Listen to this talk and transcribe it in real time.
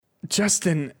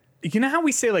Justin, you know how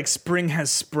we say like spring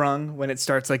has sprung when it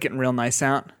starts like getting real nice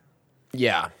out?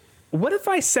 Yeah. What if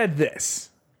I said this?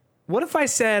 What if I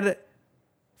said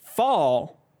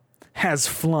fall has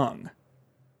flung?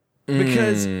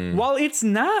 Because while it's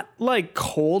not like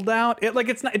cold out, it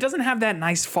doesn't have that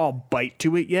nice fall bite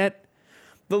to it yet.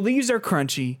 The leaves are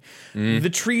crunchy, the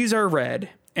trees are red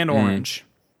and orange,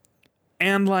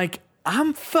 and like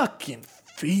I'm fucking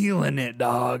feeling it,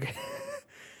 dog.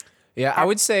 Yeah, I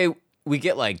would say we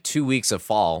get like 2 weeks of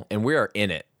fall, and we are in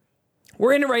it.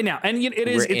 We're in it right now, and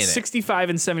it's 65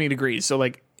 and 70 degrees. So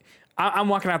like, I'm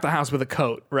walking out the house with a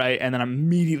coat, right, and then I'm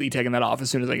immediately taking that off as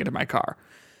soon as I get to my car.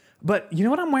 But you know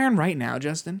what I'm wearing right now,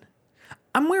 Justin?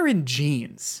 I'm wearing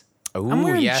jeans. Ooh, I'm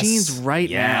wearing yes. jeans right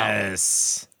now.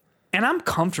 Yes. And I'm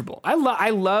comfortable. I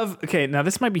love, okay, now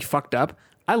this might be fucked up.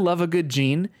 I love a good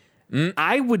jean.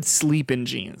 I would sleep in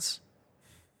jeans.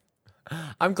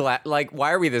 I'm glad. Like,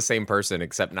 why are we the same person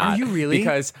except not? Are you really?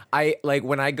 Because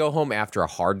when I go home after a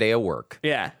hard day of work,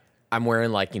 Yeah. I'm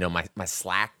wearing like, my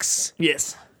slacks,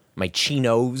 Yes. my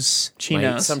chinos,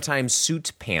 Chinos. my sometimes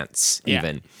suit pants Yeah.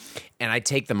 even. And I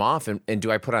take them off and do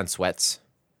I put on sweats?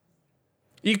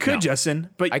 You could, No. Justin,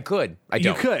 but I could. I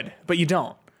don't. You could, but you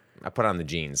don't. I put on the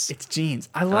jeans. It's jeans.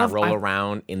 I And love I roll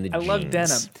around in the I jeans. love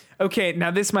denim. Okay, now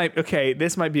this might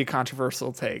be a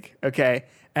controversial take. Okay,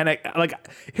 and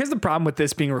here's the problem with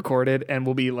this being recorded, and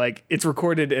will be like it's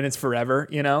recorded and it's forever,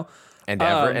 you know, And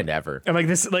ever and ever. and like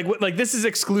this is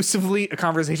exclusively a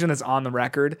conversation that's on the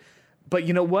record. But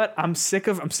you know what? I'm sick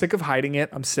of hiding it.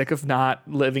 I'm sick of not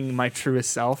living my truest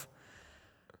self.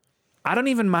 I don't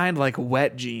even mind like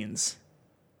wet jeans.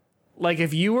 Like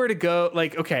if you were to go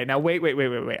like, okay, now wait.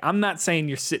 I'm not saying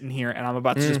you're sitting here and I'm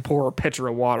about to just pour a pitcher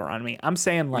of water on me. I'm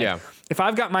saying like, if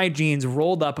I've got my jeans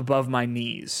rolled up above my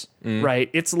knees, right?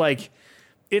 It's like,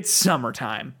 it's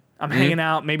summertime. I'm hanging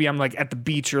out. Maybe I'm like at the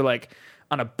beach or like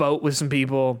on a boat with some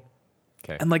people.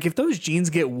 Okay. And like, if those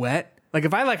jeans get wet, like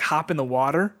if I like hop in the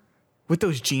water with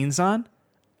those jeans on,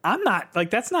 I'm not like,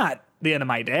 that's not the end of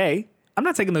my day. I'm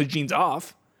not taking those jeans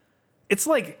off. It's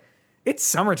like, it's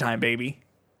summertime, baby.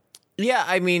 Yeah,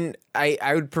 I mean, I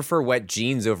would prefer wet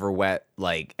jeans over wet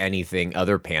like anything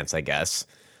other pants, I guess.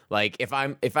 Like if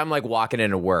I'm like walking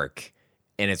into work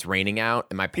and it's raining out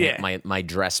and my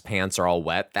dress pants are all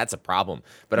wet, that's a problem.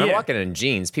 But I'm walking in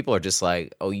jeans, people are just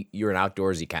like, "Oh, you're an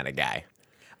outdoorsy kind of guy."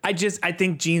 I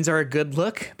think jeans are a good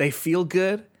look. They feel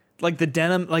good. Like the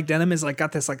denim is like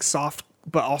got this like soft,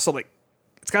 but also like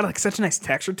it's got like such a nice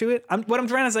texture to it. What I'm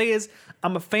trying to say is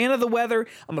I'm a fan of the weather.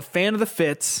 I'm a fan of the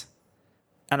fits.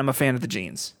 And I'm a fan of the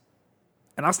jeans.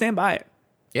 And I'll stand by it.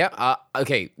 Yeah.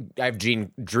 Okay. I have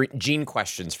jean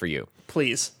questions for you.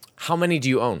 Please. How many do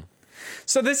you own?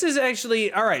 So this is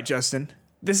actually, all right, Justin.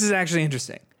 This is actually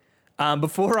interesting.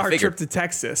 Before our trip to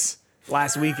Texas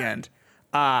last weekend,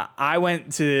 I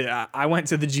went to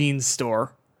the jeans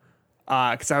store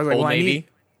because I was like, Old Navy?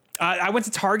 I went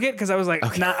to Target because I was like,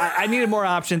 I needed more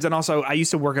options, and also I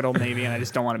used to work at Old Navy, and I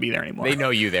just don't want to be there anymore. They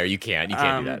know you there. You can't do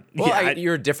that. Well,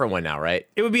 you're a different one now, right?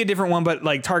 It would be a different one, but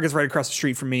like Target's right across the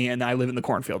street from me, and I live in the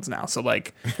cornfields now, so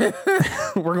like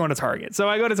we're going to Target. So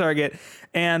I go to Target,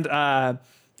 and I'm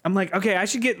like, okay, I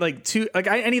should get like two. Like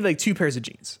I need like two pairs of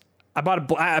jeans. I bought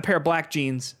a pair of black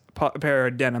jeans, a pair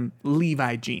of denim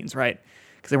Levi jeans, right?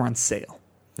 Because they were on sale.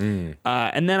 And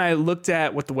then I looked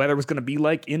at what the weather was going to be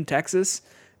like in Texas.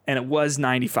 And it was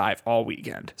 95 all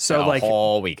weekend. So like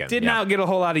all weekend. Did not get a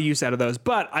whole lot of use out of those.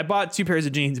 But I bought two pairs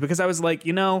of jeans because I was like,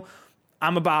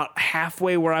 I'm about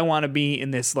halfway where I want to be in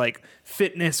this like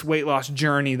fitness weight loss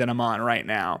journey that I'm on right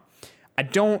now. I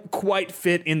don't quite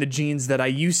fit in the jeans that I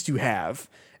used to have.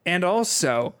 And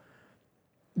also,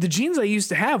 the jeans I used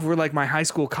to have were like my high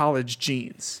school college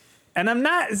jeans. And I'm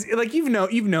not like you've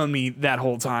known me that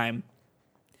whole time.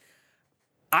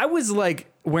 I was like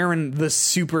wearing the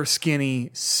super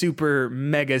skinny, super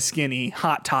mega skinny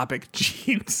Hot Topic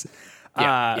jeans.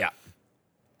 Yeah.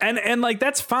 And like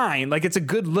that's fine. Like it's a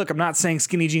good look. I'm not saying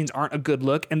skinny jeans aren't a good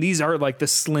look. And these are like the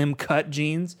slim cut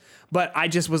jeans. But I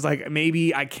just was like,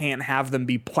 maybe I can't have them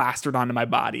be plastered onto my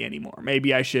body anymore.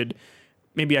 Maybe I should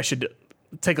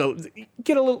get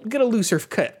a looser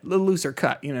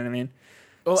cut. You know what I mean?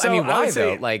 Well, So I mean, why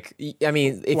say- though? Like, I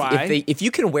mean, if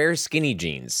you can wear skinny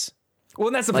jeans. Well,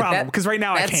 that's the Like problem because right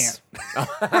now I can't.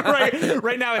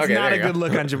 right now it's Okay, not there a you good go.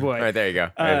 look on your boy. All right, there you go.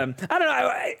 I don't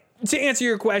know. To answer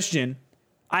your question,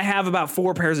 I have about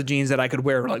 4 pairs of jeans that I could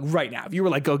wear like right now. If you were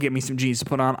like, go get me some jeans to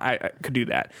put on, I could do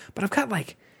that. But I've got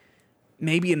like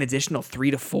maybe an additional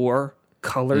 3 to 4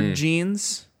 colored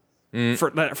jeans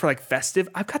for like festive.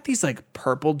 I've got these like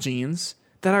purple jeans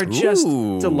that are just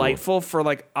Ooh. delightful for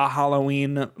like a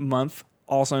Halloween month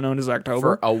also known as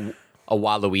October. For a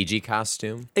Waluigi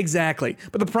costume. Exactly.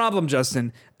 But the problem,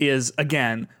 Justin, is,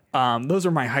 again, those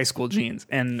are my high school jeans,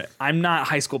 and I'm not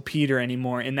high school Peter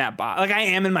anymore in that body. Like, I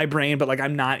am in my brain, but, like,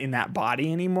 I'm not in that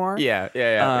body anymore.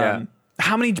 Yeah.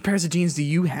 How many pairs of jeans do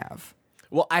you have?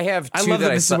 Well, I have two. I love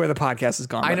that this is where the podcast has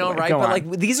gone. I know, right? But like,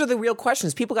 these are the real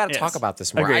questions. People got to talk about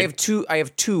this more. Agreed. I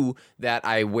have two that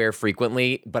I wear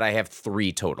frequently, but I have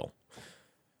 3 total.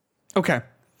 Okay.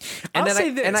 And I'll say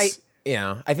this.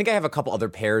 I think I have a couple other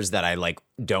pairs that I like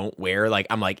don't wear. Like,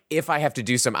 I'm like, if I have to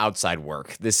do some outside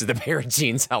work, this is the pair of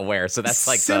jeans I'll wear. So that's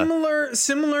like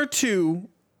similar to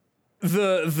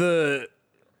the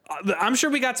I'm sure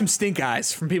we got some stink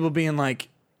eyes from people being like,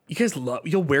 you guys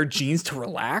you'll wear jeans to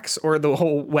relax, or the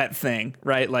whole wet thing,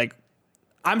 right? Like,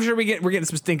 I'm sure we're getting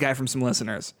some stink eye from some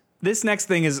listeners. This next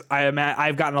thing is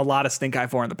I've gotten a lot of stink eye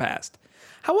for in the past.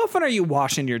 How often are you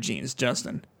washing your jeans,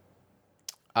 Justin?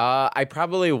 I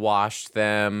probably wash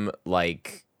them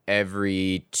like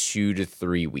every 2 to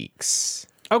 3 weeks.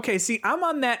 Okay, see, I'm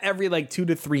on that every like 2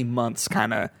 to 3 months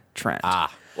kind of trend.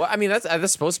 Well, I mean,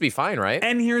 that's supposed to be fine, right?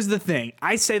 And here's the thing.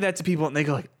 I say that to people and they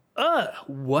go like,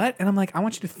 what? And I'm like, I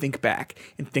want you to think back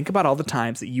and think about all the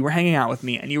times that you were hanging out with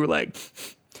me and you were like,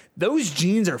 those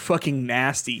jeans are fucking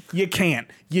nasty. You can't.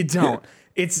 You don't.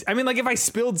 I mean, like, if I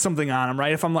spilled something on them,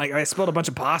 right? If I'm like, I spilled a bunch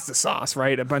of pasta sauce,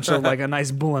 right? A bunch of like a nice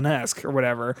bolognese or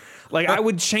whatever. Like, I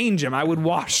would change them. I would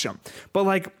wash them. But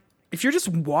like, if you're just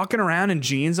walking around in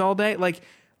jeans all day, like,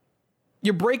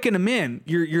 you're breaking them in.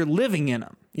 You're living in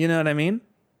them. You know what I mean?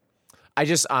 I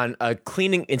just on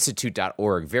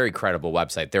cleaninginstitute.org, very credible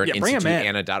website. They're at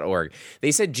instituteanna.org.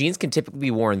 They said jeans can typically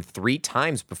be worn 3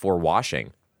 times before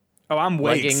washing. Oh, I'm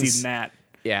way exceeding that.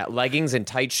 Yeah, leggings and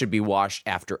tights should be washed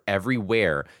after every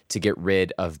wear to get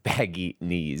rid of baggy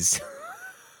knees.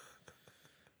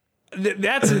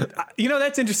 That's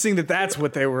interesting that's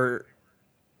what they were.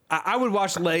 I would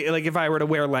wash like if I were to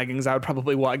wear leggings, I would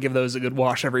probably give those a good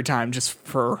wash every time just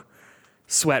for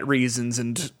sweat reasons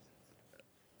and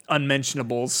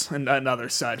unmentionables and other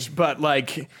such. But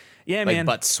like, yeah, like man,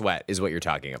 butt sweat is what you're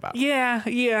talking about. Yeah.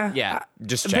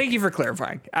 Just thank checking. you for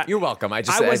clarifying. You're welcome. I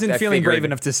wasn't feeling brave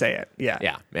enough to say it.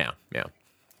 Yeah.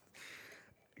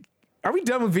 Are we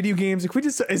done with video games? Like,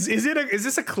 is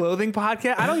this a clothing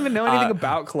podcast? I don't even know anything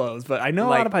about clothes, but I know a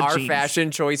lot about our jeans.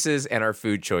 fashion choices and our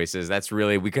food choices. That's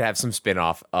really, we could have some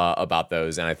spin-off about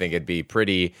those, and I think it'd be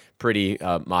pretty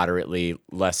moderately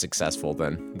less successful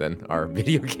than our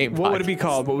video game. What would it be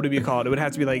called? It would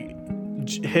have to be like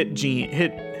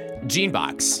Gene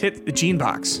Box. Hit the Gene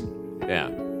Box.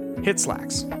 Yeah. Hit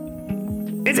slacks.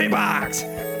 It's a box.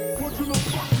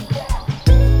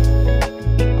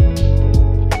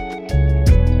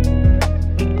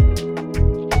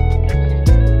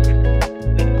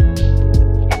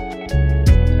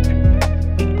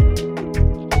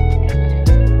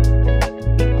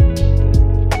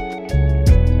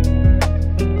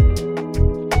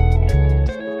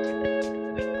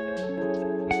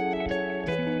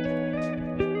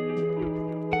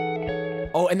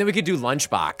 Oh, and then we could do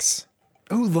Lunchbox.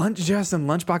 Oh, Justin,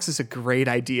 Lunchbox is a great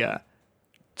idea.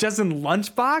 Justin,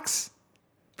 Lunchbox?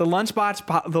 The Lunchbox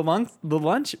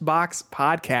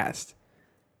podcast.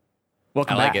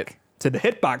 Welcome back to the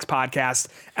Hitbox Podcast,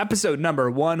 episode number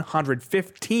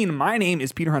 115. My name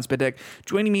is Peter Hunspedick.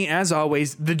 Joining me, as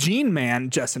always, the Gene Man,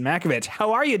 Justin Makovich.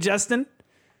 How are you, Justin?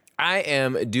 I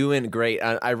am doing great.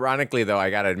 Ironically, though, I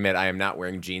gotta admit, I am not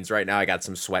wearing jeans right now. I got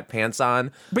some sweatpants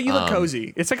on. But you look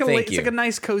cozy. It's like a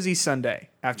nice cozy Sunday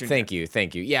afternoon.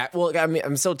 Thank you. Yeah, well, I mean,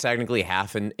 I'm still technically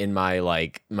half in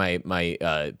my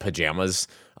my pajamas.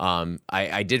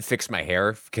 I did fix my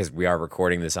hair because we are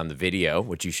recording this on the video,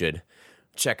 which you should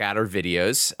check out our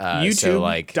videos.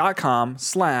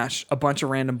 YouTube.com/a bunch of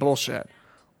random bullshit,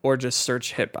 or just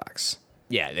search Hitbox.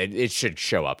 Yeah, it should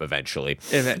show up eventually.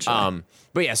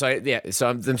 But yeah, so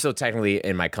I'm still technically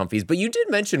in my comfies. But you did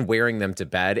mention wearing them to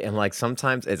bed, and like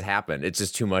sometimes it's happened. It's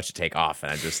just too much to take off,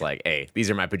 and I'm just like, hey, these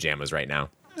are my pajamas right now.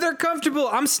 They're comfortable.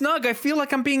 I'm snug. I feel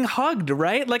like I'm being hugged,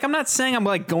 right? Like, I'm not saying I'm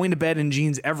like going to bed in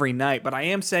jeans every night, but I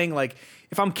am saying like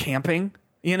if I'm camping,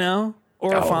 you know,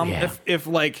 or if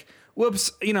like,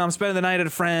 whoops, you know, I'm spending the night at a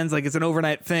friend's, like it's an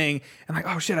overnight thing, and like,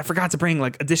 oh shit, I forgot to bring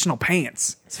like additional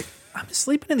pants. It's like, I'm just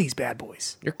sleeping in these bad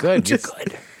boys. You're good. You're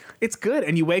good. It's good.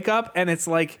 And you wake up and it's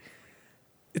like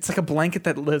a blanket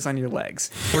that lives on your legs.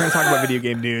 We're going to talk about video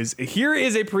game news. Here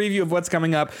is a preview of what's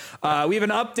coming up. We have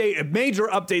a major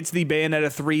update to the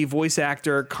Bayonetta 3 voice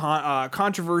actor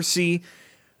controversy.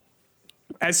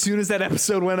 as soon as that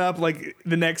episode went up, like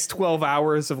the next 12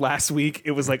 hours of last week,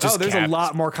 it was like, Just there's kept. a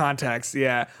lot more context.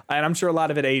 Yeah. And I'm sure a lot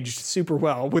of it aged super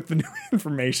well with the new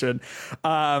information.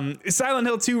 Silent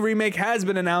Hill 2 remake has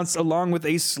been announced along with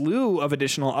a slew of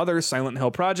additional other Silent Hill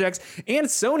projects, and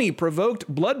Sony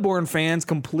provoked Bloodborne fans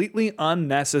completely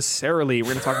unnecessarily. We're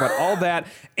going to talk about all that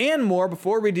and more.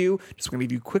 Before we do, just going to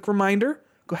give you a quick reminder.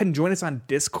 Go ahead and join us on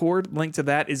Discord. Link to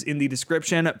that is in the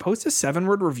description. Post a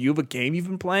 7-word review of a game you've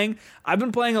been playing. I've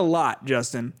been playing a lot,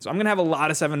 Justin, so I'm going to have a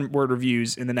lot of 7-word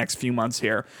reviews in the next few months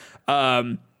here.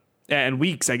 And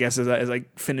weeks, I guess, as I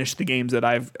finish the games that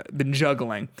I've been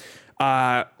juggling.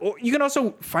 You can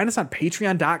also find us on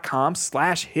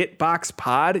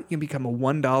patreon.com/hitboxpod. You can become a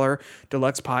 $1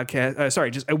 deluxe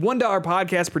podcast. Just a $1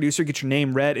 podcast producer. Get your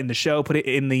name read in the show. Put it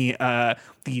in the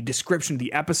description of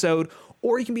the episode.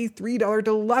 Or you can be a $3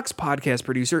 deluxe podcast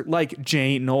producer like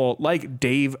Jay Knoll, like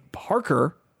Dave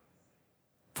Parker,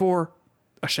 for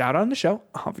a shout out on the show,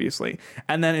 obviously.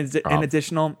 And then an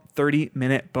additional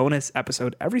 30-minute bonus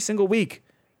episode every single week.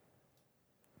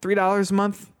 $3 a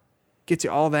month gets you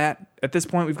all that. At this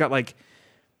point, we've got like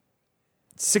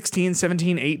 16,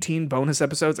 17, 18 bonus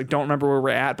episodes. I don't remember where we're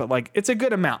at, but like it's a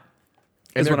good amount.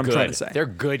 Is what I'm trying to say. They're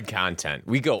good content.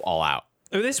 We go all out.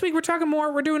 This week,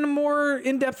 we're doing a more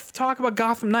in-depth talk about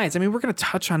Gotham Knights. I mean, we're going to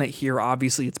touch on it here,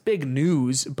 obviously. It's big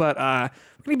news, but we're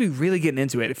going to be really getting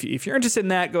into it. If you're interested in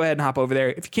that, go ahead and hop over there.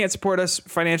 If you can't support us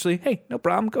financially, hey, no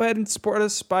problem. Go ahead and support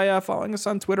us by following us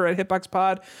on Twitter at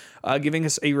HitboxPod, giving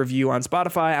us a review on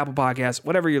Spotify, Apple Podcasts,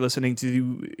 whatever you're listening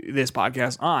to this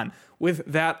podcast on. With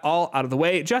that all out of the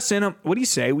way, Justin, what do you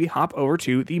say we hop over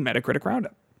to the Metacritic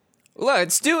Roundup?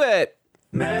 Let's do it.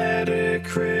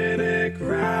 Metacritic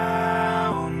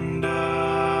Roundup.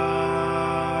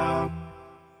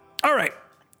 All right,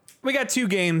 we got 2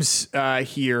 games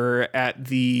here in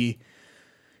the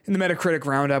Metacritic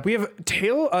Roundup. We have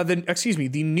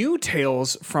the new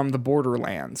Tales from the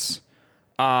Borderlands.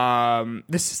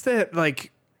 This is the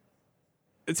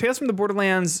Tales from the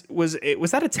Borderlands was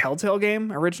that a Telltale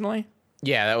game originally?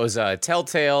 Yeah, that was a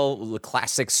Telltale, the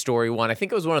classic story one. I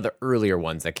think it was one of the earlier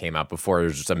ones that came out before there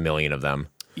was just a million of them.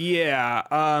 Yeah,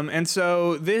 and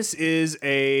so this is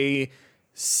a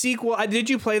sequel. Did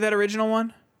you play that original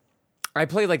one? I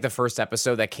played like the first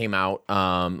episode that came out.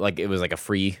 Like it was like a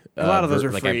free. A lot of those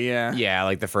are free. Yeah. Yeah,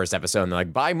 like the first episode, and they're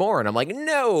like, buy more, and I'm like,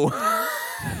 no.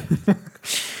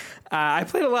 I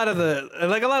played a lot of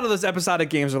those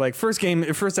episodic games. Are like first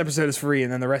episode is free,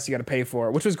 and then the rest you got to pay for,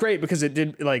 which was great because it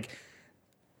did like.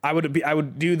 I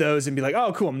would do those and be like,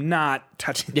 oh, cool, I'm not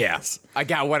touching this. I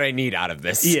got what I need out of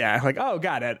this. Yeah, like, oh,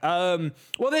 got it.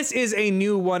 Well, this is a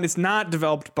new one. It's not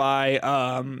developed by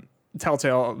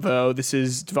Telltale, though. This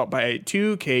is developed by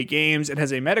 2K Games. It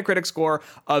has a Metacritic score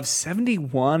of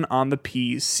 71 on the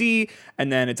PC,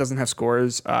 and then it doesn't have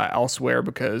scores elsewhere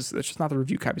because that's just not the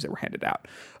review copies that were handed out.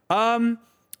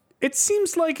 It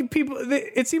seems like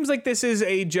this is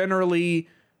a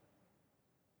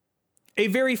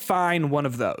very fine one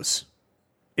of those.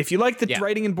 If you like the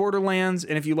writing in Borderlands,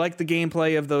 and if you like the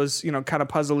gameplay of those, kind of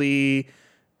puzzly,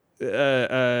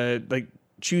 like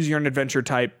choose your own adventure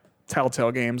type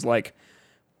Telltale games,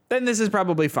 then this is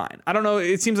probably fine. I don't know.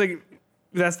 It seems like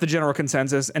that's the general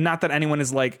consensus, and not that anyone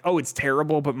is like, oh, it's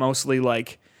terrible, but mostly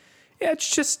like, yeah,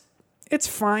 it's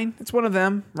fine. It's one of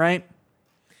them, right?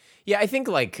 Yeah, I think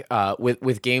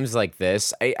with games like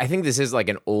this, I think this is like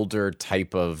an older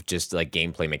type of just like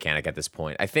gameplay mechanic at this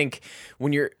point. I think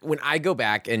when I go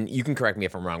back, and you can correct me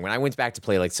if I'm wrong, when I went back to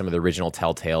play like some of the original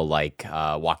Telltale like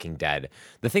Walking Dead,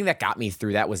 the thing that got me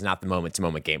through that was not the moment to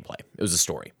moment gameplay. It was the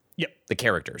story. Yep. The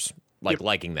characters.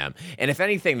 Liking them. And if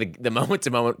anything, the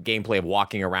moment-to-moment gameplay of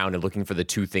walking around and looking for the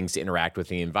 2 things to interact with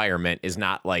the environment is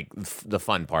not like the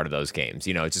fun part of those games.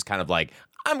 It's just kind of like,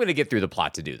 I'm going to get through the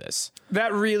plot to do this.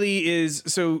 That really is.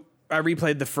 So I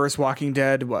replayed the first Walking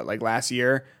Dead, last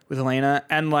year with Elena.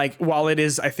 And while it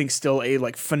is, I think, still a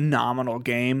phenomenal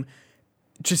game,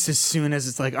 just as soon as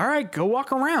it's like, all right, go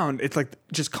walk around, it's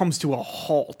just comes to a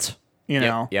halt,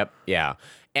 know? Yep. Yeah.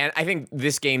 And I think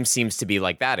this game seems to be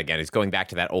like that again. It's going back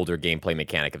to that older gameplay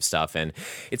mechanic of stuff. And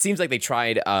it seems like they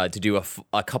tried to do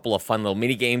a couple of fun little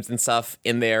mini games and stuff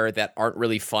in there that aren't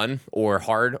really fun or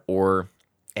hard or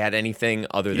add anything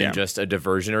other than just a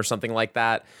diversion or something like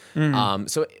that. Mm-hmm.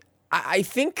 So I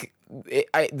think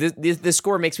this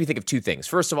score makes me think of 2 things.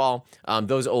 First of all,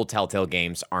 those old Telltale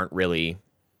games aren't really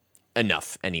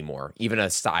enough anymore, even a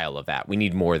style of that. We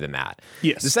need more than that.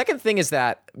 Yes. The second thing is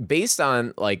that based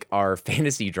on like our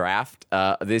fantasy draft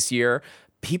this year,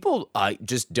 people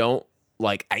just don't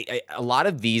like a lot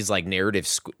of these like narrative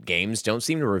games don't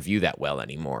seem to review that well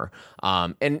anymore.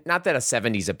 And not that a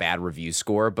 70 is a bad review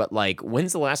score, but like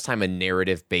when's the last time a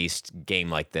narrative based game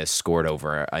like this scored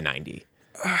over a 90?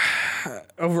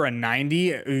 Over a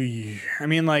 90? I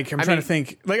mean, like, I'm trying to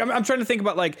think. Like, I'm trying to think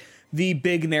about like the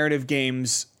big narrative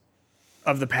games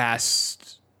of the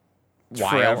past while.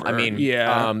 forever. I mean,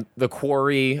 The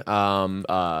Quarry. I mean,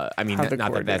 not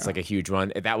that that's like a huge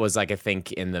one. That was like I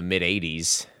think in the mid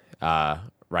 80s.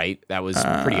 Right? That was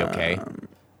pretty okay.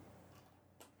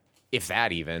 If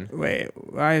that even. Wait,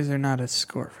 why is there not a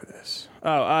score for this?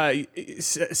 Oh,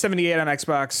 78 on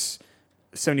Xbox,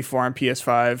 74 on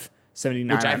PS5,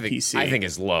 79 Which on PC. I think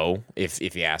is low,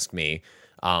 if you ask me.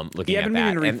 Looking at I've been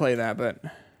that. meaning to replay that, but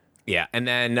yeah, and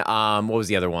then what was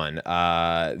the other one?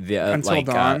 Until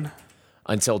Dawn.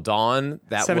 Until Dawn.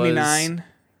 That 79. was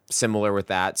similar with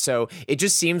that. So it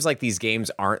just seems like these games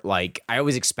aren't like I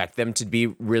always expect them to be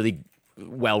really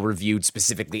well reviewed,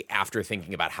 specifically after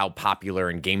thinking about how popular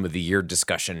in Game of the Year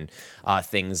discussion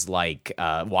things like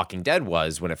Walking Dead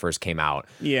was when it first came out.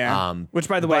 Yeah, which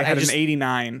by the way had an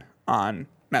 89 on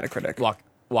Metacritic.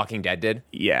 Walking Dead did.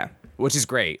 Yeah, which is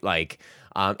great. Like,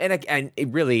 and it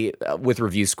really with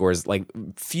review scores, like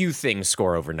few things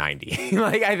score over 90.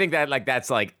 Like, I think that like that's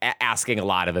like asking a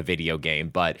lot of a video game.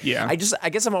 But yeah, I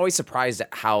guess I'm always surprised at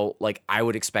how like I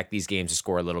would expect these games to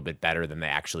score a little bit better than they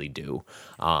actually do.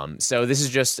 So this is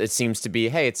just it seems to be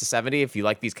hey, it's a 70. If you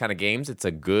like these kind of games, it's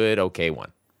a good okay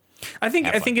one. I think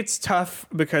it's tough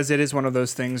because it is one of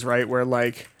those things, right, where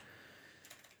like,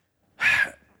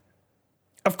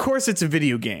 of course it's a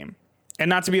video game. And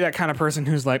not to be that kind of person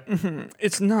who's like,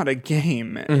 it's not a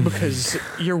game because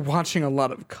you're watching a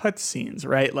lot of cutscenes,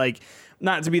 right? Like,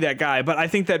 not to be that guy, but I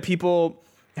think that people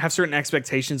have certain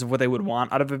expectations of what they would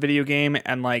want out of a video game,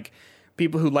 and like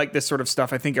people who like this sort of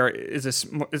stuff, I think is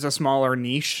a smaller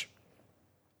niche.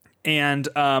 And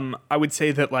I would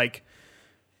say that like,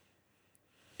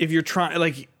 if you're trying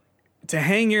like to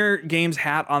hang your game's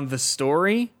hat on the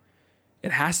story,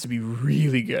 it has to be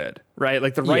really good, right?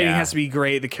 Like the writing has to be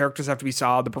great, the characters have to be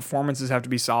solid, the performances have to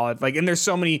be solid. Like, and there's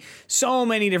so many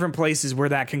different places where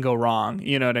that can go wrong.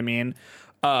 You know what I mean?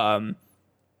 And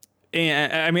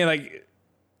I mean, like,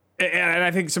 and I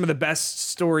think some of the best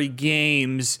story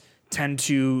games tend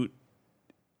to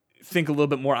think a little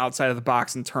bit more outside of the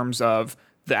box in terms of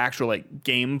the actual like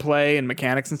gameplay and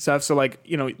mechanics and stuff. So like,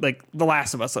 you know, like The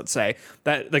Last of Us, let's say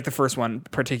that like the first one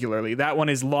particularly, that one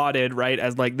is lauded, right,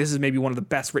 as like this is maybe one of the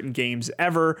best written games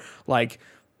ever. Like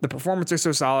the performances are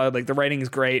so solid, like the writing is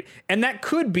great, and that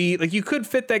could be like you could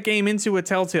fit that game into a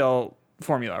Telltale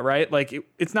formula, right? Like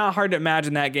it's not hard to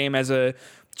imagine that game as a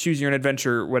choose your own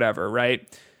adventure, whatever, right?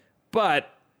 But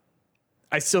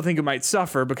I still think it might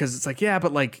suffer because it's like, yeah,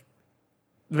 but like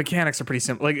the mechanics are pretty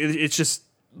simple. Like it's just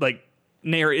like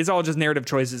it's all just narrative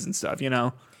choices and stuff, you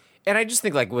know? And I just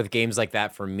think like with games like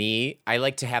that, for me, I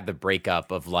like to have the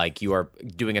breakup of like you are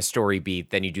doing a story beat,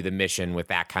 then you do the mission with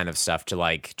that kind of stuff to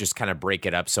like just kind of break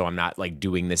it up so I'm not like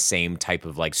doing the same type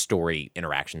of like story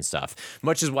interaction stuff.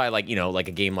 Much is why like, you know, like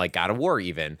a game like God of War,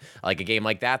 even like a game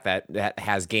like that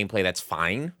has gameplay that's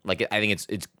fine. Like I think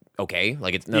it's okay,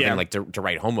 like it's nothing like to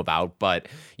write home about, but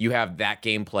you have that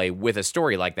gameplay with a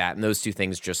story like that, and those two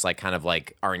things just like kind of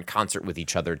like are in concert with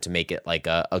each other to make it like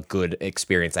a good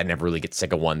experience. I never really get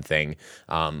sick of one thing,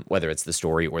 whether it's the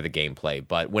story or the gameplay.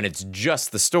 But when it's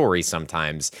just the story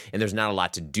sometimes, and there's not a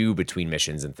lot to do between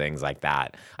missions and things like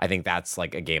that, I think that's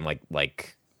like a game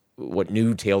like what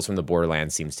new Tales from the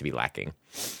Borderlands seems to be lacking.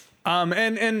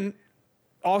 And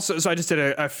also, so I just did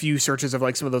a few searches of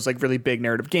like some of those like really big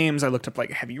narrative games. I looked up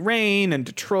like Heavy Rain and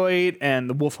Detroit and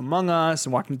The Wolf Among Us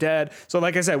and Walking Dead. So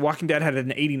like I said, Walking Dead had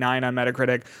an 89 on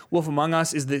Metacritic. Wolf Among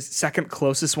Us is the second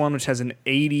closest one, which has an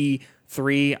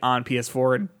 83 on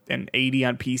PS4 and 80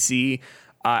 on PC.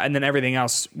 And then everything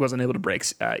else wasn't able to break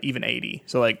even 80.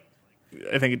 So like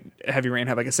I think Heavy Rain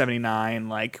had like a 79,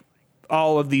 like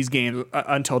all of these games,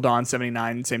 Until Dawn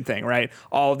 79, same thing, right?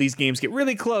 All of these games get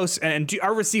really close and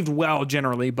are received well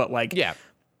generally, but like,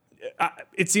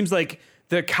 it seems like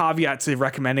the caveat to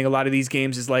recommending a lot of these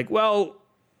games is like, well,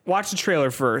 watch the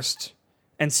trailer first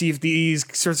and see if these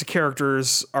sorts of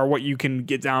characters are what you can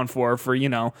get down for, you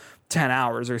know, 10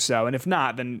 hours or so. And if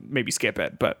not, then maybe skip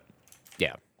it. But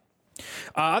yeah.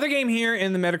 Other game here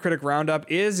in the Metacritic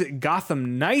roundup is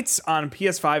Gotham Knights. On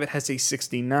PS5, it has a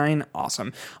 69.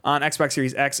 Awesome. On Xbox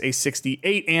Series X, a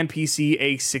 68, and PC,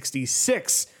 a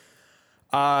 66.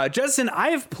 Judson, I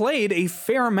have played a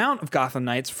fair amount of Gotham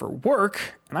Knights for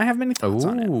work, and I have many thoughts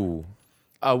on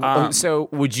it. So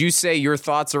would you say your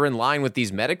thoughts are in line with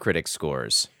these Metacritic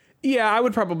scores? Yeah, I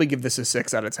would probably give this a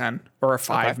 6 out of 10, or a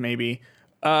 5 maybe.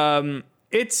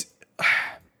 it's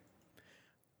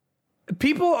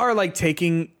people are like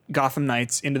taking Gotham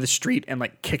Knights into the street and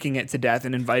like kicking it to death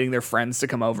and inviting their friends to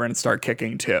come over and start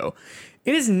kicking too.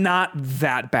 It is not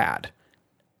that bad.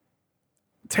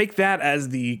 Take that as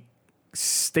the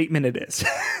statement it is.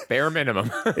 Bare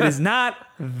minimum. It is not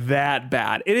that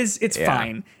bad. It's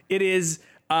fine. It is.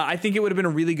 I think it would have been a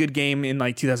really good game in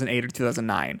like 2008 or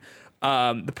 2009.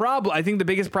 I think the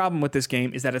biggest problem with this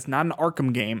game is that it's not an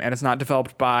Arkham game and it's not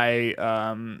developed by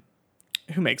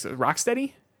who makes it?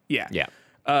 Rocksteady? Yeah. Yeah.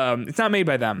 It's not made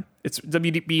by them. It's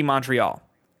WB Montreal.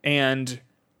 And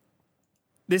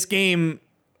this game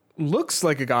looks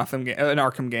like an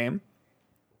Arkham game.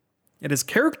 It has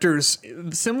characters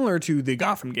similar to the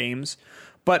Gotham games,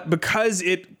 but because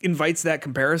it invites that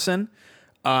comparison,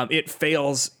 it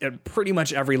fails at pretty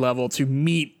much every level to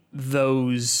meet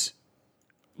those.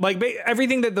 Like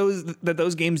everything that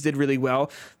those games did really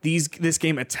well, this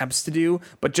game attempts to do,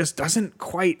 but just doesn't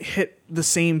quite hit the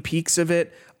same peaks of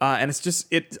it. And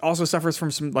it also suffers from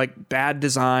some like bad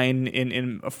design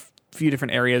in a few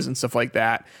different areas and stuff like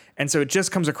that. And so it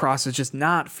just comes across as just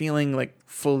not feeling like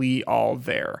fully all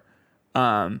there.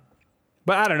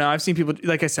 But I don't know. I've seen people,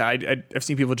 like I said, I've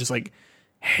seen people just like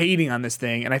hating on this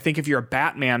thing. And I think if you're a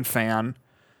Batman fan,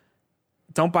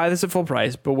 don't buy this at full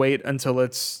price, but wait until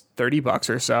it's $30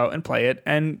 or so and play it,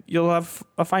 and you'll have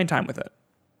a fine time with it.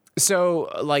 So,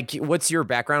 like, what's your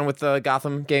background with the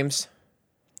Gotham games?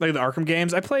 Like the Arkham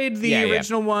games? I played the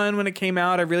original one when it came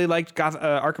out. I really liked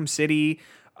Arkham City.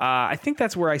 I think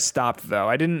that's where I stopped, though.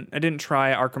 I didn't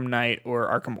try Arkham Knight or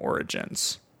Arkham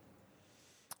Origins.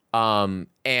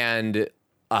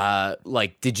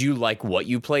 Did you like what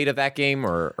you played of that game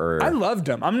or? I loved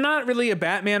them. I'm not really a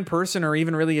Batman person or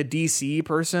even really a DC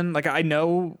person. Like, I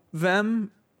know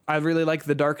them. I really like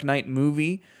the Dark Knight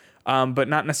movie, but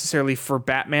not necessarily for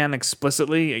Batman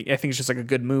explicitly. I think it's just like a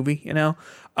good movie, you know?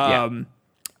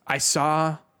 I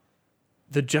saw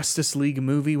the Justice League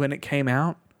movie when it came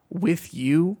out with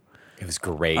you. It was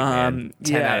great, man.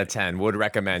 10 out of 10. Would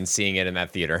recommend seeing it in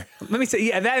that theater. Let me say,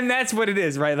 that's what it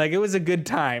is, right? Like, it was a good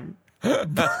time.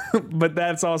 But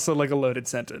that's also like a loaded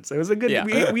sentence. It was a good,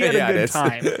 we had a good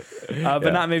time,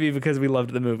 but not maybe because we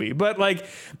loved the movie. But like,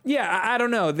 I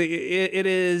don't know. It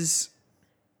is.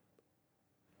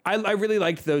 I really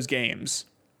liked those games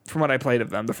from what I played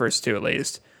of them, the first two at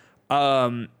least.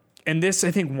 And this I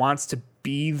think wants to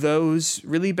be those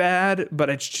really bad,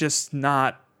 but it's just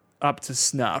not up to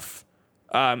snuff.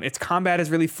 Its combat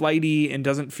is really flighty and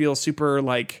doesn't feel super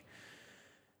like.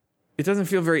 It doesn't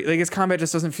feel very like its combat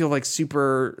just doesn't feel like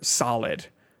super solid.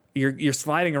 You're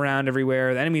sliding around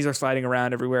everywhere. The enemies are sliding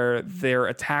around everywhere. Their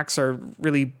attacks are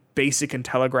really basic and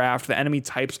telegraphed. The enemy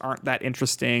types aren't that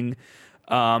interesting.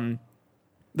 The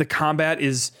combat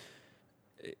is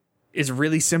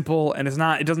really simple and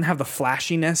it doesn't have the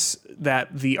flashiness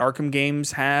that the Arkham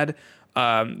games had.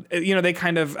 They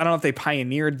kind of, I don't know if they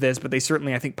pioneered this, but they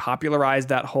certainly I think popularized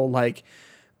that whole like.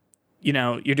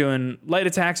 You're doing light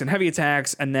attacks and heavy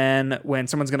attacks, and then when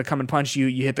someone's going to come and punch you,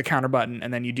 you hit the counter button,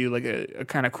 and then you do like a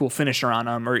kind of cool finisher on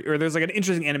them, or there's like an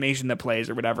interesting animation that plays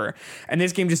or whatever. And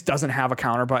this game just doesn't have a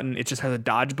counter button; it just has a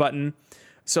dodge button.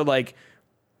 So like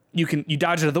you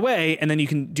dodge it out of the way, and then you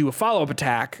can do a follow up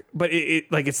attack, but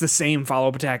it's the same follow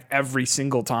up attack every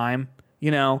single time.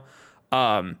 So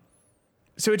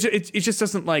it just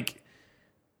doesn't like.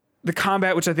 The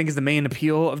combat, which I think is the main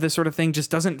appeal of this sort of thing, just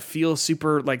doesn't feel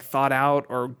super like thought out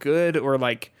or good or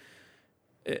like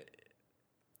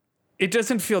it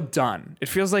doesn't feel done. It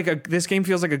feels like this game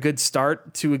feels like a good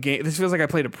start to a game. This feels like I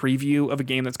played a preview of a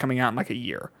game that's coming out in like a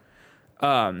year.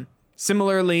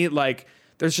 Similarly, like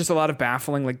there's just a lot of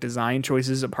baffling like design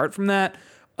choices apart from that.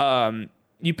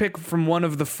 You pick from one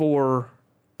of the 4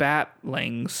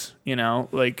 Batlings,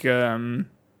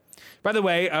 by the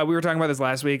way, we were talking about this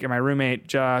last week, and my roommate,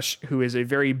 Josh, who is a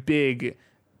very big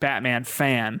Batman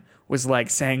fan, was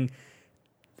like saying,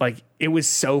 like, it was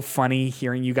so funny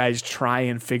hearing you guys try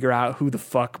and figure out who the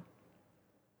fuck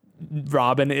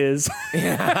Robin is. Who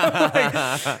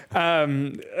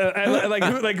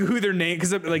their name,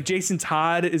 because like Jason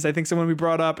Todd is, I think, someone we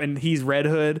brought up, and he's Red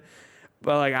Hood.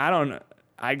 But like, I don't know.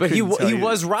 But he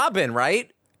was Robin, right?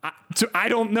 I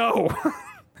don't know.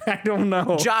 I don't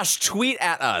know. Josh, tweet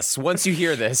at us once you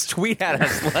hear this. Tweet at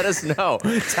us. Let us know.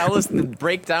 Tell us,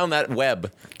 break down that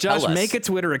web. Josh, make a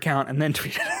Twitter account and then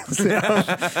tweet at us.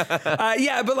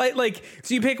 But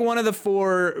so you pick one of the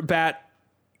 4 Bat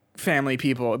family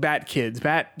people, Bat kids,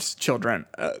 Bat children,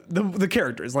 the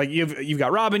characters. Like you've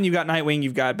got Robin, you've got Nightwing,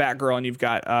 you've got Batgirl, and you've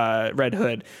got Red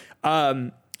Hood,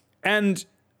 and.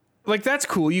 Like, that's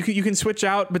cool. You can switch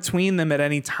out between them at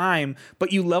any time,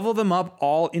 but you level them up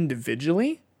all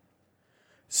individually.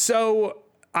 So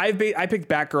I picked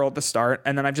Batgirl at the start,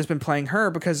 and then I've just been playing her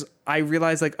because I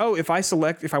realized like, oh, if I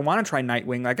want to try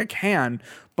Nightwing, like I can,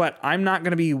 but I'm not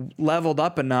going to be leveled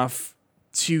up enough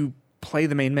to play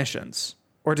the main missions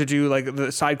or to do like the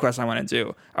side quests I want to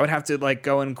do. I would have to like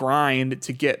go and grind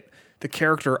to get the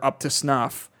character up to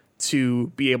snuff to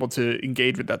be able to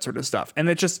engage with that sort of stuff. And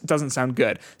it just doesn't sound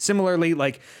good. Similarly,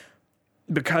 like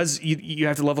because you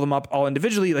have to level them up all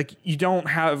individually, like you don't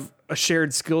have a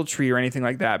shared skill tree or anything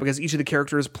like that because each of the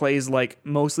characters plays like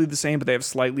mostly the same, but they have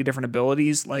slightly different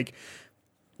abilities. Like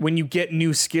when you get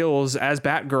new skills as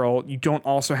Batgirl, you don't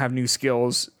also have new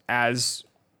skills as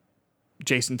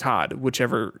Jason Todd,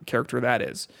 whichever character that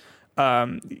is.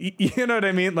 You know what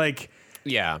I mean? Like,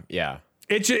 yeah.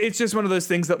 It's just one of those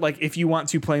things that like if you want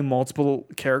to play multiple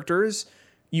characters,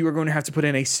 you are going to have to put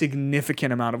in a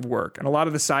significant amount of work. And a lot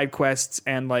of the side quests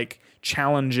and like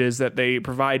challenges that they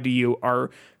provide to you are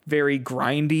very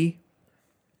grindy.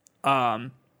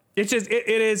 It's just it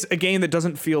is a game that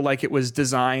doesn't feel like it was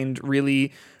designed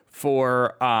really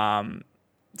for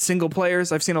single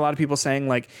players. I've seen a lot of people saying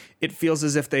like it feels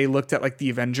as if they looked at like the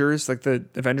Avengers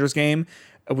game,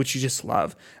 which you just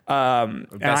love.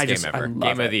 Best game ever.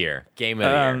 Game of the year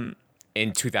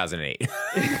in 2008.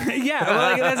 Yeah,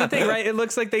 well, like, that's the thing, right? It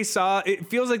looks like it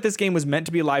feels like this game was meant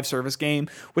to be a live service game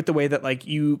with the way that like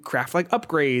you craft like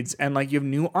upgrades and like you have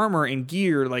new armor and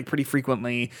gear like pretty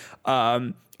frequently.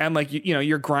 And like, you know,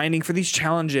 you're grinding for these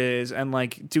challenges and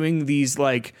like doing these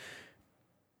like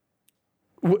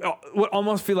what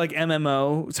almost feel like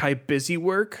MMO type busy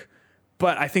work.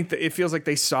 But I think that it feels like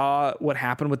they saw what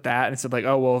happened with that and said like,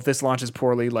 oh, well, if this launches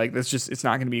poorly, like it's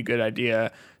not going to be a good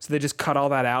idea. So they just cut all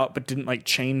that out, but didn't like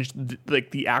change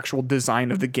the actual design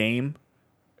of the game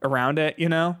around it, you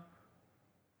know?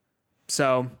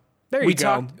 So there you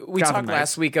go. We talked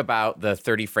last week about the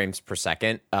 30 frames per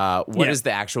second. What is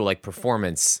the actual like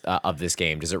performance of this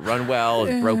game? Does it run well?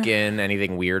 Is it broken?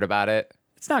 Anything weird about it?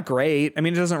 It's not great. I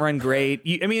mean, it doesn't run great.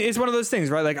 It's one of those things,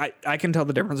 right? Like I can tell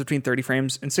the difference between 30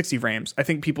 frames and 60 frames. I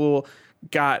think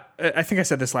I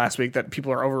said this last week that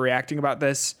people are overreacting about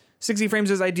this. 60 frames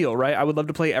is ideal, right? I would love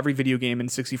to play every video game in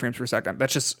 60 frames per second.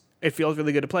 It feels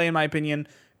really good to play in my opinion.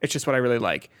 It's just what I really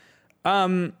like.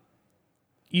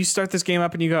 You start this game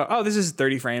up and you go, oh, this is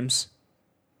 30 frames.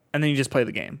 And then you just play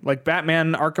the game. Like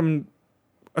Batman Arkham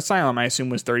Asylum, I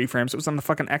assume was 30 frames. It was on the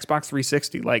fucking Xbox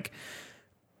 360. Like,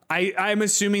 I'm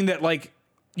assuming that like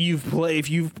if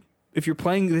you're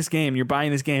playing this game, you're buying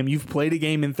this game, you've played a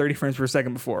game in 30 frames per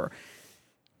second before.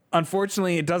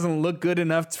 Unfortunately, it doesn't look good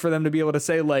enough for them to be able to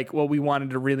say like, well, we wanted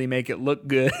to really make it look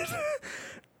good.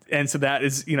 And so that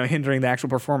is, you know, hindering the actual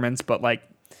performance. But like,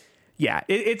 yeah,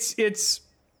 it's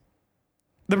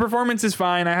the performance is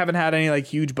fine. I haven't had any like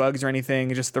huge bugs or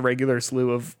anything. Just the regular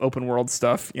slew of open world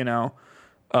stuff, you know.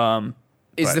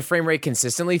 Is the frame rate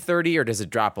consistently 30 or does it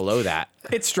drop below that?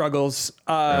 It struggles.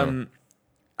 I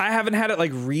haven't had it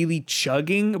like really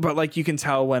chugging, but like you can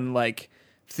tell when like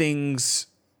things,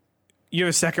 you have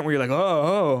a second where you're like,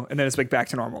 oh, and then it's like back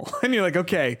to normal. And you're like,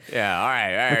 okay. Yeah, all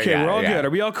right. Okay, we're all good.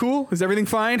 Are we all cool? Is everything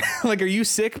fine? Like, are you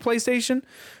sick, PlayStation?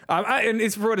 And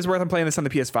it's for what it's worth, I'm playing this on the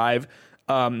PS5.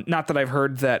 Not that I've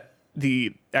heard that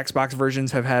the Xbox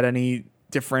versions have had any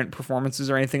different performances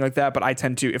or anything like that, but I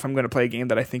tend to, if I'm going to play a game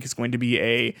that I think is going to be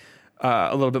a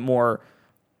little bit more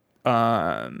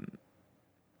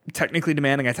technically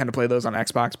demanding, I tend to play those on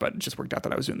Xbox, but it just worked out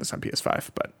that I was doing this on PS5.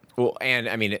 But well, and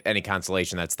I mean, any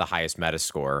consolation, that's the highest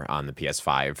Metascore on the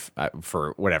PS5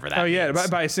 for whatever that means. Yeah,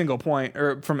 by a single point,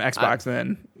 or from Xbox,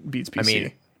 then beats PC. I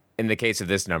mean, in the case of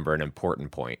this number, an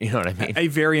important point. You know what I mean? A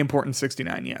very important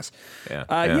 69, yes.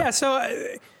 Yeah.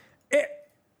 So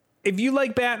if you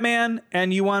like Batman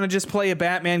and you want to just play a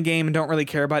Batman game and don't really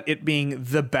care about it being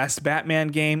the best Batman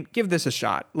game, give this a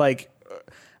shot. Like,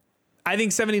 I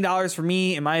think $70 for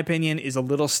me, in my opinion, is a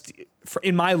little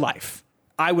in my life.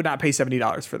 I would not pay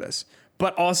 $70 for this.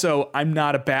 But also, I'm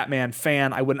not a Batman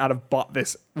fan. I would not have bought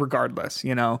this regardless,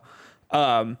 you know?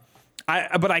 But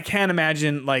I can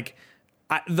imagine, like,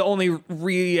 the only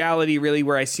reality really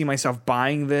where I see myself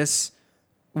buying this,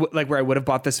 like where I would have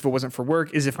bought this if it wasn't for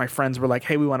work, is if my friends were like,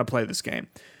 hey, we want to play this game.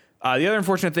 The other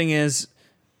unfortunate thing is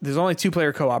there's only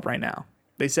 2-player co-op right now.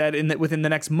 They said within the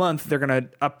next month, they're going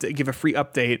to give a free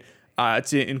update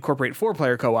to incorporate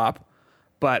 4-player co-op.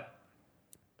 But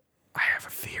I have a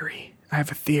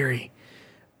theory.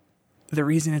 The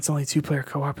reason it's only 2-player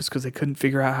co-op is because they couldn't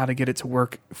figure out how to get it to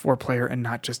work 4-player and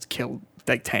not just kill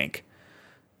like tank.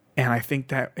 And I think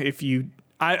that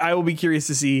I will be curious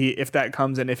to see if that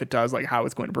comes, and if it does, like how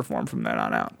it's going to perform from then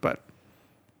on out. But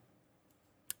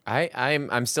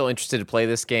I'm still interested to play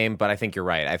this game, but I think you're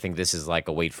right. I think this is like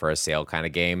a wait for a sale kind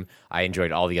of game. I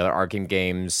enjoyed all the other Arkham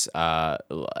games,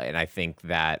 and I think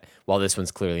that while this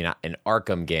one's clearly not an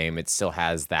Arkham game, it still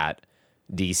has that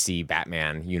DC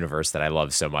Batman universe that I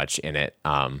love so much in it.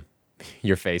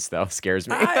 Your face though scares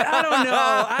me.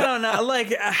 I don't know.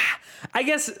 Like, I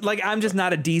guess like I'm just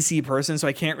not a DC person, so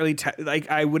I can't really like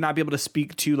I would not be able to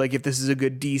speak to like if this is a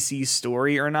good DC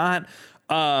story or not.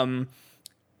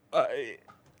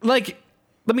 Like,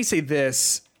 let me say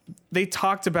this: they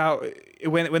talked about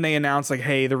when they announced like,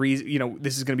 hey, the reason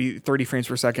this is going to be 30 frames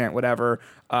per second, whatever.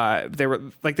 They were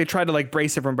like they tried to like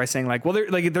brace everyone by saying like, well,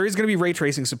 there is going to be ray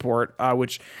tracing support,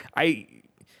 which I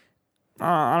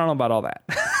don't know about all that.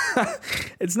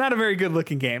 It's not a very good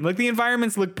looking game. Like the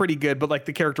environments look pretty good, but like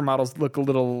the character models look a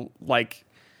little like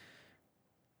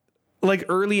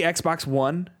early Xbox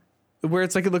One, where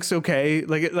it's like it looks okay.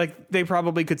 Like they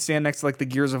probably could stand next to like the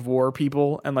Gears of War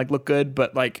people and like look good,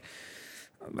 but like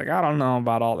I don't know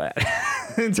about all that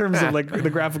in terms of like the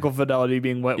graphical fidelity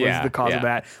being what was the cause of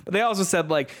that. But they also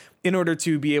said like in order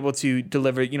to be able to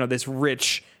deliver this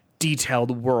rich,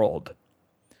 detailed world.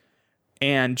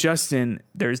 And Justin,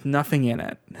 there's nothing in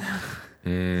it.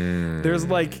 There's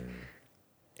like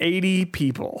 80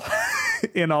 people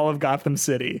in all of Gotham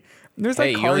City. There's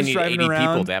like cars you only need driving 80 around.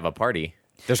 people to have a party.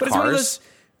 There's But cars.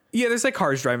 there's like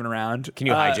cars driving around. Can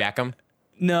you hijack them?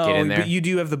 No, Get in there? but you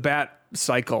do have the Bat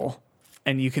Cycle,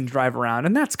 and you can drive around,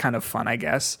 and that's kind of fun, I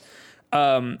guess.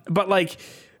 But like,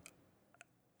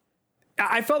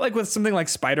 I felt like with something like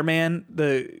Spider-Man,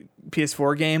 the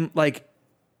PS4 game, like.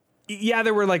 Yeah,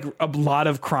 there were like a lot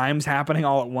of crimes happening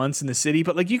all at once in the city,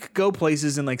 but like you could go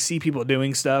places and like see people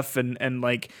doing stuff and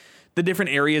like the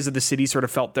different areas of the city sort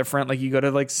of felt different. Like you go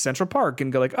to like Central Park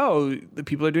and go like, oh, the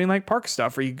people are doing like park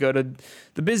stuff, or you go to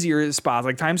the busier spots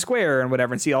like Times Square and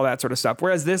whatever and see all that sort of stuff.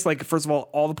 Whereas this, like, first of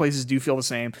all the places do feel the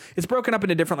same. It's broken up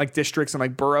into different like districts and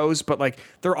like boroughs, but like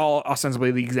they're all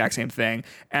ostensibly the exact same thing.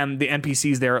 And the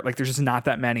NPCs there, like there's just not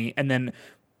that many. And then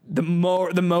the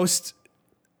most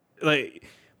like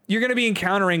you're going to be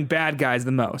encountering bad guys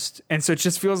the most. And so it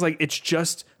just feels like it's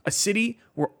just a city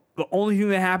where the only thing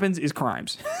that happens is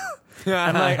crimes.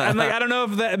 I'm like, I don't know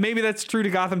if maybe that's true to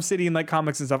Gotham City and like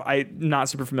comics and stuff. I'm not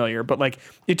super familiar, but like,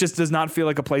 it just does not feel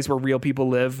like a place where real people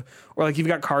live, or like you've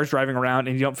got cars driving around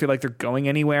and you don't feel like they're going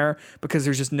anywhere because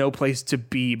there's just no place to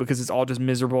be because it's all just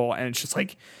miserable. And it's just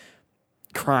like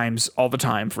crimes all the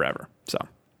time forever. So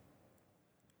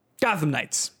Gotham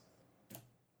Knights.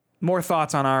 More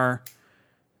thoughts on our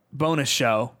bonus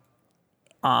show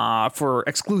for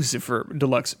exclusive for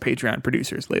deluxe Patreon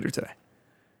producers later today.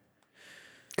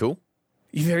 Cool.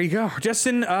 There you go.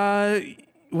 Justin,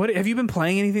 what have you been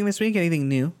playing anything this week? Anything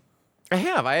new? I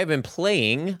have been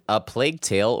playing A Plague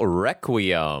Tale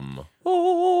Requiem.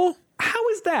 Oh, how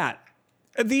is that?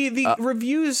 The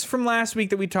reviews from last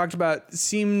week that we talked about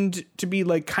seemed to be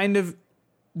like kind of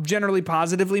generally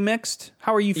positively mixed.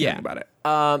 How are you feeling about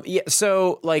it?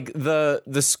 So like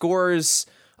the scores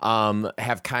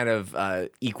have kind of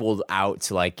equaled out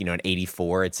to like, an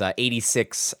 84. It's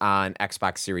 86 on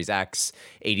Xbox Series X,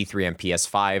 83 on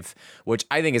PS5, which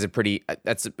I think is a pretty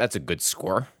that's a good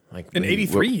score. Like an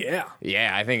 83, yeah.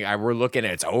 Yeah, I think we're looking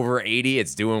at it's over 80.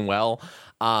 It's doing well.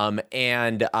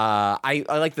 And I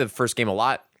like the first game a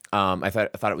lot. I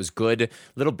thought it was good.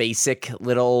 Little basic,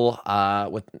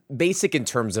 with basic in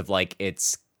terms of like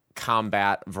its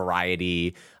combat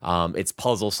variety, its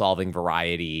puzzle solving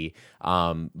variety,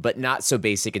 but not so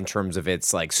basic in terms of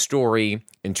its like story,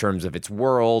 in terms of its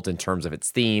world, in terms of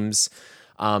its themes.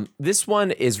 This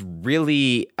one is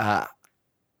really, I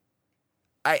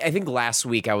think last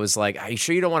week I was like, are you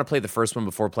sure you don't want to play the first one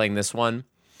before playing this one?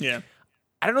 Yeah.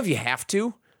 I don't know if you have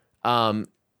to.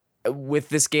 With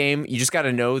this game, you just got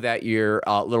to know that your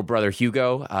little brother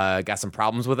Hugo got some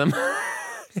problems with him.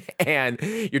 And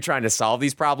you're trying to solve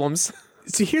these problems.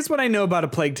 So here's what I know about A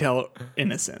Plague Tale: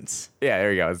 Innocence. Yeah,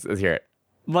 there you go. Let's hear it.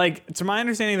 Like, to my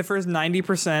understanding, the first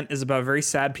 90% is about very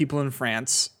sad people in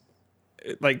France,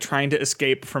 like trying to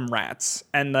escape from rats.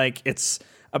 And like, it's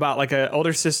about like an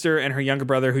older sister and her younger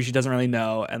brother who she doesn't really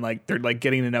know. And like, they're like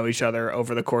getting to know each other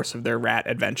over the course of their rat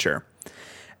adventure.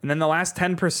 And then the last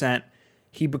 10%,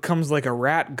 he becomes like a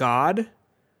rat god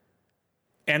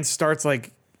and starts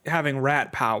like having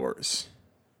rat powers.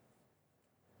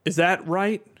 Is that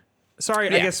right? Sorry,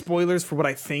 yeah. I guess spoilers for what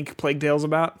I think Plague Tale's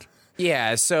about.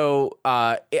 Yeah, so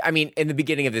I mean, in the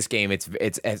beginning of this game,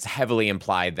 it's heavily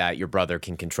implied that your brother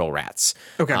can control rats.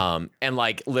 Okay. And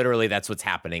like literally, that's what's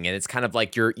happening, and it's kind of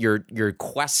like your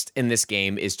quest in this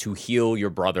game is to heal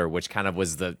your brother, which kind of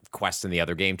was the quest in the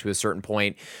other game to a certain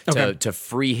point, to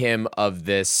free him of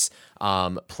this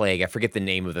plague. I forget the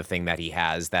name of the thing that he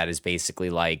has that is basically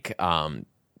like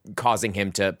causing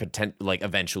him to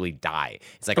eventually die.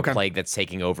 It's like a plague that's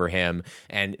taking over him,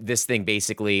 and this thing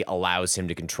basically allows him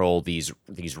to control these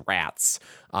rats.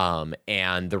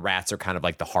 And the rats are kind of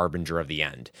like the harbinger of the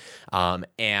end.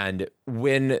 And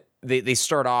when they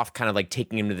start off kind of like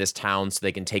taking him to this town so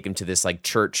they can take him to this like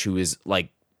church who is like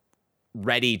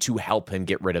ready to help him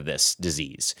get rid of this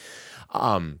disease.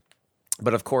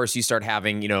 But of course, you start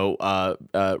having,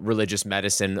 religious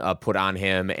medicine put on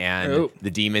him, and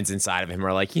the demons inside of him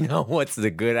are like, what's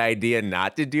the good idea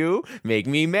not to do? Make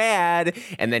me mad.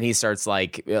 And then he starts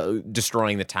like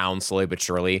destroying the town slowly but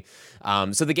surely.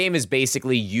 So the game is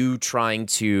basically you trying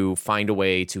to find a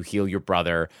way to heal your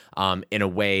brother in a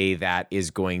way that is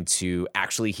going to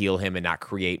actually heal him and not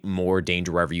create more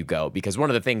danger wherever you go. Because one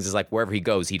of the things is like wherever he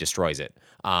goes, he destroys it.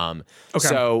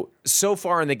 So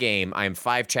far in the game, I am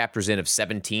 5 chapters in of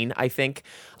 17, I think.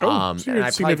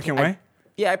 Significant way.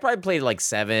 I probably played like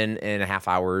 7.5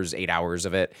 hours, 8 hours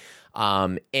of it.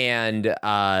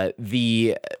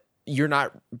 You're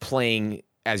not playing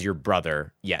as your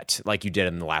brother yet, like you did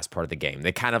in the last part of the game.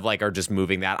 They kind of like are just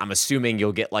moving that. I'm assuming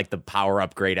you'll get like the power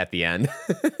upgrade at the end.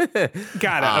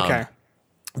 Got it. Okay.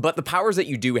 But the powers that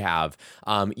you do have,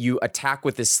 you attack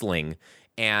with this sling.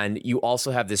 And you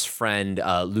also have this friend,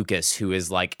 Lucas, who is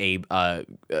like a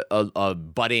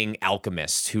budding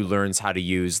alchemist who learns how to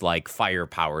use like fire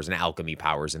powers and alchemy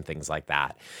powers and things like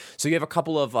that. So you have a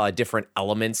couple of different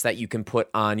elements that you can put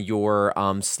on your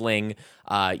sling.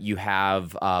 You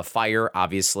have fire,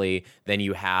 obviously. Then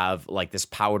you have like this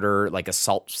powder, like a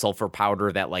sulfur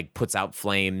powder that like puts out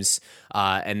flames.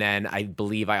 And then I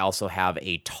believe I also have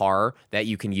a tar that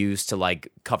you can use to like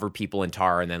cover people in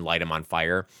tar and then light them on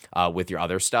fire with your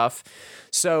other stuff.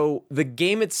 So the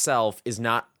game itself is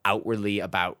not outwardly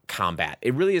about combat.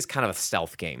 It really is kind of a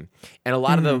stealth game. And a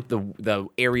lot of the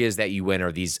areas that you win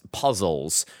are these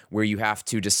puzzles where you have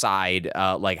to decide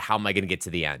like, how am I going to get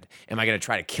to the end? Am I going to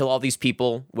try to kill all these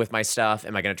people with my stuff?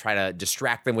 Am I going to try to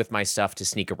distract them with my stuff to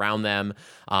sneak around them?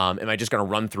 Am I just going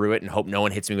to run through it and hope no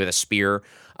one hits me with a spear?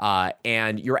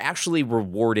 And you're actually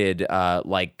rewarded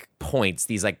like points,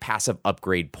 these like passive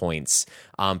upgrade points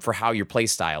for how your play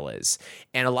style is.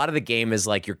 And a lot of the game is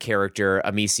like your character,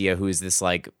 Amicia, who is this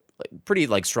like pretty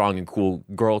like strong and cool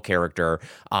girl character.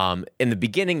 In the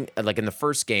beginning, like in the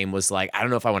first game was like, I don't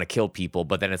know if I want to kill people,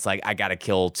 but then it's like, I got to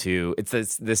kill to,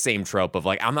 it's the same trope of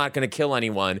like, I'm not going to kill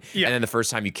anyone. Yeah. And then the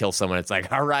first time you kill someone, it's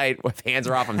like, all right, with hands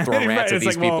are off, I'm throwing rats at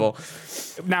these like, people.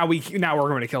 Well, now we're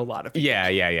going to kill a lot of people.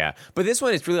 Yeah. But this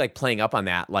one is really like playing up on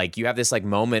that. Like you have this like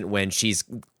moment when she's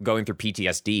going through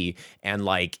PTSD and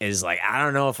like, is like, I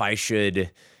don't know if I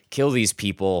should kill these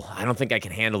people. I don't think I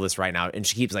can handle this right now. And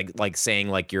she keeps like saying,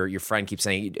 like your friend keeps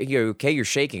saying, you're okay, you're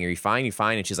shaking, are you fine? You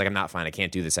fine? And she's like, I'm not fine, I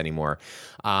can't do this anymore.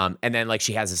 And then like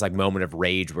she has this like moment of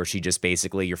rage where she just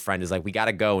basically, your friend is like, we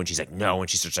gotta go, and she's like, no, and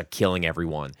she starts like killing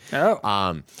everyone.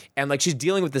 And like she's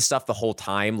dealing with this stuff the whole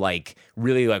time, like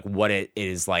really like what it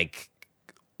is like,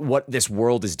 what this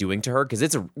world is doing to her, because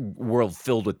it's a world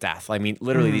filled with death. I mean,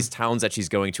 literally these towns that she's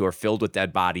going to are filled with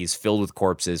dead bodies, filled with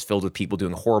corpses, filled with people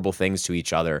doing horrible things to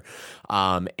each other.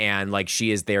 And like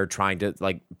she is there trying to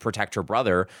like protect her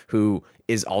brother, who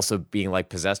is also being like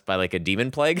possessed by like a demon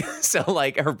plague. So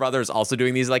like her brother is also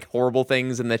doing these like horrible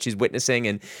things and that she's witnessing,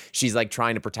 and she's like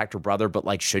trying to protect her brother, but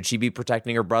like should she be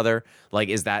protecting her brother? Like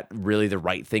is that really the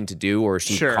right thing to do, or is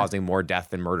she causing more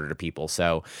death and murder to people?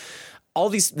 So all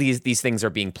these things are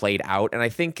being played out, and I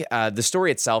think the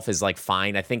story itself is like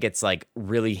fine. I think it's like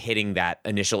really hitting that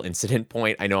initial incident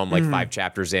point. I know I'm like 5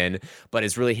 chapters in, but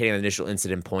it's really hitting the initial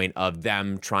incident point of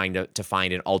them trying to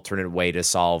find an alternate way to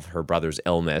solve her brother's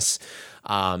illness.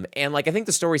 And like I think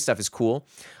the story stuff is cool.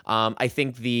 I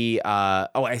think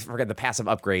I forgot the passive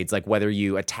upgrades, like whether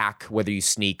you attack, whether you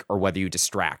sneak, or whether you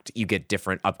distract, you get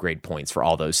different upgrade points for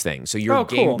all those things. So your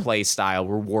gameplay style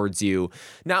rewards you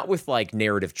not with like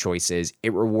narrative choices,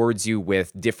 it rewards you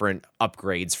with different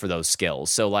upgrades for those skills.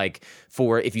 So like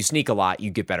if you sneak a lot, you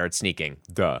get better at sneaking.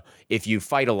 If you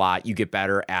fight a lot, you get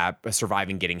better at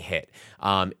surviving getting hit.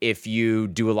 If you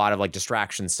do a lot of like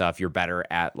distraction stuff, you're better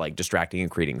at like distracting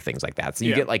and creating things like that. So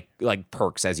you get like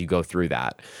perks as you go through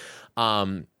that.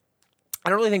 I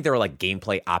don't really think there are like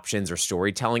gameplay options or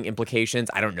storytelling implications.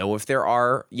 I don't know if there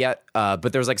are yet,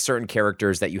 but there's like certain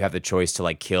characters that you have the choice to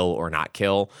like kill or not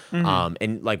kill.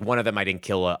 And like one of them, I didn't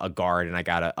kill a guard, and I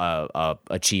got a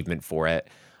achievement for it.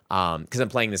 Because I'm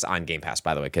playing this on Game Pass,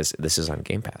 by the way, because this is on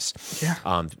Game Pass. Yeah.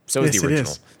 So is the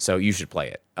original. So you should play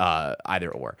it, either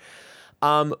or.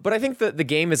 But I think the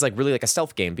game is like really like a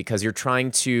stealth game because you're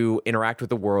trying to interact with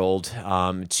the world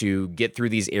to get through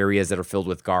these areas that are filled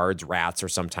with guards, rats, or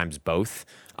sometimes both,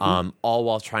 all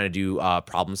while trying to do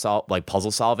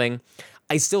puzzle solving.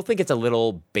 I still think it's a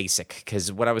little basic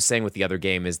because what I was saying with the other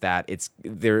game is that it's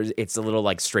a little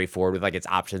like straightforward with like its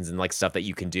options and like stuff that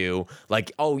you can do.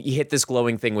 Like, oh, you hit this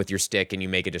glowing thing with your stick and you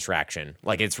make a distraction.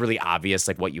 Like it's really obvious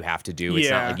like what you have to do. It's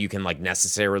not like you can like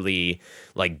necessarily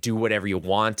like do whatever you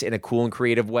want in a cool and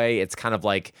creative way. It's kind of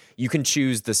like you can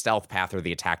choose the stealth path or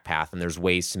the attack path, and there's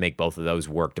ways to make both of those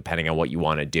work depending on what you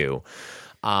want to do.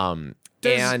 Sorry,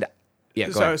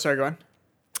 go on.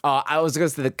 I was going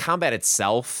to say the combat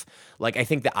itself, like I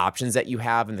think the options that you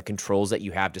have and the controls that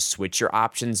you have to switch your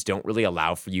options don't really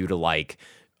allow for you to like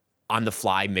on the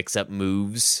fly mix up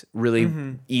moves really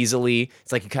easily.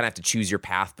 It's like you kind of have to choose your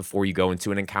path before you go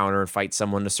into an encounter and fight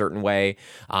someone a certain way.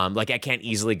 Like I can't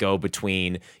easily go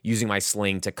between using my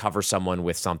sling to cover someone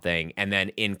with something and then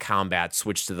in combat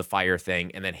switch to the fire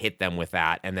thing and then hit them with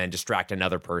that and then distract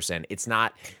another person. It's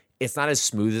not as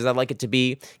smooth as I'd like it to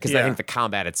be because I think the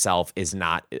combat itself is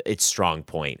not its strong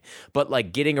point. But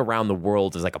like getting around the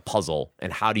world is like a puzzle,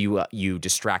 and how do you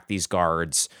distract these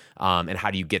guards, and how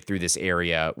do you get through this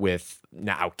area with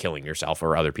not killing yourself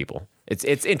or other people?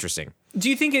 It's interesting.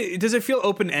 Do you think does it feel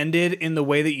open-ended in the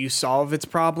way that you solve its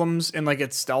problems and like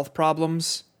its stealth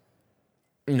problems?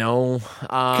 No.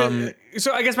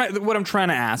 So I guess what I'm trying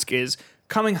to ask is,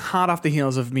 coming hot off the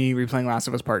heels of me replaying Last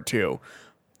of Us Part 2,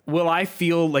 will I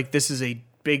feel like this is a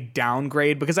big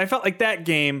downgrade? Because I felt like that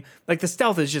game, like the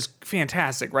stealth is just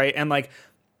fantastic, right? And like,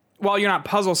 while you're not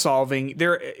puzzle solving,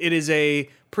 it is a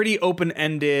pretty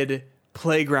open-ended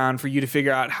playground for you to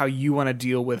figure out how you want to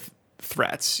deal with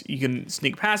threats. You can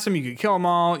sneak past them, you can kill them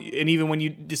all, and even when you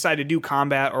decide to do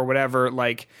combat or whatever,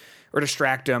 like, or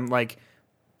distract them, like,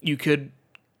 you could.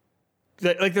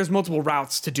 Like there's multiple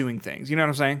routes to doing things. You know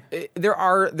what I'm saying? There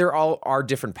are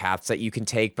different paths that you can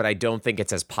take, but I don't think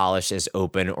it's as polished, as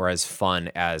open, or as fun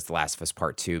as The Last of Us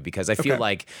Part 2 because I feel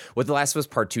like what The Last of Us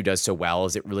Part 2 does so well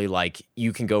is it really like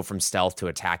you can go from stealth to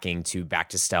attacking to back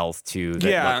to stealth to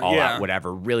all out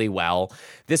whatever really well.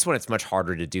 This one, it's much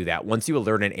harder to do that. Once you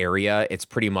alert an area, it's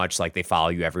pretty much like they follow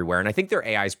you everywhere. And I think their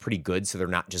AI is pretty good, so they're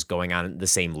not just going on the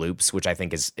same loops, which I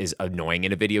think is annoying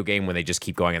in a video game when they just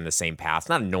keep going on the same path.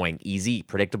 Not annoying, easy,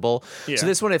 predictable. So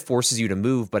this one, it forces you to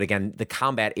move, but again, the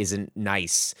combat isn't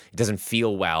nice. It doesn't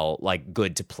feel well, like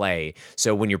good to play.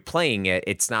 So when you're playing it,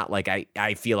 it's not like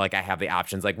I feel like I have the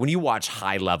options. Like when you watch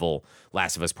high level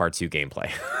Last of Us Part 2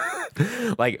 gameplay,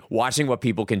 like watching what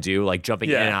people can do, like jumping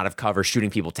in and out of cover, shooting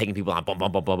people, taking people on, bum,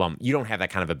 bum, bum, bum, bum. You don't have that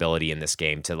kind of ability in this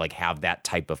game to like have that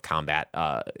type of combat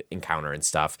encounter and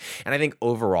stuff. And I think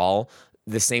overall,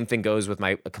 the same thing goes with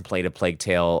my complaint of Plague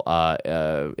Tale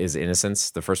is Innocence,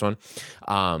 the first one.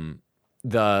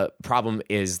 The problem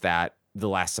is that The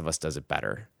Last of Us does it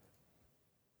better.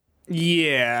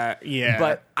 Yeah.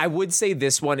 But I would say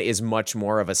this one is much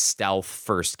more of a stealth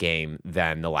first game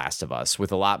than The Last of Us,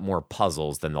 with a lot more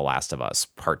puzzles than The Last of Us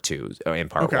Part 2 and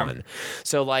Part 1.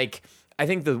 So, like, I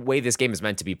think the way this game is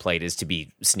meant to be played is to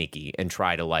be sneaky and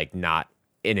try to, like, not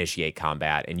initiate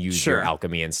combat and use your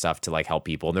alchemy and stuff to, like, help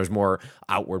people. And there's more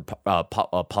outward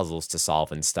puzzles to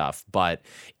solve and stuff. But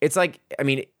it's like, I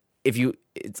mean,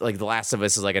 it's like The Last of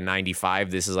Us is like a 95.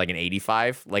 This is like an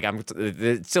 85. Like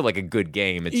it's still like a good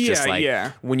game. It's just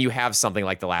like when you have something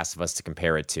like The Last of Us to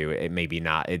compare it to, it may be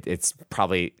not. It's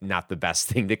probably not the best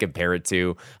thing to compare it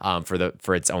to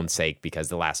for its own sake because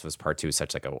The Last of Us Part 2 is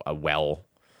such like a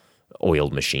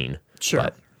well-oiled machine. Sure.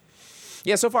 But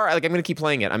yeah, so far, like I'm gonna keep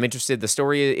playing it. I'm interested. The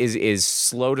story is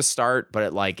slow to start,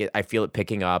 but I feel it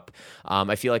picking up.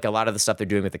 I feel like a lot of the stuff they're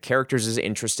doing with the characters is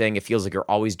interesting. It feels like you're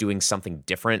always doing something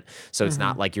different. So it's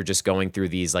not like you're just going through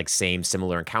these like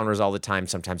similar encounters all the time.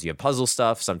 Sometimes you have puzzle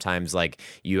stuff. Sometimes like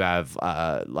you have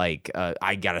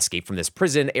I gotta escape from this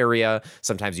prison area.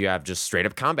 Sometimes you have just straight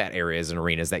up combat areas and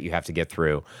arenas that you have to get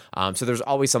through. So there's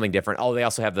always something different. Oh, they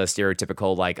also have the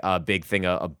stereotypical like a big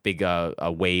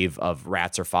wave of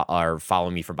rats are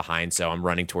following me from behind, so I'm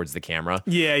running towards the camera.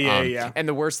 Yeah. And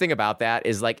the worst thing about that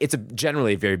is like it's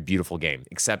generally a very beautiful game,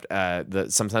 except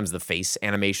sometimes the face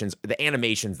animations, the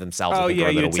animations themselves. Oh yeah,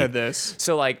 you weak. said this.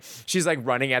 So like she's like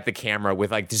running at the camera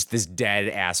with like just this dead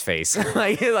ass face,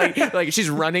 like she's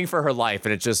running for her life,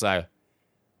 and it's just like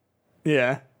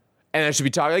And I should be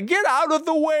talking like, get out of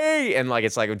the way. And like,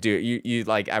 it's like, dude, you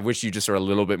like, I wish you just were a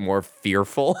little bit more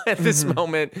fearful at this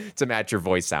moment to match your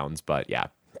voice sounds. But yeah.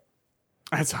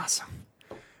 That's awesome.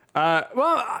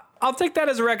 Well, I'll take that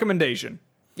as a recommendation.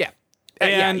 Yeah.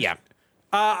 And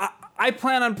I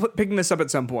plan on picking this up at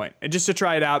some point just to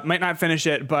try it out. Might not finish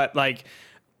it, but like,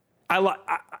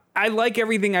 I like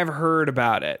everything I've heard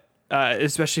about it,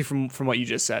 especially from what you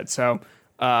just said. So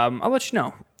I'll let you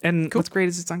know. And what's great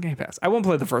is it's on Game Pass. I won't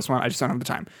play the first one. I just don't have the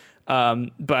time.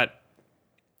 But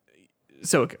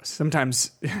so it goes.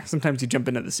 Sometimes you jump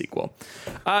into the sequel.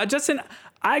 Justin,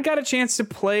 I got a chance to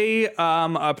play a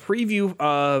preview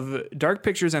of Dark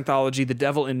Pictures anthology, The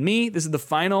Devil in Me. This is the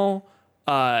final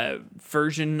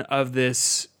version of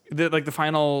this, the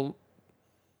final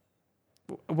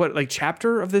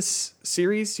chapter of this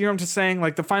series. You know what I'm just saying?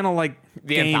 Like the final the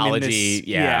game anthology. In this,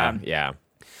 yeah.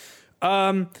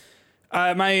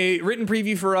 My written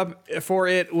preview for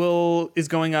it is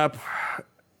going up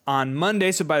on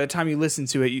Monday. So by the time you listen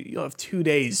to it, you'll have 2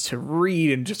 days to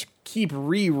read and just keep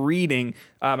rereading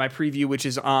my preview, which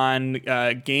is on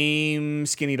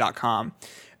GameSkinny.com.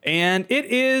 And it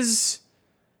is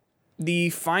the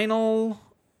final,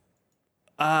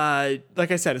 like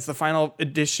I said, it's the final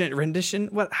rendition.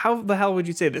 How the hell would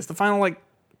you say this? The final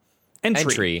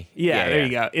entry. Yeah, there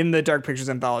you go. In the Dark Pictures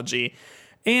anthology.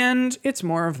 And it's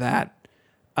more of that.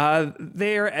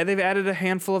 They've added a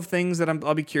handful of things that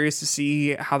I'll be curious to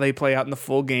see how they play out in the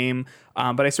full game.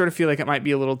 But I sort of feel like it might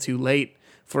be a little too late.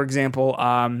 For example,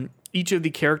 each of the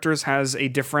characters has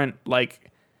different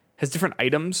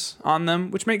items on them,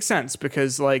 which makes sense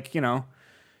because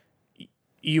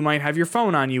you might have your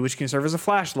phone on you, which can serve as a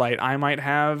flashlight. I might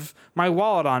have my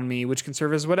wallet on me, which can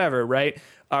serve as whatever, right?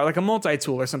 Like a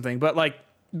multi-tool or something. But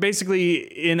basically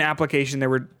in application, there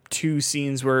were two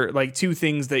scenes where two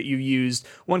things that you used.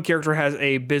 One character has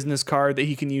a business card that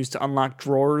he can use to unlock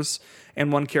drawers,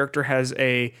 and one character has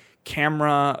a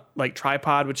camera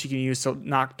tripod which he can use to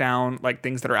knock down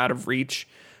things that are out of reach.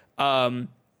 And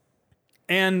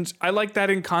I like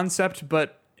that in concept,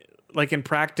 but in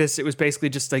practice it was basically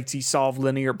just to solve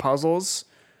linear puzzles.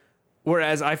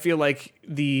 Whereas I feel like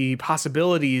the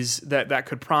possibilities that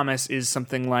could promise is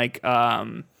something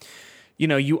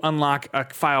you unlock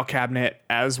a file cabinet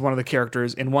as one of the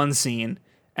characters in one scene,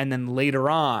 and then later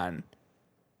on,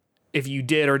 if you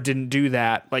did or didn't do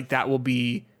that, that will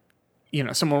be,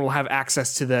 someone will have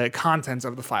access to the contents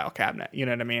of the file cabinet. You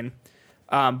know what I mean?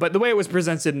 But the way it was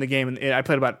presented in the game, and I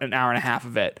played about an hour and a half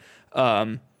of it,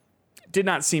 did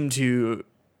not seem to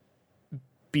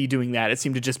be doing that. It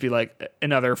seemed to just be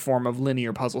another form of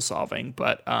linear puzzle solving.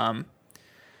 But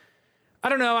I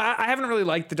don't know. I haven't really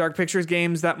liked the Dark Pictures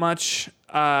games that much.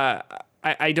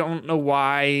 I don't know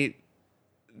why.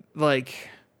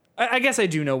 I guess I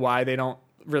do know why they don't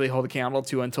really hold a candle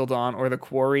to Until Dawn or The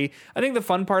Quarry. I think the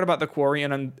fun part about The Quarry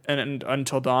and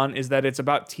Until Dawn is that it's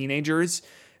about teenagers,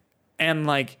 and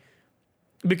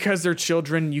because they're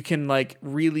children, you can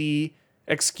really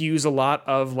excuse a lot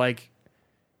of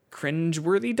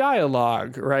cringeworthy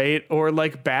dialogue, right? Or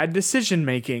bad decision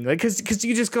making, because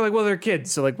you just go well, they're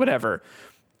kids, so whatever.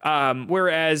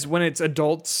 Whereas when it's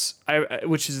adults,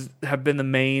 which have been the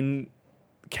main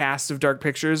cast of Dark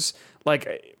Pictures,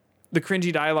 the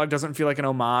cringy dialogue doesn't feel like an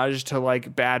homage to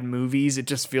bad movies. It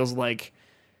just feels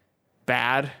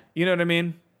bad. You know what I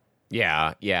mean?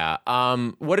 Yeah.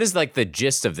 What is the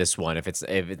gist of this one? If it's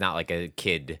not a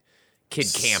kid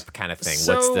camp kind of thing,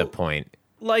 so, what's the point?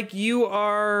 You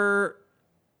are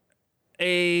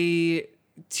a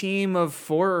team of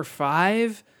 4 or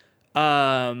 5.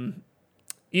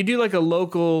 You do a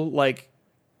local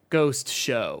ghost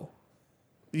show.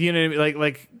 You know what I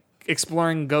mean?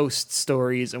 Exploring ghost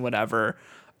stories and whatever.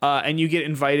 And you get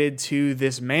invited to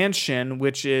this mansion,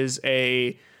 which is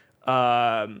a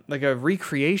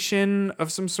recreation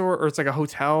of some sort, or it's a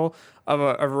hotel of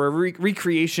a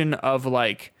recreation of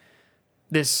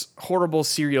this horrible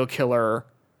serial killer.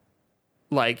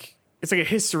 It's a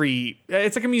history.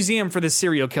 It's a museum for this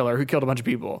serial killer who killed a bunch of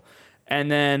people.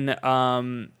 And then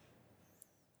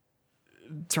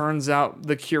turns out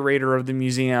the curator of the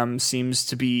museum seems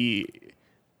to be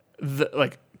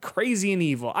crazy and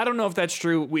evil. I don't know if that's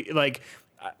true.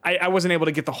 I wasn't able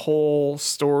to get the whole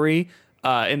story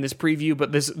in this preview,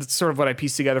 but it's sort of what I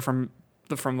pieced together from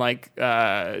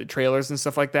trailers and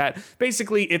stuff like that.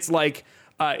 Basically, it's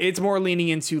it's more leaning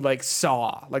into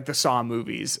Saw, the Saw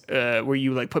movies, where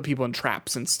you put people in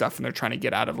traps and stuff, and they're trying to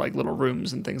get out of little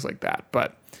rooms and things like that.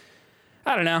 But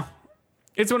I don't know.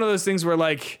 It's one of those things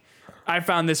where I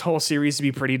found this whole series to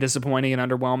be pretty disappointing and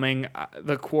underwhelming.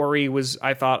 The Quarry was,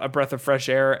 I thought, a breath of fresh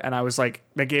air, and I was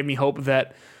that gave me hope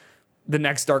that the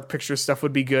next Dark Pictures stuff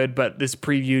would be good, but this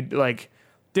preview like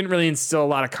didn't really instill a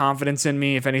lot of confidence in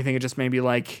me. If anything, it just made me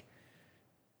like,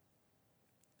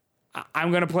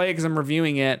 I'm gonna play it because I'm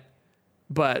reviewing it,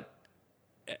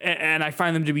 and I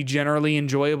find them to be generally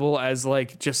enjoyable as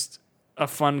like just a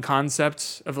fun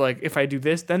concept of like, if I do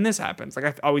this, then this happens. Like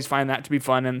I always find that to be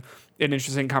fun and an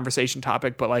interesting conversation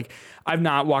topic, but like I've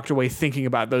not walked away thinking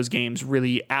about those games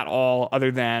really at all, other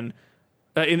than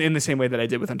in the same way that I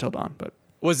did with Until Dawn. But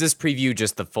was this preview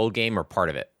just the full game or part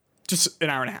of it? Just an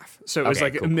hour and a half. So it was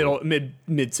like cool.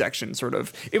 mid section sort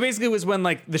of. It basically was when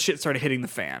like the shit started hitting the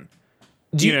fan.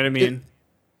 Do you know what I mean?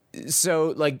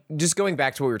 So like just going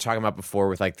back to what we were talking about before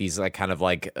with like these like kind of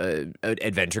like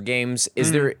adventure games,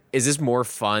 is this more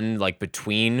fun like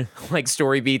between like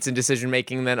story beats and decision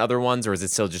making than other ones, or is it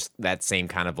still just that same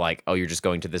kind of like, oh, you're just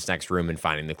going to this next room and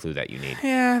finding the clue that you need?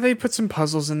 Yeah, they put some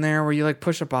puzzles in there where you like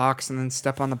push a box and then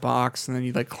step on the box and then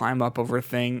you like climb up over a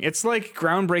thing. It's like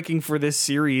groundbreaking for this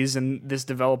series and this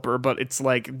developer, but it's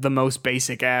like the most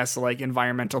basic ass like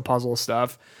environmental puzzle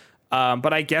stuff.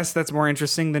 But I guess that's more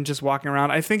interesting than just walking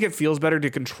around. I think it feels better to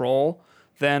control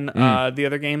than the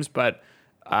other games, but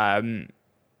that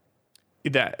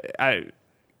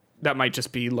might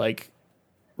just be like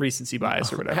recency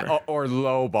bias or whatever, or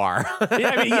low bar.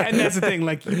 And that's the thing.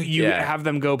 Like you have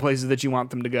them go places that you want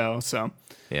them to go. So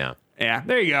yeah.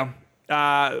 There you go.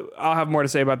 I'll have more to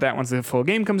say about that once the full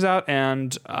game comes out,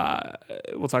 and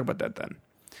we'll talk about that then.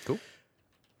 Cool.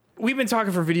 We've been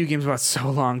talking for video games about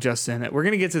so long, Justin. We're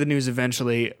going to get to the news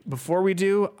eventually. Before we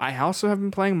do, I also have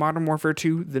been playing Modern Warfare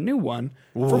 2, the new one,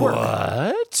 for work.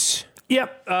 What?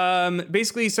 Yep.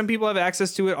 Basically, some people have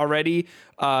access to it already.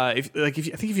 I think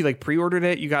if you like pre-ordered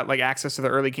it, you got like access to the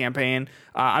early campaign.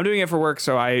 I'm doing it for work,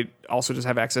 so I also just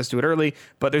have access to it early.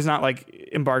 But there's not like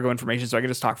embargo information, so I can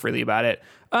just talk freely about it.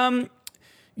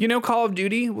 Call of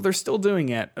Duty, well, they're still doing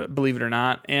it, believe it or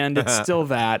not, and it's still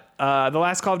that. The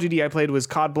last Call of Duty I played was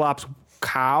COD Blops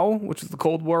Cow, which was the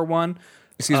Cold War one.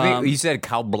 Excuse me, you said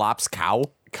COD Blops Cow?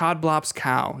 COD Blops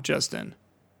Cow, Justin.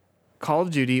 Call of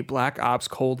Duty Black Ops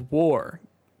Cold War.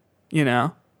 You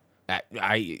know?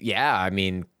 I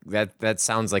mean, that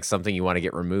sounds like something you want to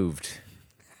get removed.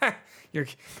 Your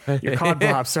COD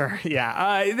Blops are,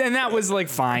 yeah. And that was like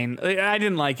fine. I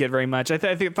didn't like it very much. I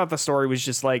thought the story was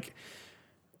just like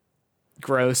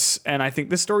gross, and I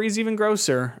think the story is even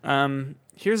grosser.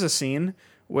 Here's a scene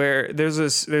where there's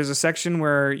a section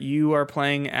where you are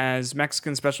playing as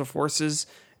Mexican Special Forces,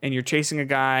 and you're chasing a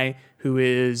guy who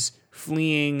is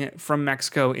fleeing from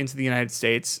Mexico into the United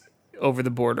States over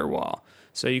the border wall.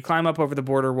 So you climb up over the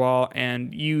border wall,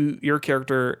 and your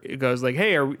character goes like,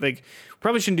 "Hey,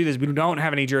 probably shouldn't do this. We don't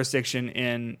have any jurisdiction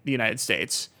in the United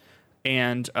States."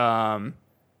 And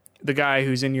the guy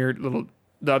who's in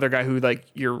the other guy who like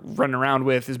you're running around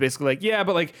with is basically like, yeah,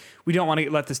 but like we don't want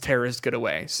to let this terrorist get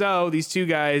away. So these two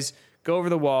guys go over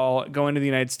the wall, go into the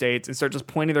United States, and start just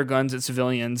pointing their guns at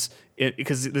civilians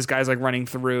because this guy's like running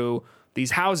through these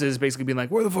houses, basically being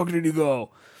like, where the fuck did he go?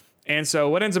 And so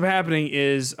what ends up happening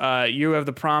is you have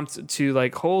the prompt to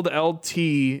like hold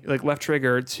LT, like left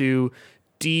trigger, to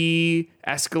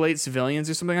de-escalate civilians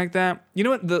or something like that. You know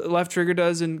what the left trigger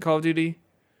does in Call of Duty?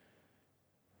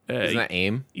 Isn't that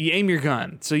aim? You aim your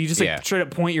gun. So you just like try to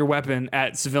point your weapon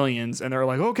at civilians, and they're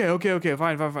like, okay,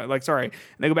 fine. Like, sorry. And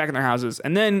they go back in their houses.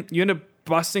 And then you end up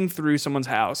busting through someone's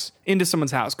house, into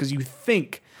someone's house, because you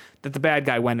think that the bad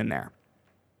guy went in there.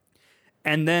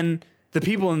 And then the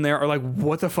people in there are like,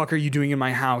 what the fuck are you doing in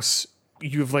my house?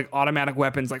 You have like automatic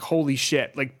weapons, like holy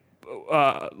shit. Like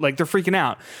they're freaking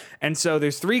out. And so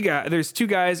there's two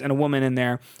guys and a woman in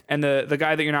there, and the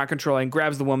guy that you're not controlling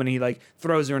grabs the woman, and he like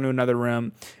throws her into another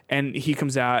room, and he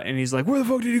comes out and he's like, where the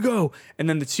fuck did he go? And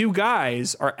then the two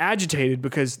guys are agitated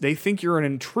because they think you're an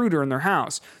intruder in their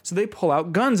house. So they pull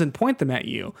out guns and point them at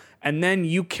you, and then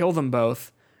you kill them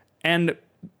both, and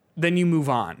then you move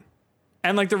on.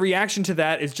 And like the reaction to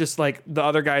that is just like the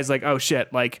other guy's like, oh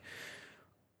shit, like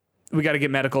we got to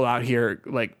get medical out here,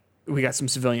 like we got some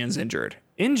civilians injured.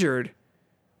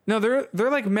 No, they're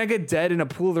like mega dead in a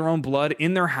pool of their own blood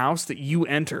in their house that you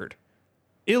entered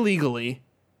illegally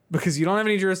because you don't have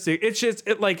any jurisdiction. It's just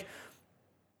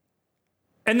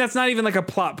and that's not even like a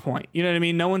plot point. You know what I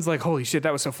mean? No one's like, holy shit,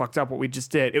 that was so fucked up what we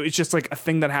just did. It was just like a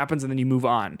thing that happens and then you move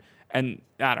on. And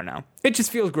I don't know. It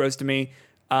just feels gross to me.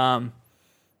 I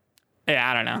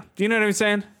don't know. Do you know what I'm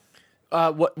saying?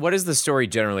 What is the story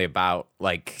generally about?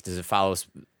 Like, does it follow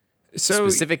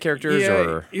specific characters,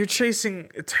 or you're chasing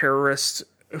a terrorist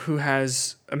who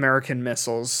has American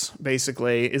missiles?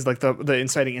 Basically, is like the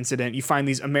inciting incident. You find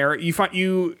these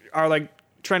you are like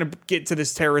trying to get to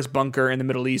this terrorist bunker in the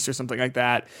Middle East or something like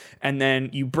that, and then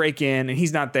you break in and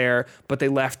he's not there, but they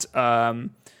left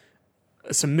some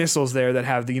missiles there that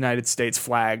have the United States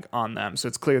flag on them, so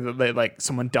it's clear that they like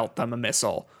someone dealt them a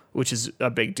missile, which is a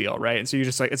big deal, right? And so you're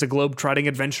just like, it's a globe-trotting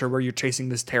adventure where you're chasing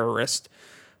this terrorist.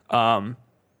 And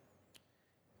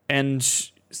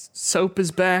Soap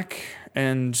is back,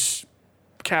 and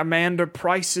Commander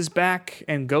Price is back,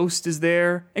 and Ghost is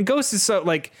there. And Ghost is so,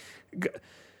 like...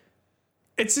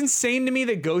 It's insane to me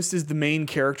that Ghost is the main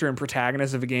character and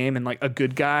protagonist of a game and, like, a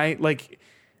good guy. Like,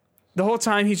 the whole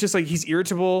time he's just, like, he's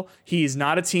irritable. He's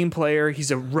not a team player. He's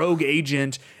a rogue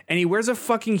agent. And he wears a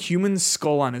fucking human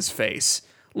skull on his face.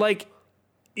 Like...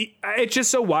 It's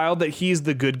just so wild that he's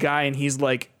the good guy and he's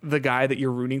like the guy that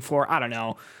you're rooting for. I don't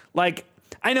know. Like,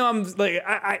 I know I'm like,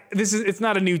 it's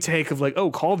not a new take of like,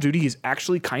 oh, Call of Duty is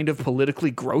actually kind of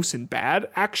politically gross and bad,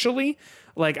 actually.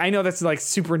 Like, I know that's like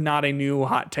super not a new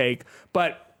hot take,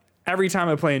 but every time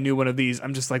I play a new one of these,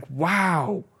 I'm just like,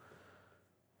 wow,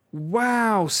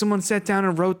 someone sat down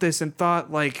and wrote this and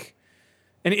thought like,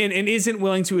 and isn't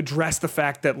willing to address the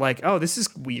fact that like, oh, this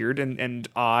is weird and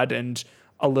odd and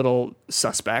a little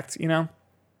suspect, you know?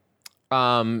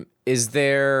 Is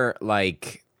there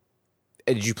like,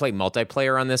 did you play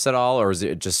multiplayer on this at all, or is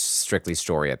it just strictly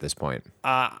story at this point?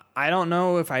 I don't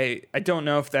know if I don't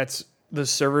know if that's the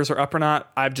servers are up or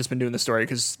not. I've just been doing the story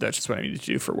because that's just what I needed to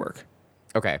do for work.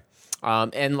 Okay.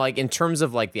 And like in terms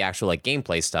of like the actual like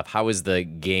gameplay stuff, how is the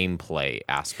gameplay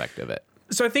aspect of it?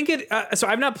 So I think it. So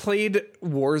I've not played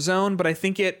Warzone, but I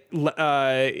think it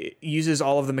uses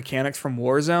all of the mechanics from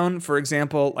Warzone. For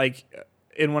example, like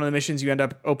in one of the missions, you end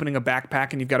up opening a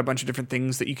backpack, and you've got a bunch of different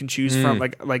things that you can choose from,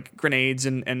 like grenades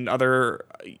and other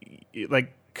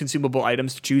like consumable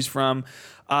items to choose from.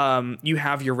 You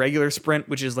have your regular sprint,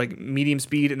 which is like medium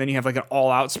speed, and then you have like an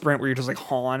all-out sprint where you're just like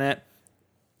hauling it.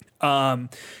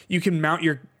 You can mount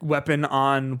your weapon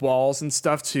on walls and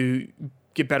stuff to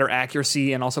get better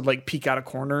accuracy and also like peek out of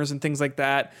corners and things like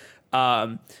that.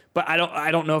 But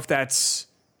I don't know if that's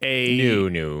a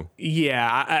new.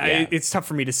 Yeah, it's tough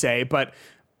for me to say, but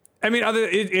I mean,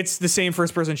 it's the same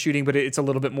first person shooting, but it's a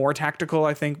little bit more tactical,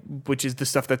 I think, which is the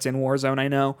stuff that's in Warzone, I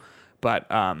know. But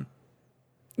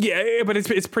yeah, but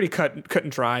it's pretty cut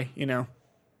and dry, you know.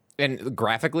 And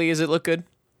graphically, does it look good?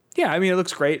 Yeah, I mean, it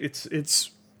looks great. It's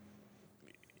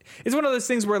one of those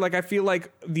things where like I feel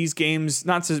like these games,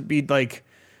 not to be like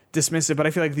dismissive, but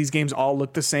I feel like these games all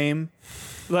look the same.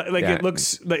 Like it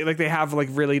looks like they have like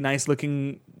really nice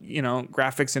looking, you know,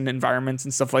 graphics and environments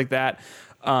and stuff like that.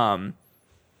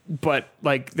 But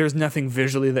like there's nothing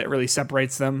visually that really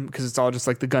separates them because it's all just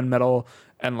like the gunmetal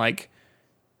and like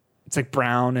it's like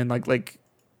brown and like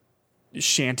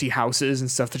shanty houses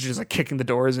and stuff that you're just like kicking the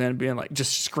doors in and being like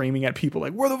just screaming at people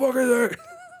like, where the fuck are they?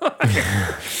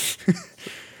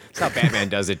 That's how Batman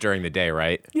does it during the day,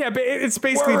 right? Yeah, but it's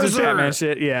basically just Batman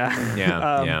shit. Yeah.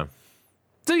 Yeah.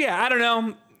 So yeah, I don't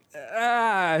know.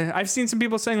 I've seen some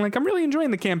people saying like, I'm really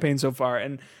enjoying the campaign so far,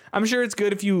 and I'm sure it's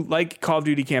good if you like Call of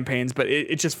Duty campaigns, but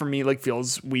it just for me like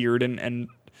feels weird and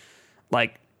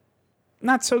like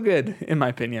not so good in my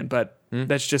opinion. But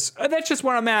that's just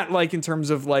where I'm at, like in terms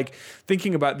of like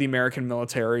thinking about the American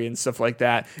military and stuff like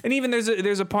that. And even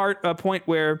there's a point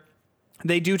where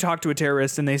they do talk to a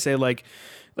terrorist and they say like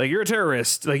you're a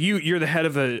terrorist, like you're the head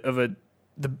of the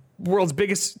world's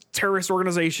biggest terrorist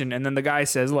organization, and then the guy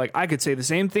says like I could say the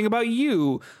same thing about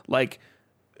you, like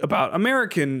about the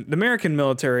American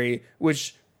military,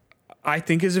 which I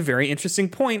think is a very interesting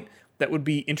point that would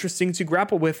be interesting to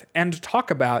grapple with and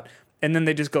talk about. And then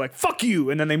they just go like fuck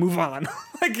you, and then they move on.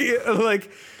 It's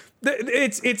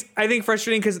I think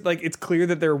frustrating because like it's clear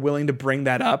that they're willing to bring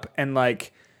that up and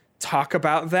like talk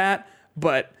about that,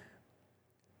 but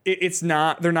it's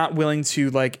not, they're not willing to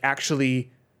like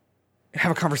actually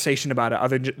have a conversation about it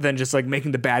other than just like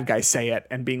making the bad guy say it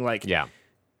and being like, yeah,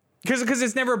 because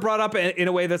it's never brought up in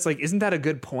a way that's like, isn't that a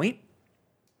good point?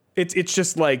 It's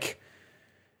just like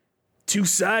two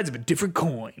sides of a different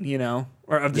coin, you know,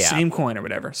 or of the same coin or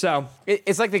whatever. So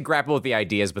it's like they grapple with the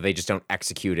ideas, but they just don't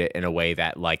execute it in a way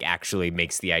that like actually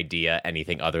makes the idea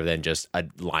anything other than just a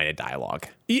line of dialogue.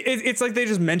 It's like they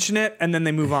just mention it and then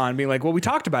they move on, being like, well, we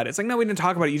talked about it. It's like, no, we didn't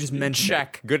talk about it. You just mentioned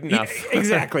it. Good enough.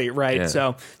 Exactly. Right. Yeah.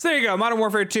 So there you go. Modern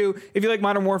Warfare 2. If you like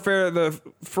Modern Warfare, the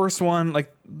first one,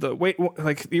 like the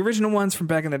original ones from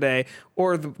back in the day,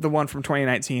 or the one from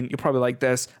 2019, you'll probably like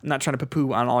this. I'm not trying to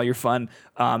poo-poo on all your fun.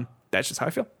 That's just how I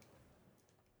feel.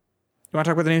 You want to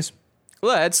talk about the news?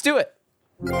 Let's do it.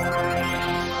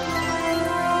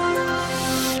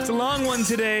 It's a long one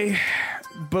today,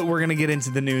 but we're going to get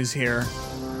into the news here.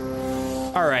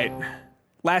 All right.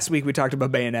 Last week we talked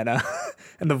about Bayonetta,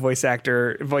 and the voice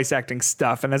acting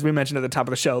stuff. And as we mentioned at the top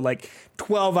of the show, like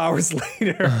 12 hours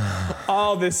later,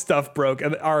 all this stuff broke,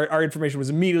 and our information was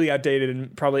immediately outdated,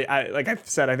 and probably, like I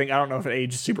said, I don't know if it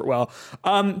aged super well.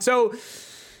 So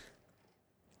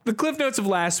the cliff notes of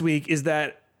last week is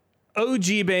that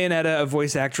OG Bayonetta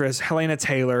voice actress Helena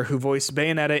Taylor, who voiced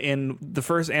Bayonetta in the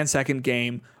first and second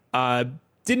game,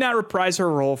 did not reprise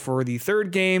her role for the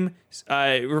third game,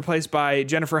 replaced by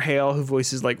Jennifer Hale, who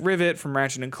voices like Rivet from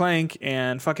Ratchet and Clank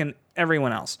and fucking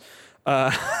everyone else.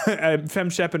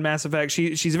 Fem Shep in Mass Effect.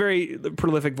 She's a very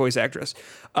prolific voice actress.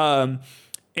 And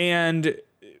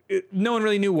no one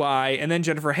really knew why. And then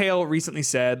Jennifer Hale recently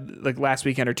said, like last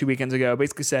weekend or 2 weekends ago,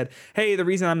 basically said, hey, the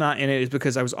reason I'm not in it is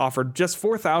because I was offered just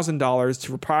 $4,000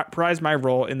 to reprise my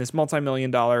role in this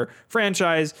multi-million-dollar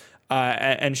franchise.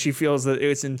 And she feels that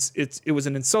it was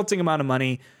an insulting amount of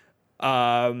money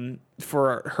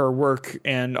for her work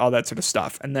and all that sort of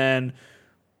stuff. And then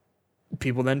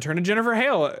people then turned to Jennifer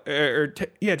Hale,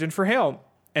 Jennifer Hale,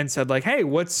 and said like, hey,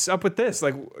 what's up with this?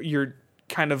 Like, you're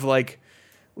kind of like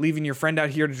leaving your friend out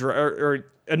here to dry, or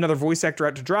another voice actor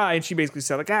out to dry. And she basically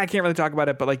said like, I can't really talk about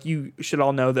it, but like, you should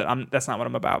all know that that's not what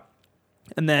I'm about.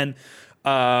 And then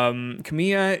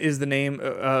Kamiya is the name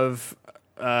of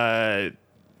I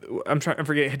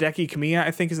forget, Hideki Kamiya,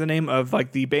 I think is the name of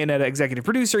like the Bayonetta executive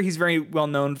producer. He's very well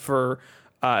known for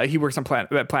he works on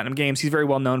Platinum Games. He's very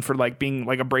well known for like being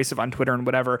like abrasive on Twitter and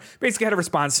whatever. Basically had a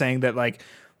response saying that like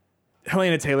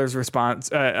Helena Taylor's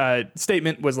response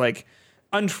statement was like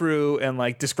untrue and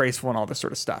like disgraceful and all this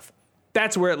sort of stuff.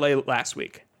 That's where it lay last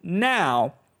week.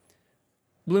 Now,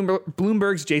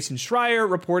 Bloomberg's Jason Schreier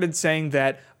reported saying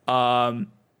that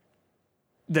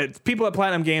that people at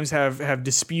Platinum Games have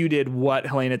disputed what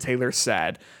Helena Taylor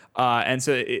said. And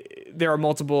so there are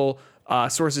multiple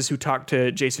sources who talked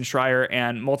to Jason Schreier,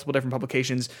 and multiple different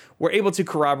publications were able to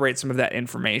corroborate some of that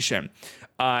information.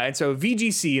 And so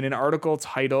VGC, in an article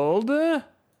titled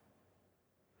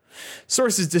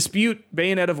Sources Dispute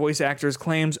Bayonetta Voice Actors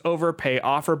Claims Overpay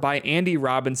Offer by Andy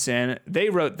Robinson, they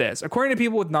wrote this. According to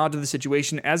people with knowledge of the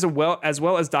situation, as well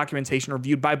as documentation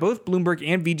reviewed by both Bloomberg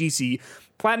and VGC,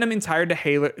 Platinum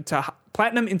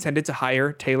intended to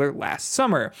hire Taylor last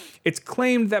summer. It's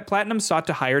claimed that Platinum sought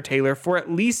to hire Taylor for at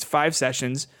least 5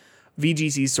 sessions.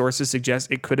 VGC's sources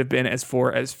suggest it could have been as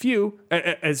few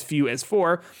as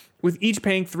 4, with each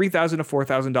paying $3,000 to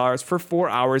 $4,000 for 4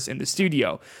 hours in the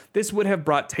studio. This would have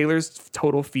brought Taylor's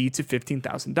total fee to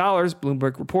 $15,000,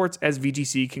 Bloomberg reports, as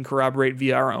VGC can corroborate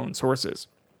via our own sources.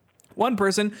 One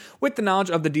person with the knowledge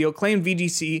of the deal claimed to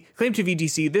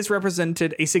VGC this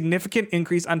represented a significant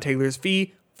increase on Taylor's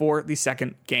fee for the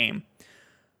second game.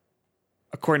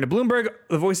 According to Bloomberg,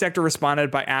 the voice actor responded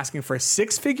by asking for a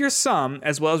 6-figure sum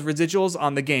as well as residuals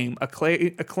on the game, a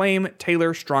claim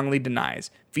Taylor strongly denies.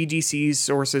 VGC's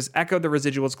sources echoed the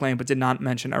residuals claim but did not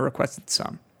mention a requested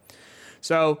sum.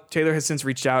 So Taylor has since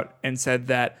reached out and said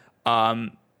that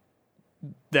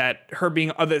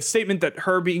the statement that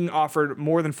her being offered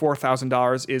more than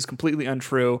 $4,000 is completely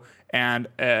untrue and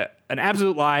an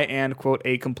absolute lie and, quote,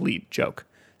 a complete joke.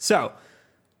 So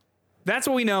that's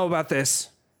what we know about this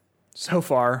so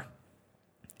far.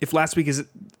 If last week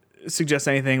suggests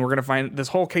anything, we're going to find this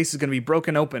whole case is going to be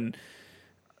broken open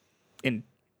in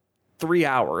 3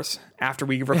 hours after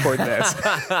we record this.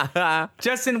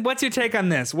 Justin, what's your take on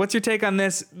this? What's your take on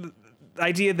this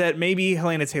idea that maybe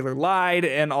Helena Taylor lied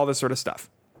and all this sort of stuff?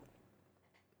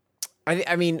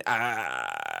 I mean,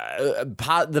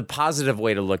 the positive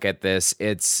way to look at this,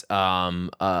 it's an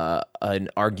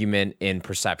argument in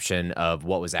perception of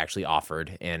what was actually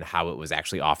offered and how it was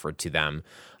actually offered to them.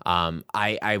 I'm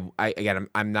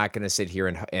not going to sit here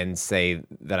and say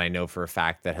that I know for a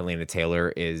fact that Helena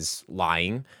Taylor is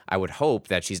lying. I would hope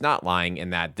that she's not lying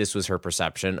and that this was her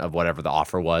perception of whatever the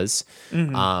offer was.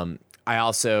 Mm-hmm. I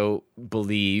also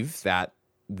believe that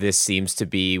this seems to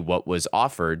be what was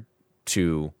offered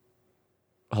to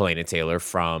Helena Taylor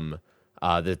from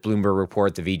the Bloomberg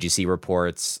report, the VGC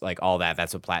reports, like all that.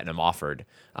 That's what Platinum offered,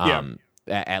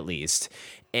 at least.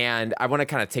 And I want to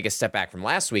kind of take a step back from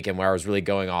last weekend where I was really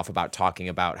going off about talking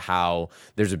about how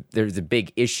there's a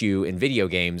big issue in video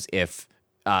games if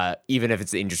even if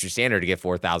it's the industry standard to get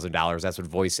 $4,000, that's what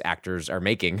voice actors are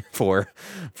making for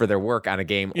their work on a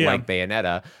game like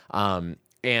Bayonetta.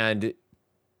 And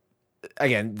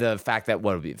again, the fact that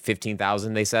what would be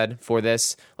 15,000 they said for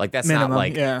this, like that's minimum, not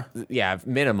like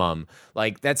minimum.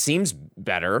 Like that seems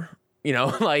better you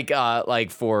know,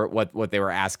 like for what they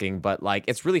were asking, but like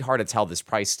it's really hard to tell this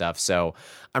price stuff. So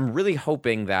I'm really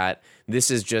hoping that this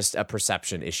is just a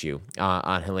perception issue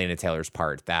on Helena Taylor's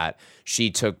part, that she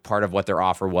took part of what their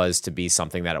offer was to be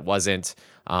something that it wasn't.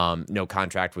 No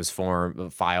contract was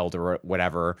filed or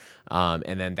whatever,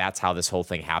 and then that's how this whole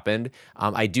thing happened.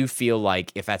 I do feel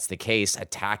like if that's the case,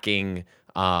 attacking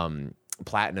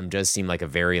Platinum does seem like a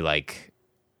very like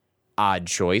odd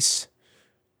choice.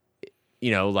 You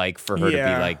know, like for her to be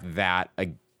like that,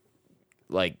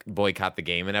 like boycott the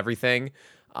game and everything.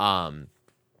 So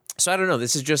I don't know.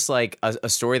 This is just like a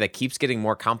story that keeps getting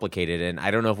more complicated, and I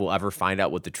don't know if we'll ever find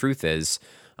out what the truth is.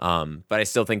 But I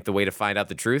still think the way to find out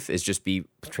the truth is just be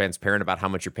transparent about how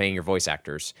much you're paying your voice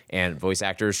actors, and voice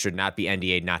actors should not be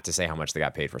NDA'd not to say how much they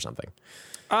got paid for something.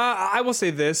 I will say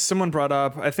this. Someone brought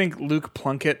up, I think Luke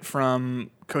Plunkett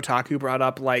from Kotaku brought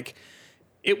up, like,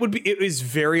 it is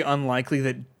very unlikely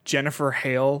that Jennifer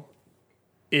Hale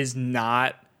is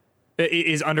under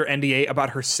NDA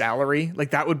about her salary.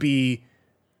 Like, that would be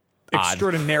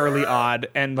extraordinarily odd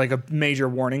and like a major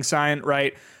warning sign,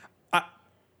 right?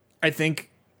 I think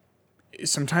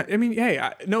sometimes, I mean,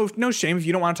 hey, no shame if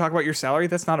you don't want to talk about your salary.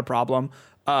 That's not a problem.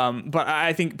 But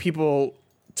I think people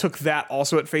took that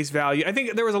also at face value. I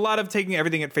think there was a lot of taking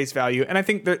everything at face value, and I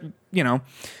think that, you know,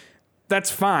 that's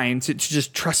fine to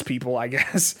just trust people, I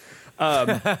guess.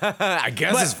 I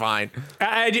guess it's fine.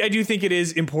 I do think it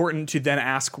is important to then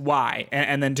ask why,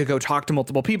 and then to go talk to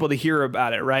multiple people to hear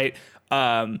about it, right?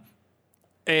 And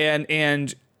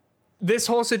this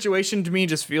whole situation to me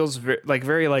just feels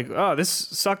very like, oh, this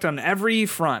sucked on every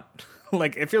front.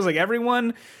 Like, it feels like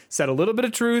everyone said a little bit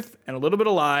of truth and a little bit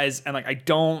of lies, and like, I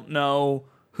don't know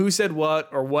who said what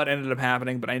or what ended up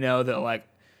happening, but I know that, like,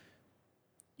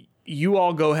 you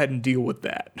all go ahead and deal with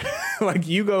that. Like,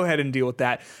 you go ahead and deal with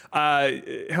that.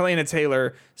 Helena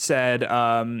Taylor said,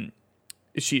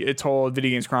 she told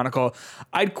Video Games Chronicle,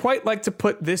 "I'd quite like to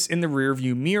put this in the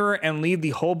rearview mirror and leave the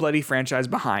whole bloody franchise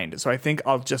behind. So I think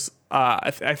I'll just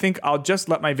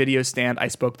let my video stand. I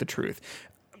spoke the truth."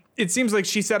 It seems like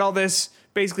she said all this,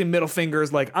 basically middle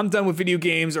fingers, like, I'm done with video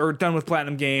games or done with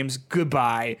Platinum Games.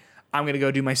 Goodbye. I'm going to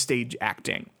go do my stage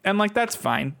acting. And like, that's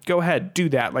fine. Go ahead. Do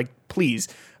that. Like, please.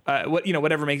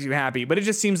 Whatever makes you happy. But it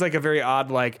just seems like a very odd,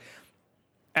 like,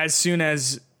 as soon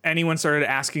as anyone started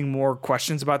asking more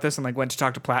questions about this and like went to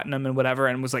talk to Platinum and whatever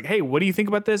and was like, hey, what do you think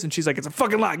about this? And she's like, it's a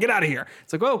fucking lie. Get out of here.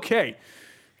 It's like, okay.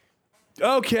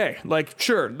 Like,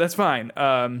 sure. That's fine.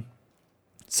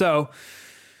 So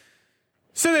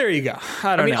there you go.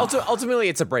 I mean, know. Ultimately,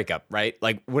 it's a breakup, right?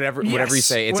 Like, whatever you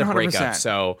say, it's 100%. A breakup.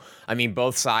 So, I mean,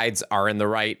 both sides are in the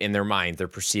right in their mind. They're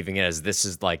perceiving it as, this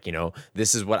is like, you know,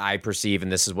 this is what I perceive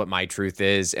and this is what my truth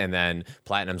is. And then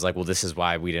Platinum's like, well, this is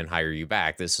why we didn't hire you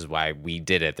back. This is why we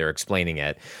did it. They're explaining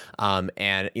it.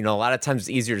 And, you know, a lot of times it's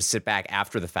easier to sit back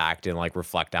after the fact and like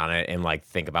reflect on it and like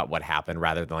think about what happened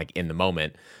rather than like in the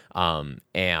moment.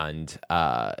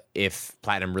 If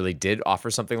Platinum really did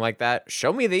offer something like that,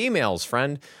 show me the emails,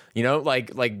 friend. You know,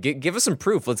 give us some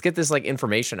proof. Let's get this like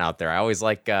information out there. I always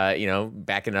like,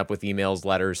 backing up with emails,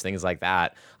 letters, things like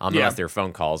that. Unless they're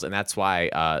phone calls, and that's why,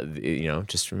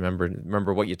 just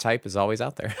remember what you type is always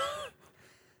out there.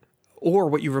 Or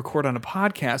what you record on a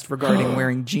podcast regarding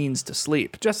wearing jeans to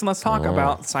sleep. Justin, let's talk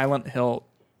about Silent Hill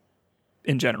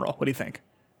in general. What do you think?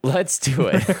 Let's do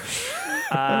it.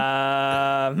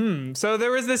 So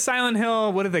there was this Silent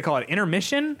Hill, what did they call it?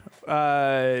 Intermission?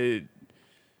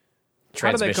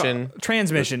 Transmission.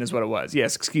 Transmission is what it was.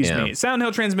 Yes, excuse me. Silent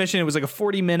Hill Transmission. It was like a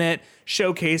 40-minute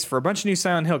showcase for a bunch of new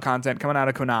Silent Hill content coming out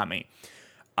of Konami.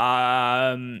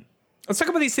 Let's talk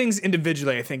about these things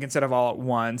individually, I think, instead of all at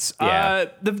once. Yeah.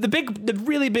 The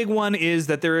really big one is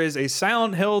that there is a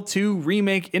Silent Hill 2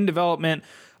 remake in development,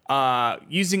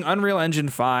 using Unreal Engine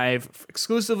 5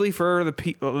 exclusively for the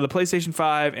PlayStation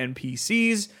 5 and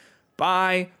PCs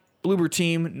by Bloober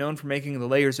Team, known for making the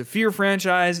Layers of Fear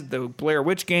franchise, the Blair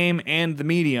Witch game, and The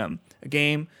Medium, a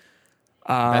game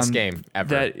best game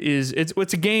ever.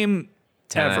 It's a game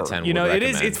 10 ever. out of 10 you know, would it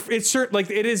is. recommend. It's certain,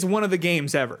 like, it is one of the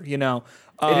games ever. You know,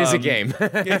 it is a game.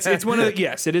 it's one of the,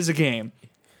 yes, it is a game.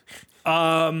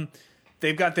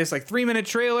 They've got this like 3-minute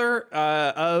trailer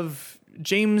of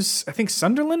James, I think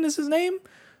Sunderland is his name,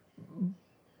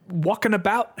 walking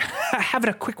about, having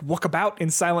a quick walkabout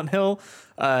in Silent Hill,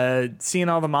 seeing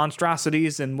all the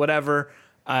monstrosities and whatever.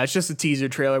 It's just a teaser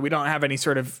trailer. We don't have any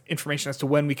sort of information as to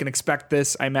when we can expect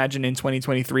this. I imagine in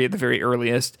 2023 at the very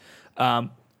earliest.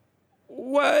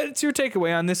 What's your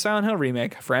takeaway on this Silent Hill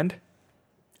remake, friend?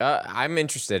 I'm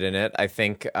interested in it. I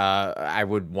think I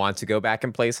would want to go back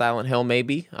and play Silent Hill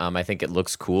maybe. I think it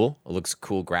looks cool. It looks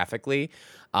cool graphically.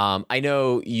 I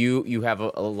know you have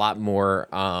a lot more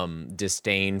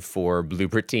disdain for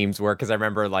Bloober Team's work, because I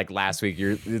remember like last week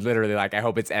you're literally like, I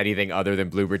hope it's anything other than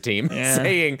Bloober Team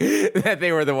saying that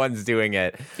they were the ones doing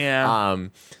it. Yeah.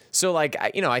 So like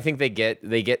I think they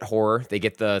get horror, they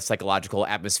get the psychological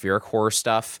atmospheric horror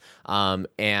stuff,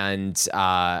 and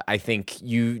I think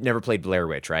you never played Blair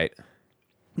Witch, right?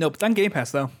 Nope, it's on Game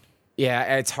Pass though.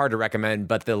 Yeah, it's hard to recommend,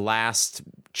 but the last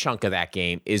chunk of that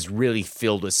game is really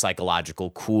filled with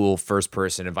psychological, cool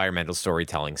first-person environmental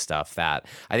storytelling stuff that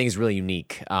I think is really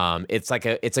unique. It's like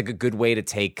a good way to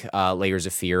take Layers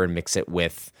of Fear and mix it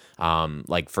with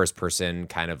like first-person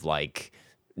kind of like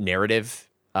narrative.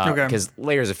 Because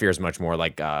Layers of Fear is much more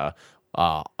like a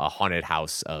haunted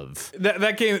house of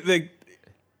that game.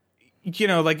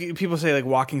 Like people say like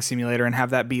walking simulator and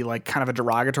have that be like kind of a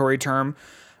derogatory term.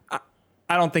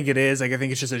 I don't think it is. Like, I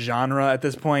think it's just a genre at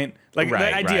this point. Like, the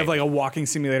idea of like a walking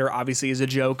simulator obviously is a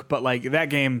joke, but like that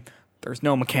game, there's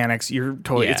no mechanics. You're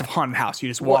totally it's a haunted house. You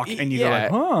just walk and you go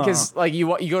like, huh? Because like you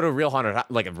go to a real haunted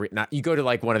you go to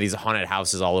like one of these haunted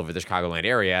houses all over the Chicagoland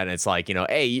area, and it's like,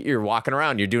 hey, you're walking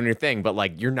around, you're doing your thing, but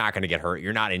like you're not going to get hurt.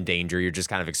 You're not in danger. You're just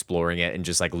kind of exploring it and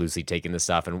just like loosely taking the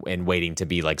stuff and waiting to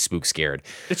be like spook scared.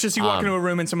 It's just you walk into a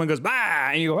room and someone goes bah,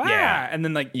 and you go and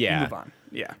then like you move on.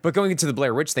 Yeah. But going into the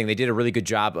Blair Witch thing, they did a really good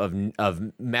job of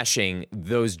meshing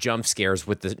those jump scares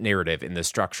with the narrative and the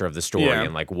structure of the story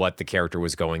and like what the character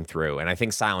was going through. And I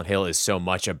think Silent Hill is so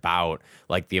much about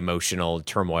like the emotional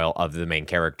turmoil of the main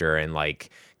character and like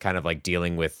kind of like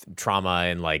dealing with trauma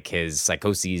and like his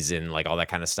psychoses and like all that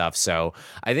kind of stuff. So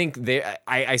I think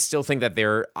I still think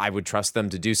that I would trust them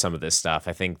to do some of this stuff.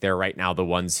 I think they're right now the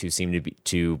ones who seem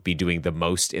to be doing the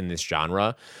most in this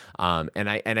genre. And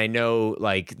I know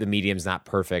like the medium's not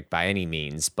perfect by any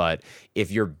means, but if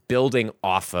you're building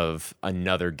off of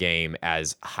another game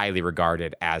as highly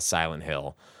regarded as Silent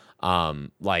Hill,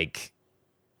 like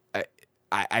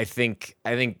I think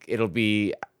it'll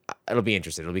be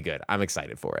interesting. It'll be good. I'm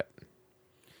excited for it.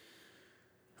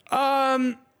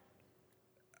 I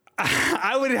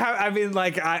would have, I mean,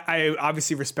 like, I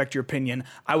obviously respect your opinion.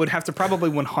 I would have to probably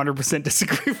 100%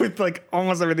 disagree with like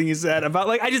almost everything you said about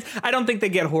like, I don't think they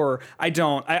get horror. I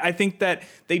don't. I think that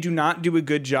they do not do a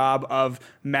good job of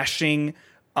meshing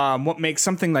what makes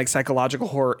something like psychological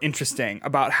horror interesting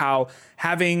about how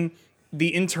having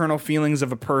the internal feelings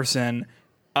of a person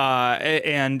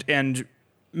and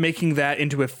making that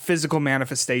into a physical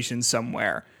manifestation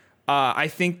somewhere. I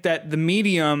think that the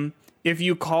medium, if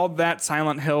you called that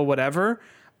Silent Hill whatever,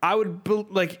 I would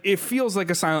like it feels like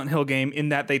a Silent Hill game in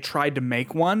that they tried to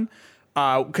make one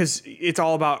because it's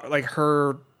all about like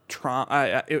her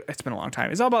trauma. It's been a long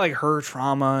time. It's all about like her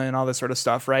trauma and all this sort of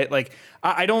stuff, right? Like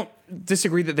I don't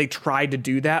disagree that they tried to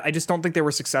do that. I just don't think they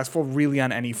were successful really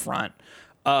on any front.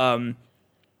 I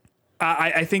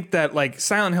think that like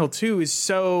Silent Hill 2 is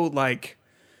so like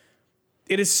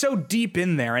it is so deep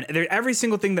in there, and every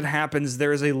single thing that happens,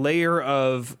 there is a layer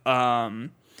of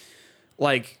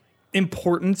like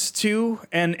importance to,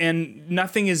 and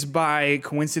nothing is by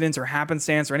coincidence or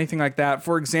happenstance or anything like that.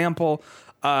 For example,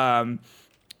 the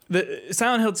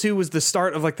Silent Hill 2 was the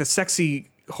start of like the sexy,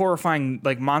 horrifying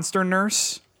like monster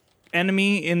nurse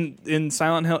enemy in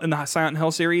Silent Hill, in the Silent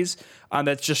Hill series,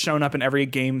 that's just shown up in every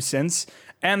game since.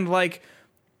 And like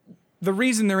the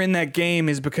reason they're in that game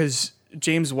is because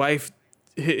James' wife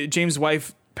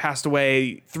passed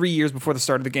away 3 years before the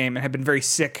start of the game and had been very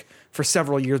sick for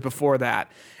several years before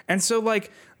that. And so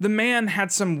like the man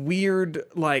had some weird,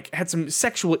 like had some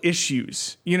sexual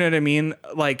issues. You know what I mean?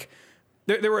 Like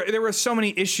there were so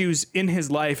many issues in his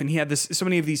life, and he had so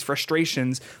many of these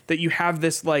frustrations that you have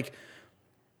this like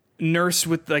nurse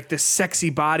with like this sexy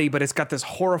body, but it's got this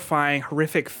horrifying,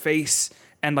 horrific face,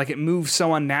 and like it moves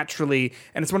so unnaturally.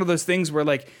 And it's one of those things where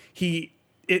like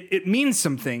it means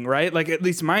something, right? Like at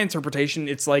least my interpretation,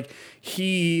 it's like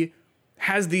he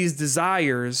has these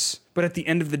desires, but at the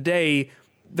end of the day,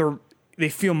 they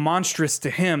feel monstrous to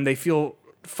him. They feel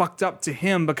fucked up to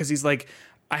him because he's like,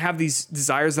 I have these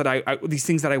desires that these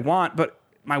things that I want, but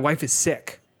my wife is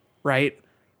sick, right?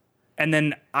 And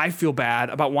then I feel bad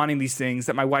about wanting these things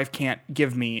that my wife can't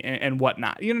give me and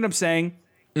whatnot. You know what I'm saying?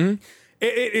 Mm-hmm.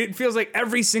 It feels like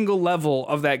every single level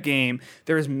of that game,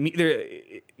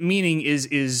 meaning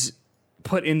is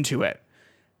put into it.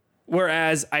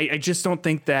 Whereas I just don't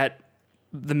think that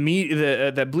the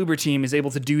Bloober Team is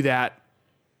able to do that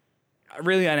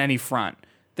really on any front.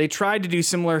 They tried to do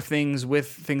similar things with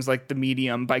things like the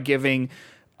medium by giving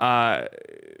the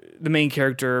main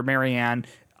character Marianne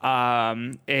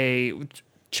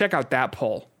check out that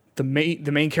poll. The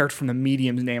main character from the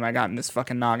medium's name I got in this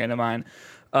fucking noggin of mine.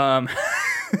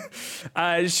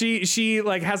 She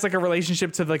like has like a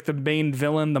relationship to like the main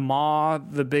villain, the Maw,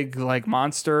 the big like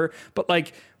monster, but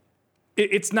like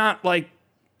it's not like,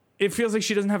 it feels like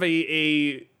she doesn't have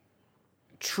a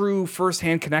true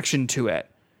firsthand connection to it.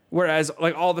 Whereas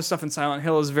like all the stuff in Silent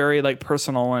Hill is very like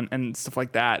personal and stuff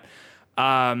like that.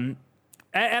 And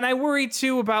I worry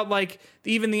too about like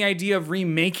even the idea of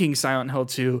remaking Silent Hill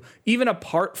 2, even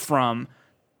apart from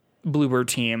Bloober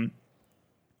Team.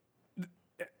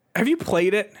 Have you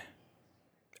played it?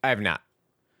 I have not.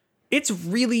 It's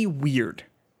really weird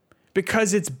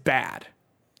because it's bad.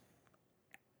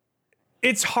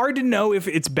 It's hard to know if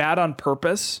it's bad on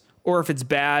purpose or if it's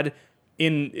bad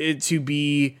in it to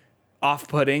be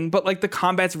off-putting, but like the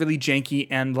combat's really janky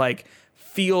and like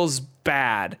feels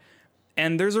bad.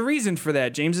 And there's a reason for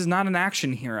that. James is not an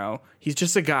action hero. He's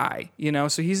just a guy, you know?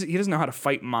 So he doesn't know how to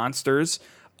fight monsters.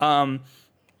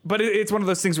 But it's one of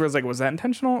those things where it's like, was that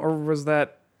intentional or was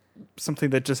that something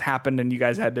that just happened and you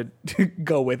guys had to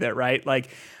go with it, right? Like,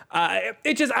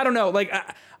 it just, I don't know. Like,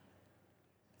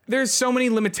 there's so many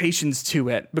limitations to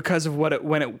it because of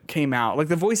when it came out. Like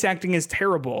the voice acting is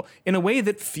terrible in a way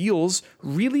that feels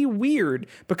really weird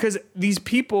because these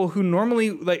people who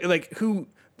normally like who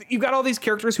you've got all these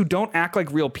characters who don't act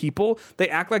like real people. They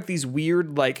act like these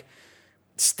weird like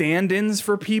stand-ins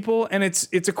for people, and it's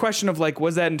a question of like,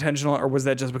 was that intentional or was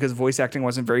that just because voice acting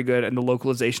wasn't very good and the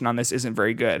localization on this isn't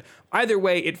very good? Either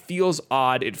way, it feels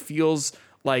odd. It feels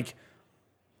like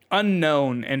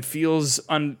unknown and feels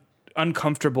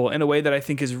uncomfortable in a way that I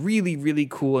think is really, really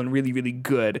cool and really, really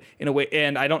good in a way.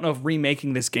 And I don't know if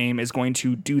remaking this game is going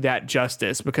to do that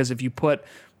justice, because if you put,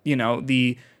 you know,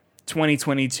 the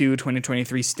 2022,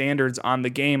 2023 standards on the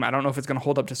game, I don't know if it's going to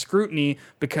hold up to scrutiny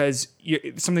because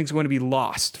something's going to be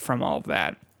lost from all of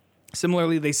that.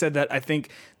 Similarly, they said that I think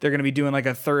they're going to be doing like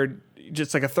a third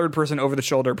person over the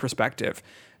shoulder perspective.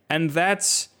 And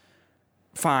that's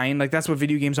fine. Like that's what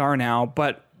video games are now,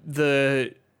 but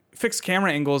the fixed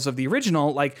camera angles of the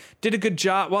original like did a good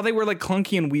job. While they were like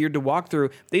clunky and weird to walk through,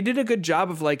 they did a good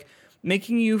job of like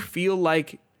making you feel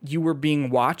like you were being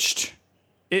watched.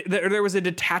 There was a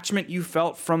detachment you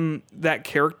felt from that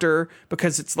character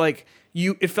because it's like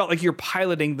it felt like you're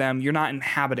piloting them, you're not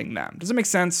inhabiting them. Does it make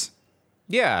sense?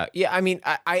 Yeah. I mean,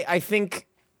 I think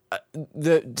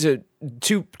the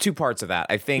two parts of that.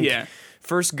 I think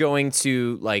first going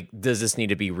to like, does this need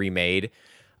to be remade?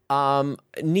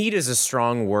 Need is a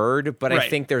strong word, but right. I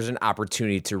think there's an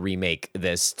opportunity to remake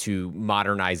this, to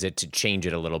modernize it, to change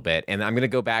it a little bit. And I'm going to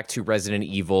go back to Resident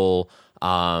Evil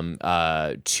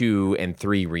 2 and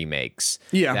 3 remakes.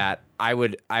 Yeah. That I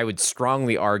would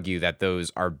strongly argue that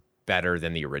those are better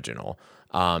than the original.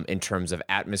 In terms of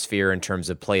atmosphere, in terms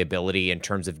of playability, in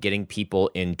terms of getting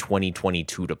people in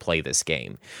 2022 to play this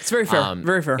game. It's very fair.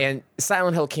 Very fair. And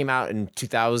Silent Hill came out in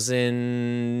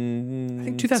 2000. I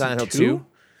think 2002. Silent Hill 2.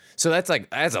 So that's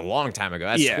a long time ago.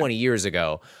 That's 20 years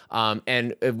ago.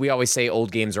 And we always say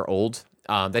old games are old.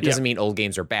 That doesn't mean old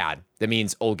games are bad. That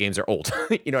means old games are old.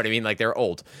 You know what I mean? Like they're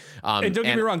old. And don't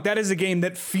get me wrong, that is a game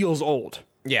that feels old.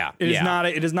 Yeah.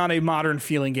 It is not a modern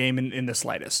feeling game in the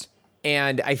slightest.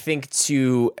 And I think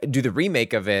to do the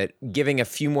remake of it, giving a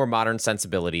few more modern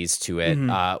sensibilities to it,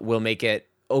 will make it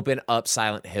open up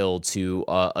Silent Hill to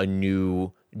a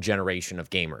new generation of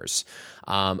gamers.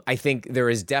 I think there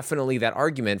is definitely that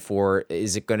argument for,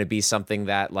 is it going to be something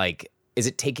that like, is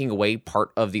it taking away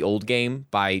part of the old game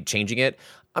by changing it?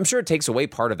 I'm sure it takes away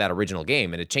part of that original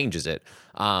game and it changes it.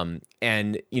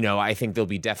 And, you know, I think there'll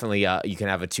be definitely, you can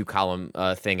have a 2-column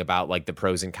thing about like the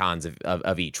pros and cons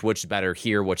of each, which is better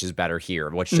here, which is better here,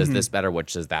 which does this better,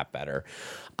 which does that better.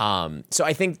 So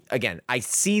I think, again, I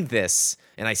see this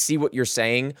and I see what you're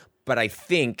saying, but I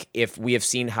think if we have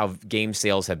seen how game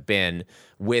sales have been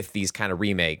with these kind of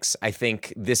remakes, I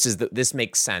think this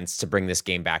makes sense to bring this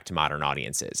game back to modern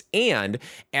audiences. And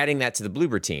adding that to the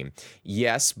Bloober Team,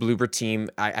 yes, Bloober Team,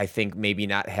 I think maybe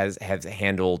not has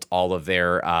handled all of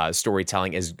their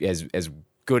storytelling as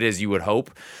good as you would hope.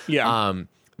 Yeah.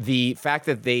 The fact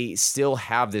that they still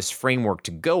have this framework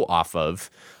to go off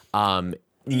of.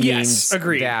 Means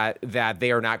that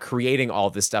they are not creating all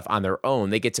this stuff on their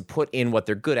own. They get to put in what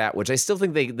they're good at, which I still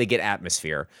think they get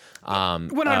atmosphere.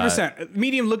 100%.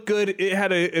 Medium looked good. It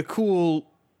had a cool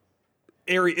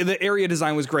area. The area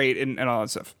design was great and all that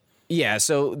stuff. Yeah,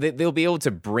 so they'll be able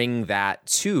to bring that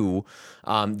to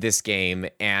this game.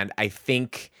 And I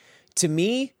think, to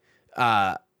me,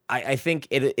 I think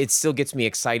it still gets me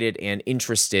excited and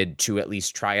interested to at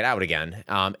least try it out again.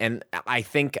 And I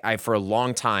think for a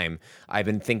long time, I've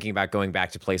been thinking about going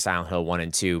back to play Silent Hill 1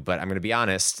 and 2, but I'm going to be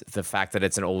honest, the fact that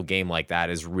it's an old game like that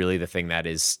is really the thing that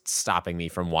is stopping me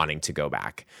from wanting to go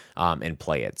back and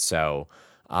play it. So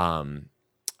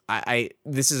I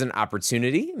this is an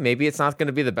opportunity. Maybe it's not going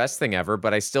to be the best thing ever,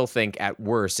 but I still think at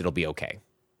worst it'll be okay.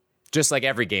 Just like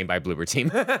every game by Bloober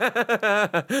Team.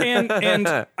 and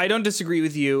I don't disagree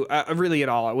with you really at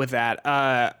all with that.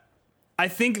 I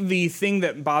think the thing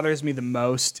that bothers me the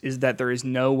most is that there is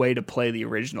no way to play the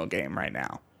original game right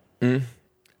now.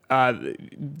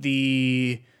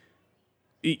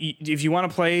 If you want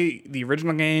to play the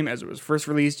original game as it was first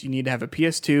released, you need to have a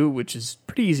PS2, which is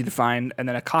pretty easy to find, and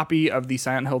then a copy of the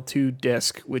Silent Hill 2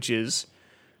 disc, which is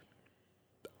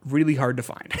really hard to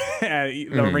find.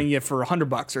 They'll ring you for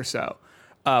 $100 or so,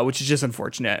 which is just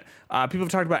unfortunate. People have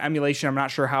talked about emulation. I'm not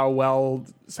sure how well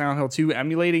Silent Hill 2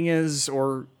 emulating is,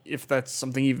 or if that's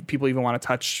something people even want to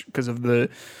touch because of the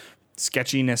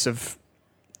sketchiness of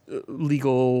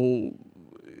legal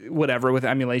whatever with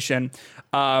emulation.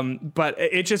 But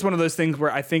it's just one of those things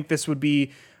where I think this would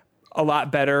be a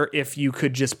lot better if you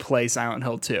could just play Silent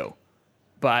Hill 2.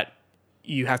 But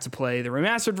you have to play the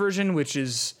remastered version, which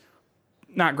is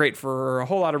not great for a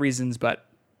whole lot of reasons, but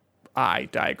I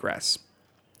digress.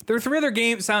 There are 3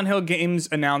 other Silent Hill games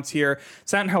announced here.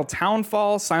 Silent Hill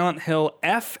Townfall, Silent Hill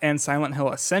F, and Silent Hill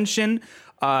Ascension.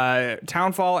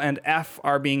 Townfall and F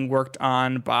are being worked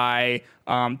on by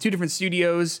 2 different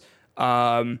studios.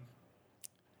 We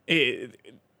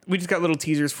just got little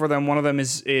teasers for them. One of them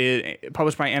is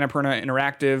published by Annapurna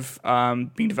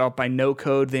Interactive, being developed by No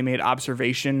Code. They made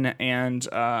Observation and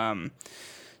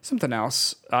something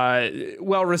else.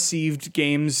 Well-received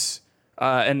games.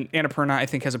 And Annapurna, I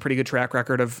think, has a pretty good track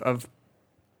record of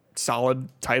solid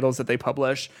titles that they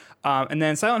publish. And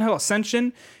then Silent Hill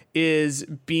Ascension is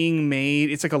being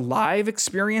made. It's like a live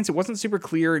experience. It wasn't super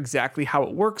clear exactly how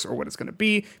it works or what it's going to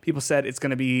be. People said it's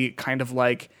going to be kind of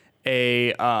like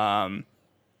a...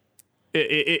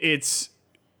 it's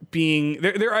being...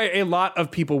 There are a lot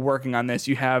of people working on this.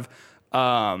 You have...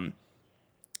 Bad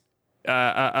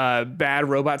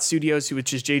Robot Studios,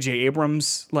 which is J.J.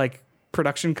 Abrams'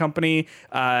 production company,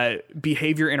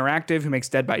 Behavior Interactive, who makes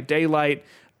Dead by Daylight.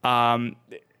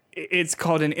 It's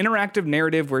called an interactive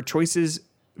narrative where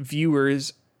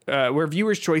viewers'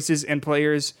 choices and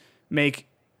players make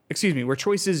determine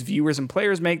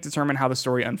how the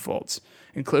story unfolds,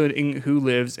 including who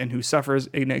lives and who suffers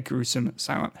in a gruesome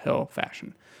Silent Hill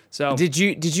fashion. So did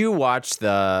you watch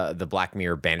the Black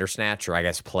Mirror Bandersnatch, or I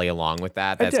guess play along with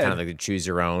that? That's kind of like the choose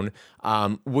your own.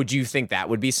 Would you think that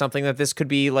would be something that this could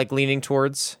be leaning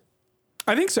towards?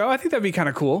 I think so. I think that'd be kind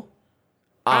of cool.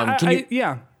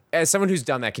 Yeah. As someone who's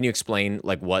done that, can you explain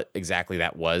what exactly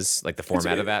that was, the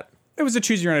format of that? It was a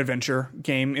choose your own adventure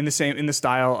game in the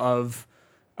style of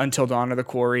Until Dawn or The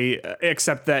Quarry,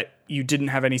 except that you didn't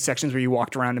have any sections where you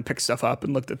walked around and picked stuff up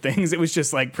and looked at things. It was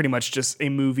just pretty much just a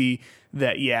movie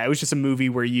it was just a movie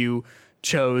where you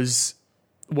chose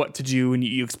what to do and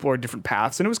you explored different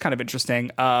paths, and it was kind of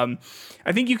interesting. I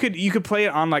think you could play it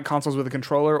on consoles with a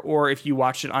controller, or if you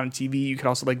watched it on a TV, you could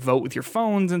also vote with your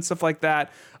phones and stuff like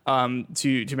that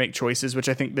to make choices, which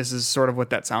I think this is sort of what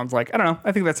that sounds like. I don't know.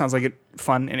 I think that sounds like it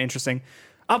fun and interesting.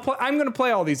 I'm going to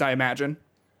play all these, I imagine.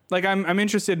 I'm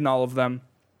interested in all of them.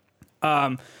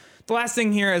 The last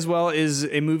thing here as well is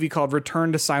a movie called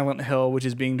Return to Silent Hill, which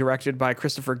is being directed by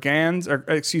Christoph Gans.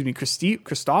 It's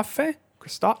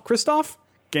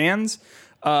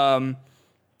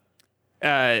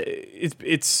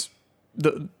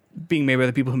being made by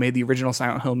the people who made the original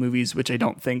Silent Hill movies, which I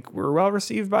don't think were well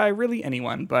received by really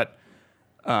anyone. But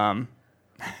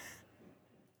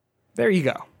there you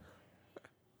go.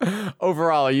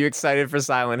 Overall, are you excited for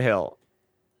Silent Hill?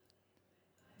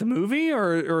 The movie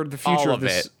or the future of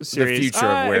this it. series? The future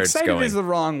of where it's going. Excited is the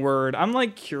wrong word. I'm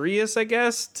curious, I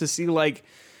guess, to see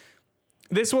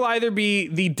this will either be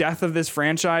the death of this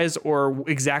franchise or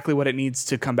exactly what it needs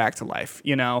to come back to life.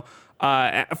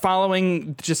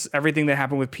 Following just everything that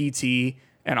happened with PT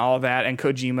and all of that, and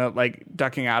Kojima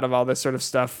ducking out of all this sort of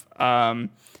stuff.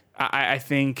 I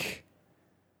think.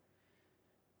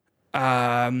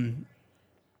 I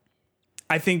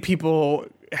think people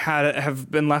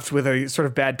have been left with a sort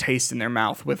of bad taste in their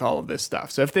mouth with all of this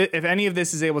stuff. So if any of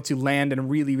this is able to land and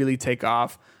really, really take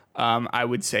off, I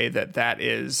would say that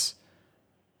is,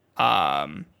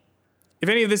 if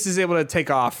any of this is able to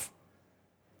take off,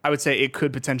 I would say it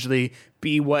could potentially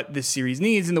be what this series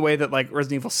needs, in the way that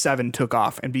Resident Evil 7 took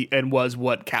off and was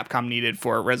what Capcom needed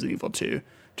for Resident Evil 2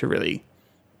 to really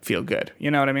feel good.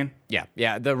 You know what I mean?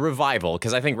 Yeah. The revival,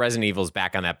 because I think Resident Evil's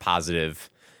back on that positive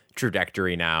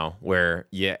trajectory now, where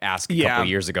you ask a couple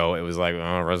years ago, it was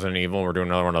Resident Evil, we're doing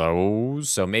another one of those.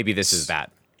 So maybe this is that.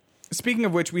 Speaking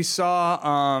of which, we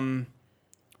saw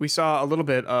we saw a little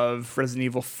bit of Resident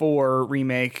Evil 4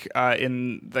 remake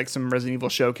in like some Resident Evil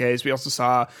showcase. We also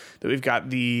saw that we've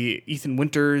got the Ethan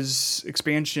Winters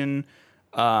expansion.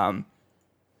 Yeah,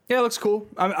 it looks cool.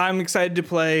 I'm excited to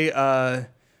play.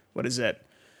 What is it?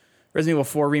 Resident Evil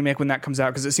 4 remake when that comes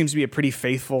out, because it seems to be a pretty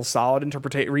faithful, solid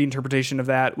reinterpretation of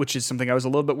that, which is something I was a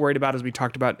little bit worried about, as we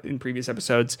talked about in previous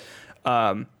episodes.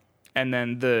 And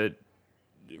then the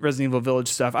Resident Evil Village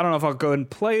stuff, I don't know if I'll go and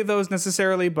play those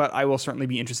necessarily, but I will certainly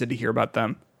be interested to hear about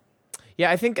them. Yeah,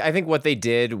 I think what they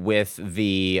did with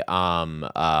the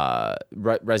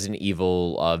Resident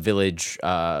Evil Village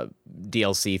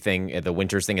DLC thing, the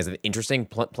Winters thing, is interesting.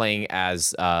 Playing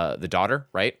as the daughter,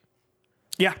 right?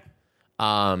 Yeah.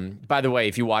 By the way,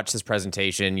 if you watch this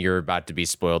presentation, you're about to be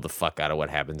spoiled the fuck out of what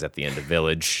happens at the end of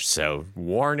Village. So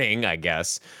warning, I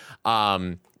guess.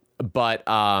 But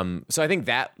so I think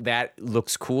that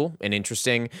looks cool and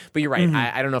interesting. But you're right.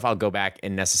 I don't know if I'll go back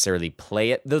and necessarily play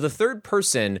it. Though the third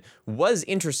person was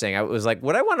interesting. I was like,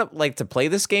 would I want to play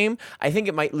this game? I think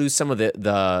it might lose some of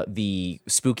the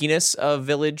spookiness of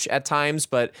Village at times.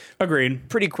 But agreed.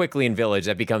 Pretty quickly in Village,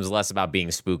 that becomes less about being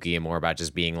spooky and more about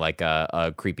just being like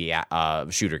a creepy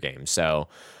shooter game. So.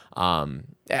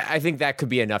 I think that could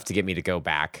be enough to get me to go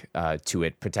back to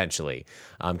it potentially,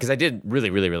 because I did really,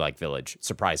 really, really like Village.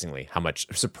 Surprised me how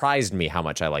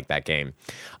much I like that game.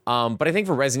 But I think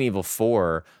for Resident Evil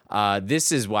 4,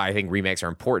 this is why I think remakes are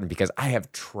important, because I have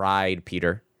tried,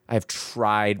 Peter. I have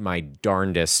tried my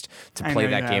darndest to play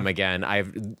that game again.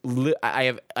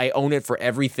 I own it for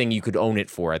everything you could own it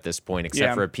for at this point,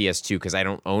 except for a PS2, because I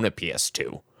don't own a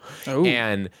PS2. Oh.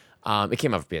 And it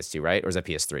came out for PS2, right? Or is that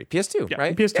PS3? PS2,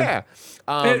 right? PS2.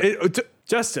 Yeah.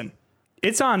 Justin,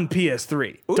 it's on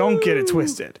PS3. Ooh. Don't get it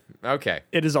twisted. Okay.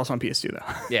 It is also on PS2 though.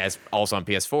 Yeah, it's also on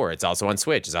PS4. It's also on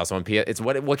Switch. It's also on PS. It's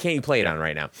what can't you play it on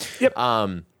right now?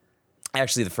 Yep.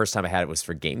 Actually, the first time I had it was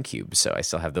for GameCube, so I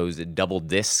still have those double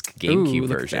disc GameCube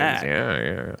versions.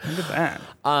 Yeah. Look at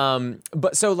that.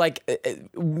 But so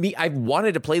I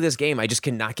wanted to play this game. I just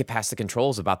cannot get past the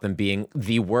controls, about them being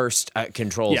the worst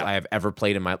controls I have ever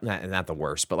played in my. Not the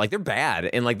worst, but they're bad,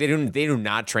 and they do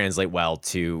not translate well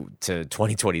to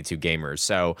 2022 gamers.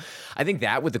 So I think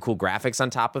that with the cool graphics on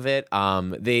top of it,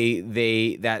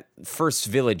 that first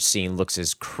Village scene looks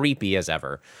as creepy as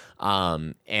ever.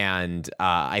 And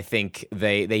I think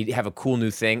they have a cool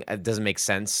new thing. It doesn't make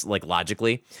sense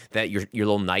logically that your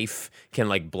little knife can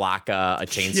block a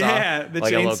chainsaw, the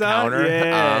chainsaw, a little counter.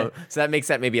 Yeah. So that makes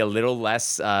that maybe a little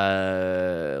less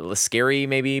scary,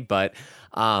 maybe, but.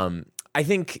 I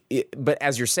think, but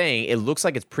as you're saying, it looks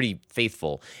like it's pretty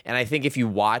faithful. And I think if you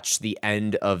watch the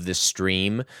end of the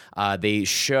stream, they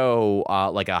show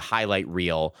a highlight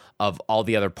reel of all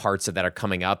the other parts that are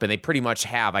coming up. And they pretty much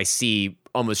have, I see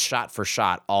almost shot for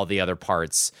shot, all the other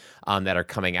parts that are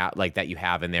coming out, that you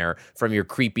have in there, from your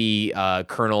creepy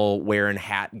Colonel wearing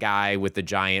hat guy with the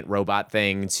giant robot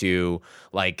thing to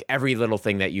every little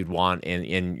thing that you'd want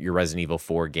in your Resident Evil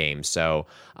 4 game. So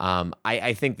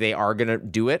I think they are going to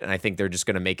do it, and I think they're just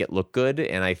going to make it look good.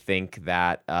 And I think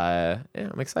that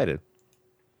I'm excited.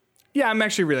 Yeah, I'm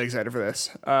actually really excited for this.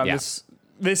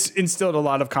 This instilled a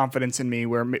lot of confidence in me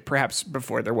where perhaps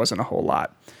before there wasn't a whole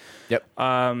lot. Yep.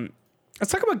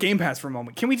 Let's talk about Game Pass for a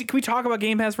moment. Can we talk about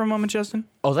Game Pass for a moment, Justin?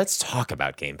 Oh, let's talk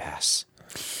about Game Pass.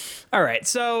 All right.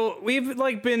 So we have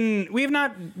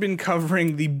not been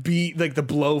covering the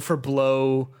blow for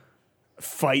blow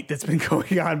fight that's been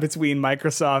going on between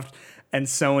Microsoft and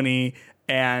Sony,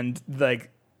 and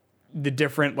the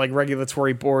different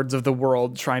regulatory boards of the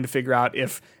world trying to figure out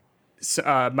if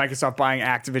Microsoft buying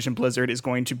Activision Blizzard is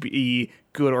going to be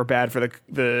good or bad for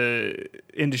the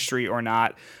industry or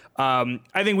not. I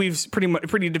think we've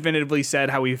pretty definitively said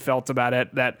how we felt about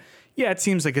it. That it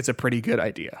seems like it's a pretty good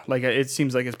idea. It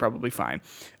seems like it's probably fine.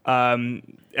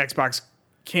 Xbox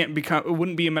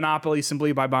wouldn't be a monopoly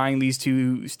simply by buying these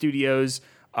two studios.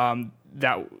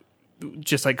 That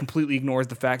just completely ignores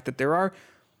the fact that there are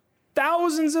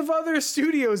thousands of other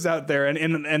studios out there,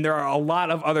 and there are a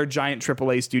lot of other giant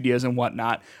AAA studios and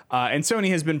whatnot. And Sony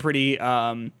has been pretty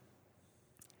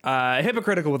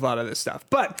hypocritical with a lot of this stuff.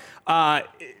 But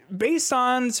based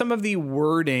on some of the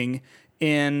wording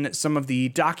in some of the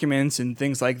documents and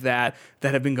things like that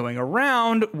have been going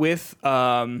around with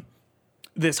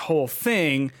this whole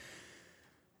thing,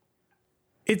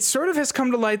 it sort of has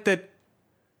come to light that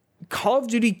Call of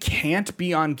Duty can't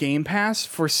be on Game Pass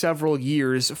for several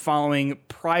years following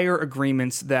prior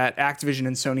agreements that Activision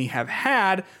and Sony have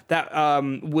had that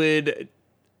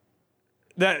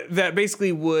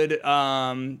basically would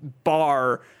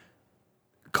bar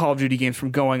Call of Duty games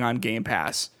from going on Game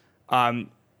Pass. That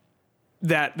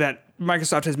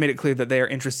Microsoft has made it clear that they are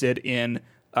interested in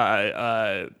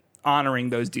honoring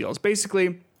those deals.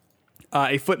 Basically,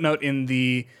 a footnote in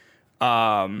the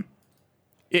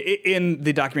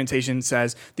documentation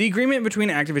says the agreement between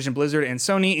Activision Blizzard and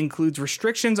Sony includes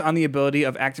restrictions on the ability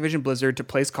of Activision Blizzard to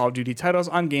place Call of Duty titles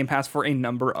on Game Pass for a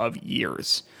number of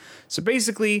years. So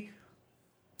basically,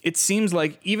 it seems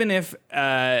like even if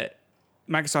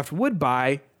Microsoft would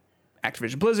buy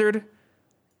Activision Blizzard,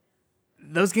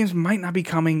 those games might not be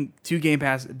coming to Game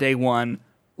Pass day one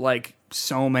like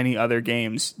so many other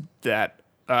games that,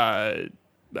 by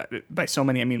so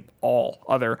many, I mean all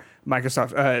other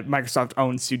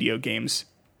Microsoft-owned studio games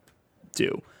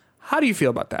do. How do you feel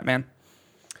about that, man?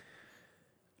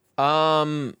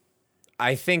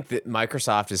 I think that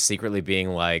Microsoft is secretly being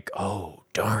like, oh,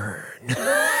 darn.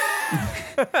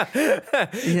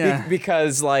 Yeah.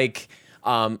 Because, like,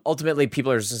 ultimately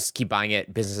people are just keep buying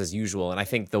it business as usual. And I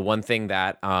think the one thing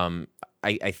that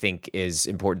I think is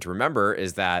important to remember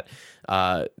is that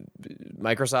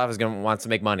Microsoft is going to want to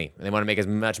make money. They want to make as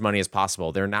much money as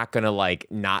possible. They're not going to like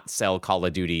not sell Call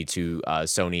of Duty to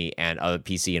Sony and other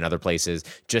PC and other places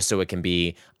just so it can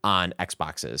be on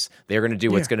Xboxes. They're going to do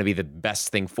what's going to be the best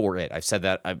thing for it. I've said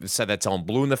that till I'm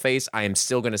blue in the face. I am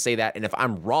still going to say that. And if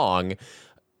I'm wrong,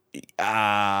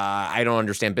 I don't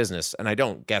understand business, and I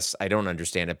don't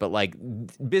understand it, but like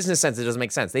business sense, it doesn't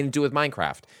make sense. They didn't do it with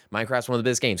Minecraft. Minecraft's one of the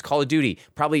biggest games. Call of Duty,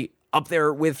 probably up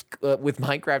there with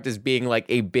Minecraft as being like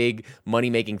a big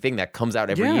money-making thing that comes out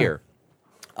every year.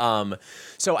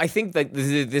 So I think that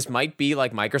this might be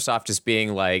like Microsoft just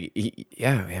being like,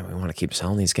 yeah, we want to keep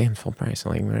selling these games full price.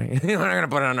 Like, we're not going to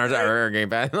put it on our Game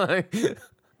Pass.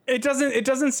 It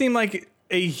doesn't seem like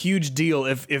a huge deal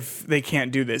if they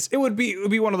can't do this. It would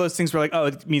be one of those things where like, oh,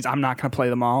 it means I'm not going to play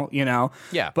them all, you know?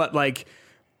 Yeah. But like,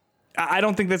 I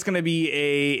don't think that's going to be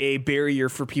a barrier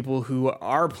for people who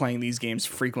are playing these games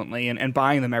frequently and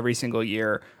buying them every single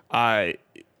year. Yeah,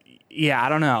 I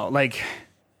don't know. Like,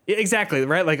 exactly,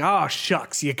 right? Like, oh,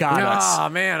 shucks, you got us. Oh,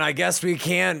 man, I guess we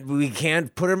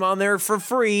can't put them on there for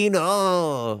free.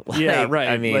 No. Yeah, right.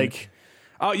 I mean, like,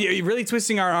 oh, you're really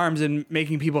twisting our arms and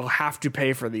making people have to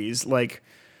pay for these. Like,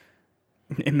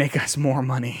 it make us more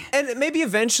money. And maybe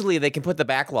eventually they can put the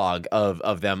backlog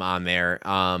of them on there.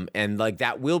 And like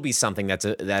that will be something that's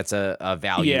a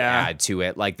value add to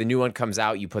it. Like the new one comes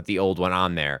out, you put the old one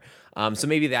on there. So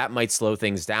maybe that might slow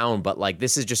things down, but like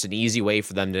this is just an easy way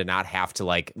for them to not have to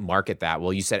like market that.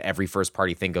 Well, you said every first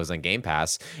party thing goes on Game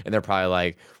Pass, and they're probably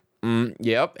like,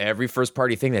 yep, every first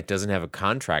party thing that doesn't have a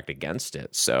contract against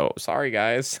it. So sorry,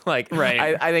 guys. Like,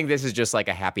 right. I think this is just like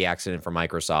a happy accident for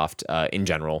Microsoft in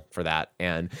general for that.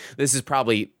 And this is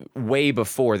probably way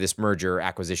before this merger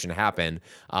acquisition happened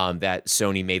that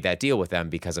Sony made that deal with them,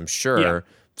 because I'm sure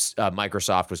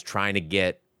Microsoft was trying to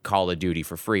get Call of Duty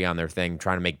for free on their thing,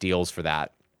 trying to make deals for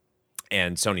that.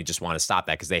 And Sony just wanted to stop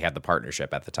that because they had the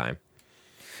partnership at the time.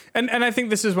 And I think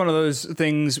this is one of those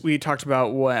things we talked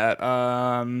about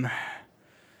a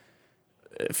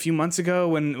few months ago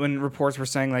when reports were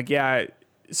saying like, yeah,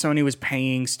 Sony was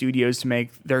paying studios to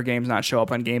make their games not show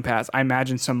up on Game Pass. I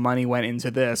imagine some money went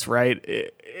into this, right?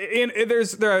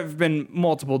 There have been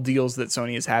multiple deals that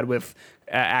Sony has had with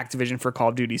Activision for Call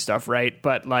of Duty stuff, right?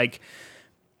 But like,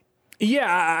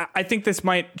 yeah, I think this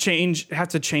might have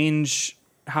to change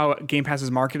how Game Pass is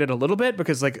marketed a little bit,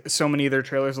 because like so many of their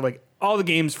trailers are like all the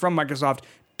games from Microsoft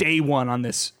day one on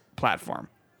this platform.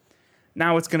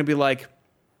 Now it's going to be like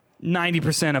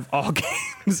 90% of all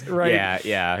games, right?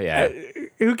 Yeah.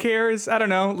 Who cares? I don't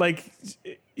know. Like,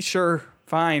 sure,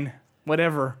 fine,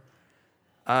 whatever.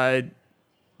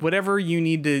 Whatever you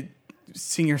need to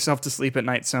sing yourself to sleep at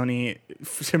night, Sony,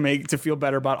 to feel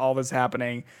better about all this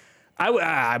happening.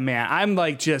 Man, I'm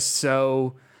like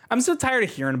I'm so tired of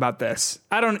hearing about this.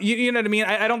 You know what I mean?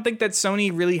 I don't think that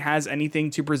Sony really has anything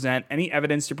to present, any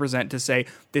evidence to present to say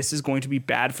this is going to be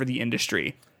bad for the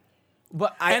industry.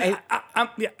 But I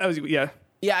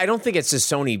don't think it's just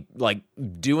Sony like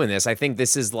doing this. I think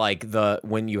this is like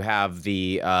when you have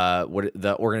the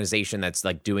organization that's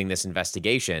like doing this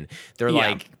investigation, they're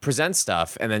like present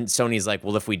stuff, and then Sony's like,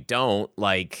 well, if we don't,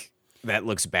 like, that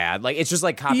looks bad. Like, it's just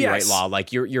like copyright law.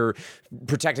 Like you're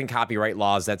protecting copyright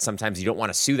laws that sometimes you don't want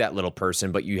to sue that little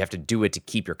person, but you have to do it to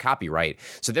keep your copyright.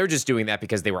 So they're just doing that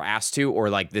because they were asked to, or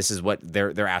like this is what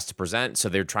they're asked to present. So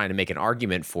they're trying to make an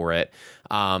argument for it.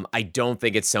 I don't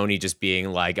think it's Sony just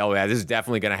being like, oh yeah, this is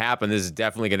definitely going to happen. This is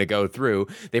definitely going to go through.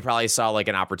 They probably saw like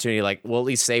an opportunity, like, well, at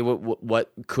least say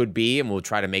what could be, and we'll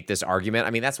try to make this argument.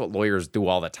 I mean, that's what lawyers do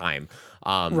all the time.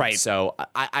 Right. So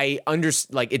I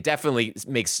understand, like, it definitely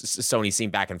makes Sony seem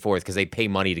back and forth because they pay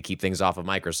money to keep things off of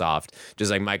Microsoft, just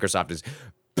like Microsoft is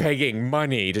paying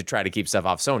money to try to keep stuff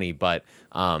off Sony. But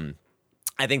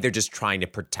I think they're just trying to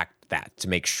protect that to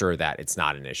make sure that it's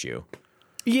not an issue.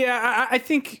 Yeah, I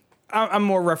think I'm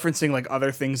more referencing like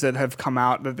other things that have come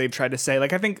out that they've tried to say.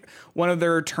 Like I think one of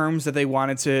their terms that they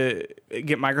wanted to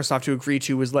get Microsoft to agree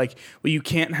to was like, well, you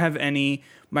can't have any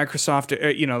Microsoft,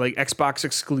 like Xbox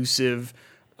exclusive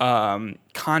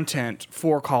content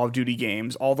for Call of Duty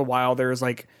games. All the while there's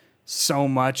like so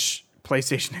much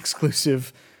PlayStation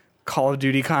exclusive Call of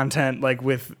Duty content, like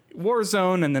with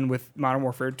Warzone and then with Modern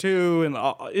Warfare 2. And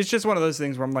it's just one of those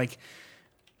things where I'm like,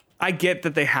 I get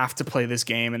that they have to play this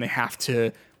game and they have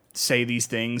to say these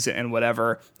things and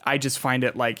whatever. I just find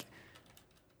it like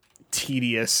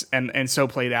tedious and so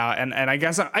played out. And I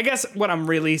guess what I'm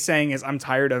really saying is I'm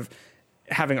tired of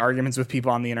having arguments with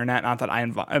people on the internet. Not that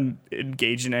I'm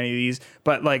engaged in any of these,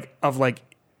 but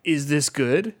is this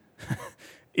good?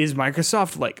 Is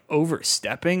Microsoft like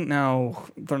overstepping? No,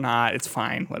 they're not. It's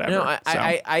fine. Whatever.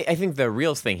 I think the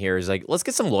real thing here is like, let's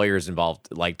get some lawyers involved,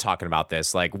 like talking about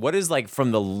this. Like, what is like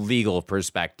from the legal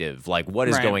perspective, like what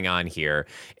is going on here?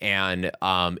 And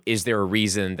is there a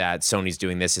reason that Sony's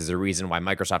doing this? Is there a reason why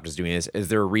Microsoft is doing this? Is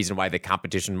there a reason why the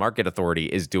Competition Market Authority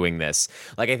is doing this?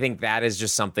 Like, I think that is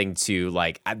just something to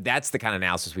like, that's the kind of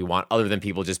analysis we want, other than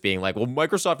people just being like, well,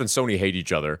 Microsoft and Sony hate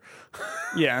each other.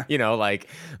 Yeah. Like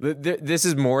this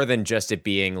is more than just it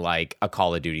being like a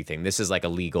Call of Duty thing. This is like a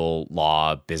legal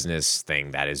law business thing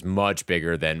that is much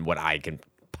bigger than what I can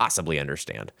possibly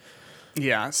understand.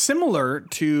 Yeah, similar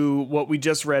to what we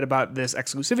just read about this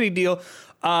exclusivity deal,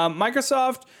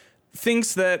 Microsoft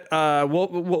thinks that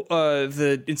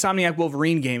the Insomniac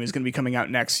Wolverine game is going to be coming out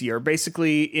next year.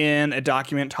 Basically, in a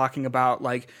document talking about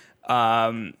like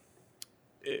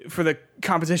for the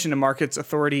Competition and Markets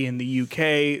Authority in the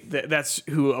UK, that's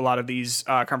who a lot of these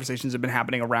conversations have been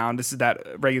happening around. This is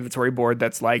that regulatory board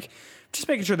that's like just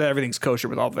making sure that everything's kosher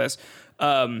with all of this.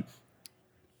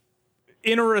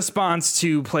 In a response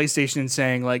to PlayStation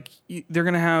saying like they're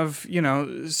gonna have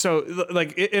so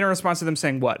like in a response to them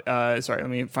saying what? Sorry, let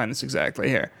me find this exactly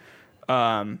here.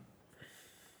 So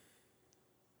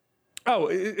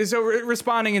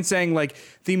responding and saying like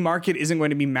the market isn't going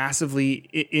to be massively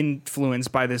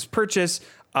influenced by this purchase,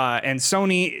 and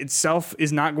Sony itself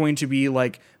is not going to be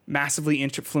like massively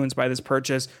influenced by this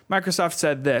purchase. Microsoft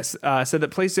said that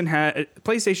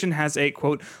PlayStation has a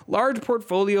quote large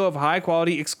portfolio of high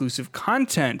quality exclusive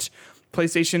content.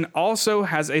 PlayStation also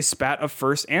has a spat of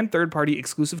first and third party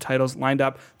exclusive titles lined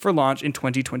up for launch in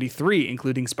 2023,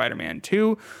 including Spider-Man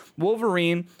 2,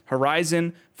 Wolverine,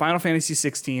 Horizon, Final Fantasy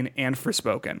 16, and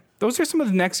Forspoken. Those are some of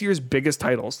the next year's biggest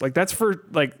titles. Like that's for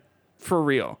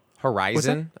real.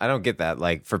 Horizon? I don't get that.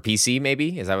 Like for PC,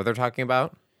 maybe? Is that what they're talking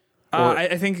about?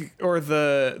 I think, or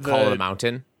the Call of the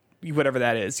Mountain? Whatever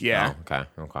that is, yeah. Oh,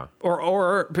 okay.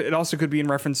 Or it also could be in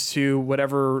reference to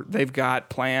whatever they've got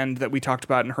planned that we talked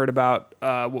about and heard about.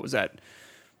 What was that?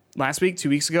 Last week, 2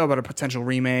 weeks ago, about a potential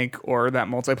remake or that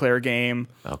multiplayer game.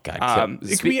 Oh God!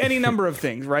 It could be any number of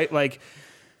things, right? Like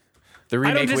the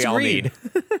remake we all need.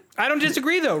 I don't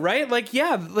disagree, though, right? Like,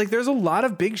 yeah, like there's a lot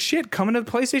of big shit coming to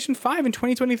the PlayStation 5 in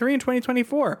 2023 and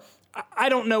 2024. I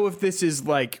don't know if this is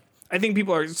like. I think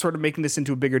people are sort of making this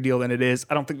into a bigger deal than it is.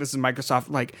 I don't think this is Microsoft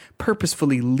like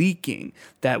purposefully leaking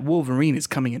that Wolverine is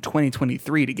coming in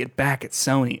 2023 to get back at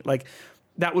Sony. Like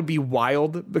that would be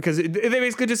wild because they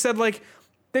basically just said like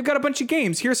they've got a bunch of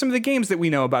games. Here are some of the games that we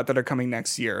know about that are coming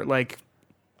next year. Like,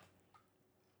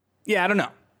 yeah, I don't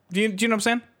know. Do you know what I'm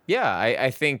saying? Yeah,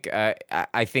 I think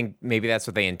maybe that's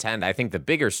what they intend. I think the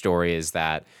bigger story is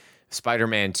that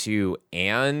Spider-Man 2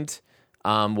 and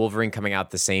Wolverine coming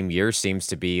out the same year seems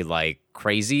to be like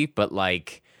crazy, but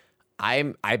like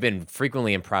I've been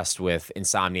frequently impressed with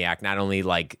Insomniac, not only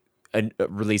like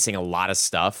releasing a lot of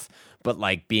stuff, but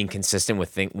like being consistent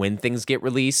with when things get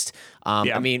released.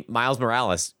 I mean, Miles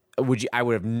Morales, I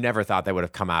would have never thought that would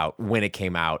have come out when it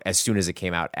came out, as soon as it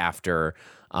came out after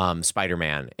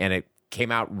Spider-Man, and it came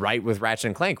out right with Ratchet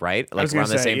and Clank, right? Like around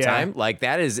the same time. Like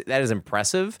that is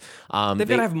impressive. They've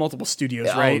got to have multiple studios,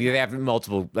 right? They have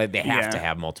multiple. They have to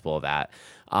have multiple of that.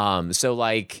 So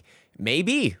like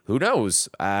maybe, who knows?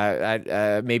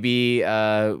 Maybe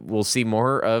we'll see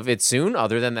more of it soon.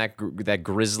 Other than that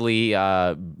grisly,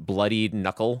 bloodied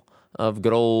knuckle of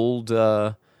good old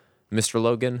Mr.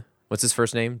 Logan. What's his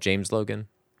first name? James Logan.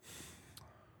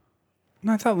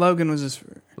 No, I thought Logan was his.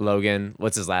 Logan.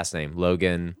 What's his last name?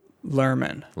 Logan.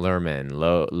 Lerman. Logan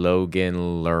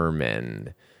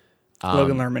Lerman.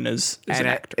 Logan Lerman is an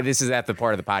actor. This is at the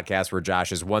part of the podcast where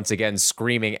Josh is once again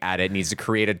screaming at it, needs to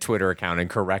create a Twitter account and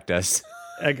correct us.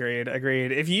 Agreed.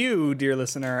 If you, dear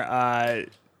listener,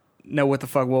 know what the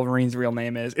fuck Wolverine's real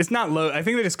name is, it's not Logan. I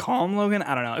think they just call him Logan.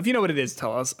 I don't know. If you know what it is,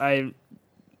 tell us.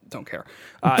 don't care.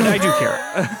 I do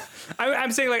care.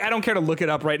 I'm saying like I don't care to look it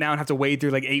up right now and have to wade through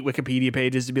like 8 Wikipedia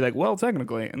pages to be like, well,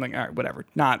 technically, and like, all right, whatever.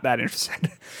 Not that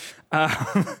interested. I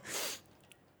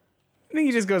think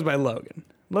he just goes by Logan.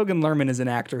 Logan Lerman is an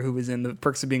actor who was in The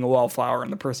Perks of Being a Wallflower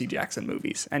and the Percy Jackson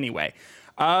movies. Anyway,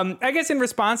 I guess in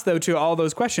response though to all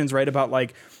those questions, right, about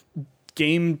like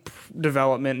game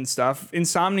development and stuff,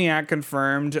 Insomniac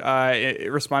confirmed.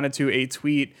 It responded to a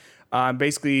tweet.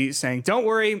 Basically saying, don't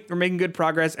worry, we're making good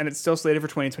progress, and it's still slated for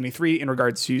 2023 in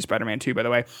regards to Spider-Man 2, by the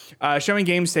way. Showing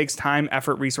games takes time,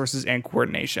 effort, resources, and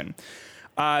coordination.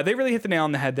 They really hit the nail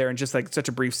on the head there in just like such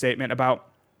a brief statement about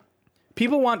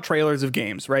people want trailers of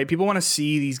games, right? People want to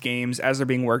see these games as they're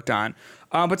being worked on.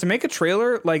 But to make a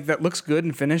trailer like that looks good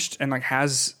and finished and like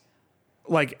has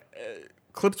like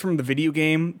clips from the video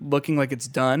game looking like it's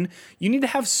done, you need to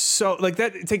have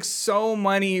it takes so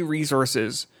many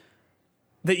resources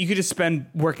that you could just spend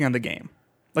working on the game.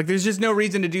 Like, there's just no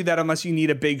reason to do that unless you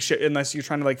need a big unless you're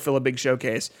trying to like fill a big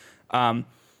showcase.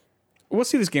 We'll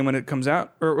see this game when it comes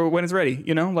out or when it's ready.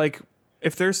 You know, like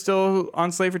if they're still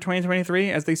on slate for 2023,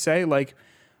 as they say, like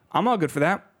I'm all good for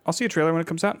that. I'll see a trailer when it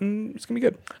comes out, and it's gonna be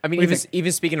good. I mean,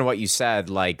 even speaking of what you said,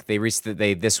 like they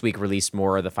this week released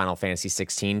more of the Final Fantasy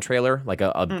 16 trailer, like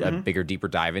a bigger, deeper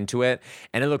dive into it,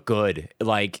 and it looked good.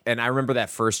 Like, and I remember that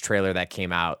first trailer that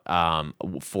came out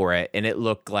for it, and it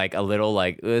looked like a little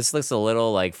like this looks a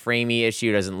little like framey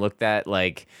issue. Doesn't look that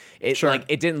like it like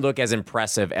it didn't look as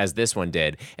impressive as this one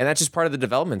did, and that's just part of the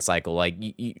development cycle. Like,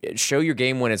 you show your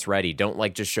game when it's ready. Don't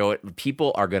like just show it.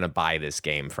 People are gonna buy this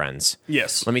game, friends.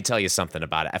 Yes. Let me tell you something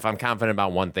about it. If I'm confident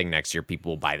about one thing next year,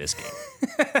 people will buy this game.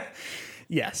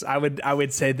 Yes, I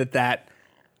would say that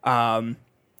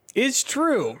is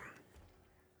true.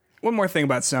 One more thing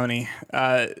about Sony.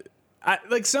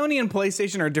 Like Sony and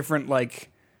PlayStation are different like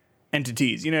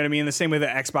entities. You know what I mean? The same way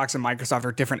that Xbox and Microsoft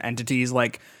are different entities.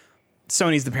 Like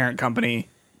Sony's the parent company.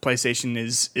 PlayStation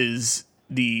is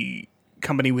the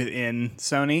company within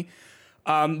Sony.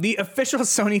 The official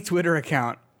Sony Twitter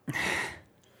account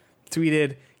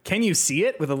tweeted, "Can you see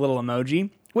it?" with a little emoji.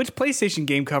 Which PlayStation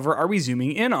game cover are we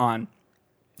zooming in on?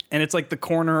 And it's like the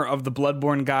corner of the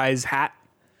Bloodborne guy's hat.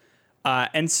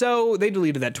 And so they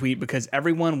deleted that tweet because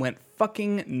everyone went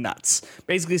fucking nuts.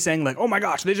 Basically saying like, oh my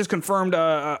gosh, they just confirmed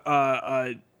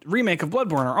a remake of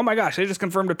Bloodborne. Or oh my gosh, they just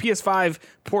confirmed a PS5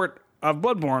 port of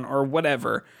Bloodborne or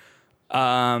whatever.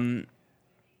 Because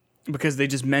they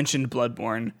just mentioned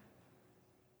Bloodborne.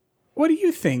 What do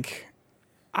you think?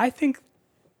 I think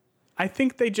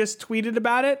they just tweeted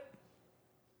about it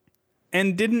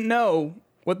and didn't know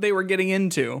what they were getting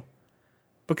into,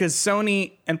 because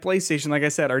Sony and PlayStation, like I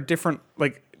said, are different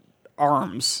like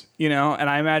arms, you know? And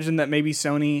I imagine that maybe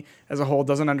Sony as a whole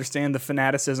doesn't understand the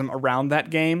fanaticism around that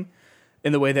game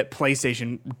in the way that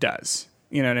PlayStation does.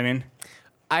 You know what I mean?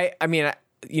 I mean,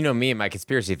 you know me and my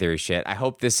conspiracy theory shit. I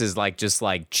hope this is like just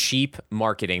like cheap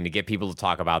marketing to get people to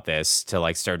talk about this, to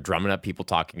like start drumming up people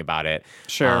talking about it.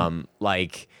 Sure.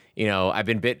 Like, you know, I've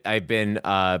been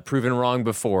proven wrong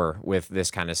before with this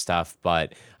kind of stuff,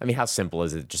 but I mean, how simple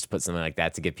is it just to put something like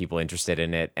that to get people interested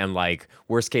in it? And like,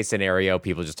 worst case scenario,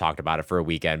 people just talked about it for a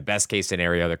weekend. Best case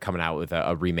scenario, they're coming out with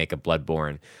a remake of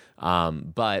Bloodborne.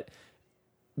 But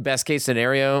best case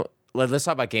scenario, let's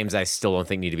talk about games I still don't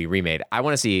think need to be remade. I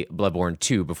want to see Bloodborne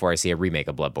 2 before I see a remake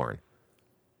of Bloodborne.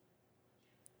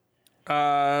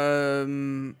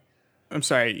 I'm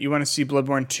sorry, you want to see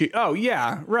Bloodborne 2? Oh,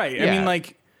 yeah, right. Yeah. I mean,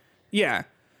 like, yeah.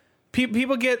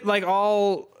 People get, like,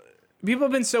 people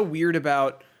have been so weird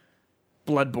about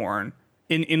Bloodborne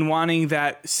in wanting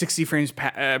that 60 frames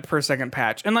per second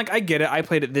patch. And, like, I get it. I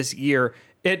played it this year.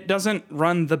 It doesn't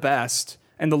run the best.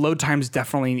 And the load times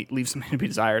definitely leave something to be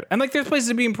desired. And, like, there's places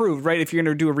to be improved, right? If you're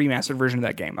going to do a remastered version of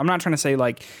that game. I'm not trying to say,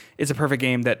 like, it's a perfect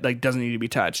game that, like, doesn't need to be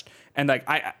touched. And, like,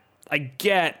 I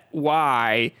get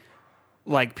why,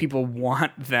 like, people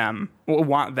want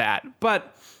that.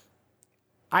 But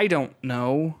I don't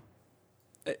know.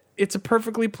 It's a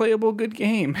perfectly playable good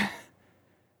game.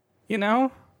 You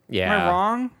know? Yeah. Am I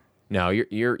wrong? No,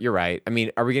 you're right. I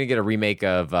mean, are we gonna get a remake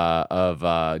of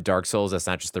Dark Souls? That's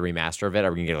not just the remaster of it.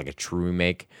 Are we gonna get like a true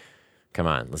remake? Come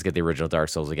on, let's get the original Dark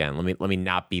Souls again. Let me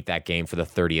not beat that game for the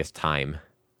 30th time.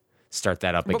 Start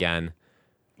that up again.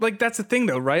 Like, that's the thing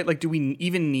though, right? Like, do we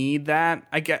even need that?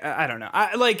 I don't know.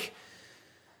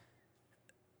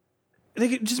 They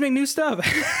could just make new stuff.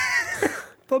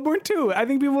 Bloodborne 2. I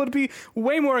think people would be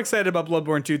way more excited about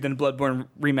Bloodborne 2 than Bloodborne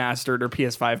Remastered or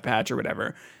PS5 patch or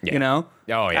whatever. Yeah. You know?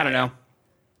 Oh, yeah. I don't know.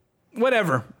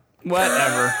 Whatever.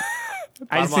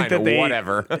 I just think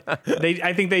that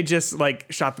I think they just like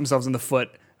shot themselves in the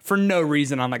foot for no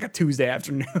reason on like a Tuesday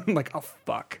afternoon. Like, oh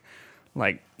fuck.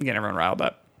 Like, getting everyone riled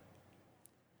up.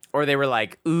 Or they were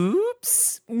like,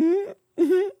 oops. I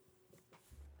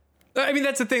mean,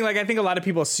 that's the thing. Like, I think a lot of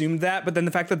people assumed that, but then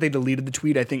the fact that they deleted the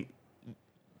tweet, I think,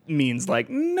 means like,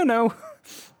 no.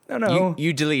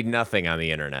 You delete nothing on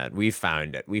the internet. We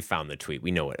found it. We found the tweet.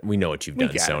 We know it. We know what you've done,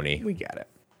 Sony. We got it.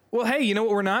 Well, hey, you know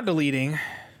what we're not deleting?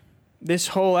 This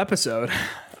whole episode.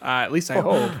 At least I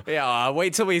hope. Yeah,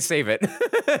 wait till we save it.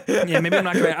 Yeah, maybe I'm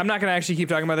not gonna actually keep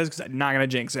talking about this because I'm not gonna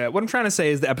jinx it. What I'm trying to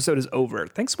say is the episode is over.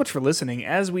 Thanks so much for listening.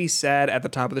 As we said at the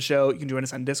top of the show, you can join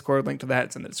us on Discord. Link to that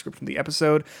is in the description of the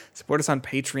episode. Support us on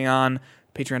Patreon,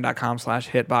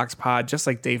 patreon.com/hitboxpod. Just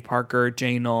like Dave Parker,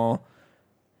 Jay Null,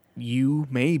 you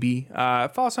maybe.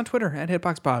 Follow us on Twitter at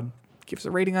hitboxpod. Give us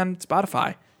a rating on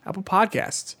Spotify, Apple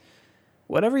Podcasts.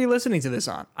 Whatever you're listening to this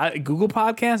on. Google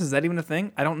Podcasts, is that even a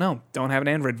thing? I don't know. Don't have an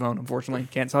Android phone, unfortunately.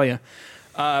 Can't tell you.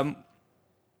 What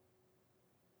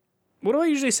do I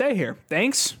usually say here?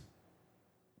 Thanks.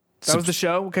 That was the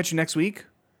show. We'll catch you next week.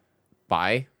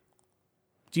 Bye.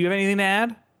 Do you have anything to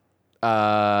add?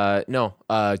 No.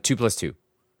 2 + 2.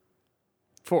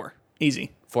 4.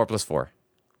 Easy. 4 + 4.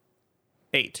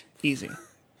 8. Easy.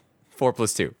 4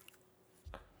 + 2.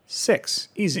 6.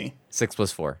 Easy. 6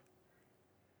 + 4.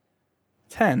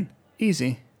 10.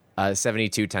 Easy.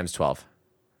 72 × 12.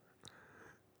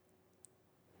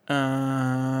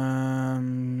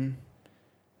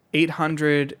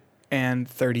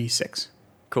 836.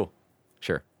 Cool.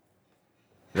 Sure.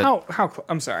 How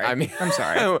I'm sorry. I mean, I'm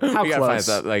sorry. How we close?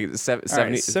 Find like 70.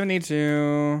 Right,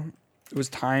 72. It was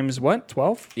times what?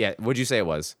 12? Yeah. What'd you say it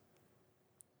was?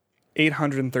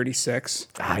 836.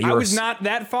 I was not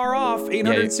that far off.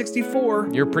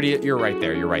 864. You're right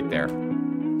there. You're right there.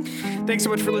 Thanks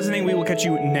so much for listening. We will catch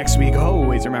you next week.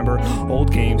 Always remember,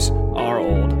 old games are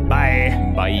old.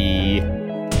 Bye. Bye.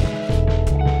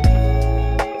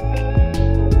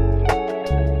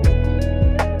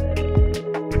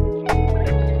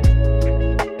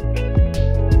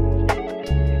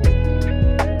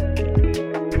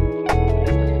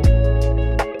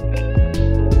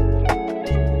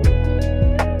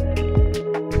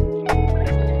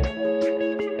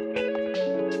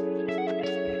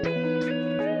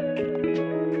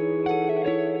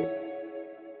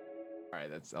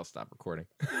 I'll stop recording.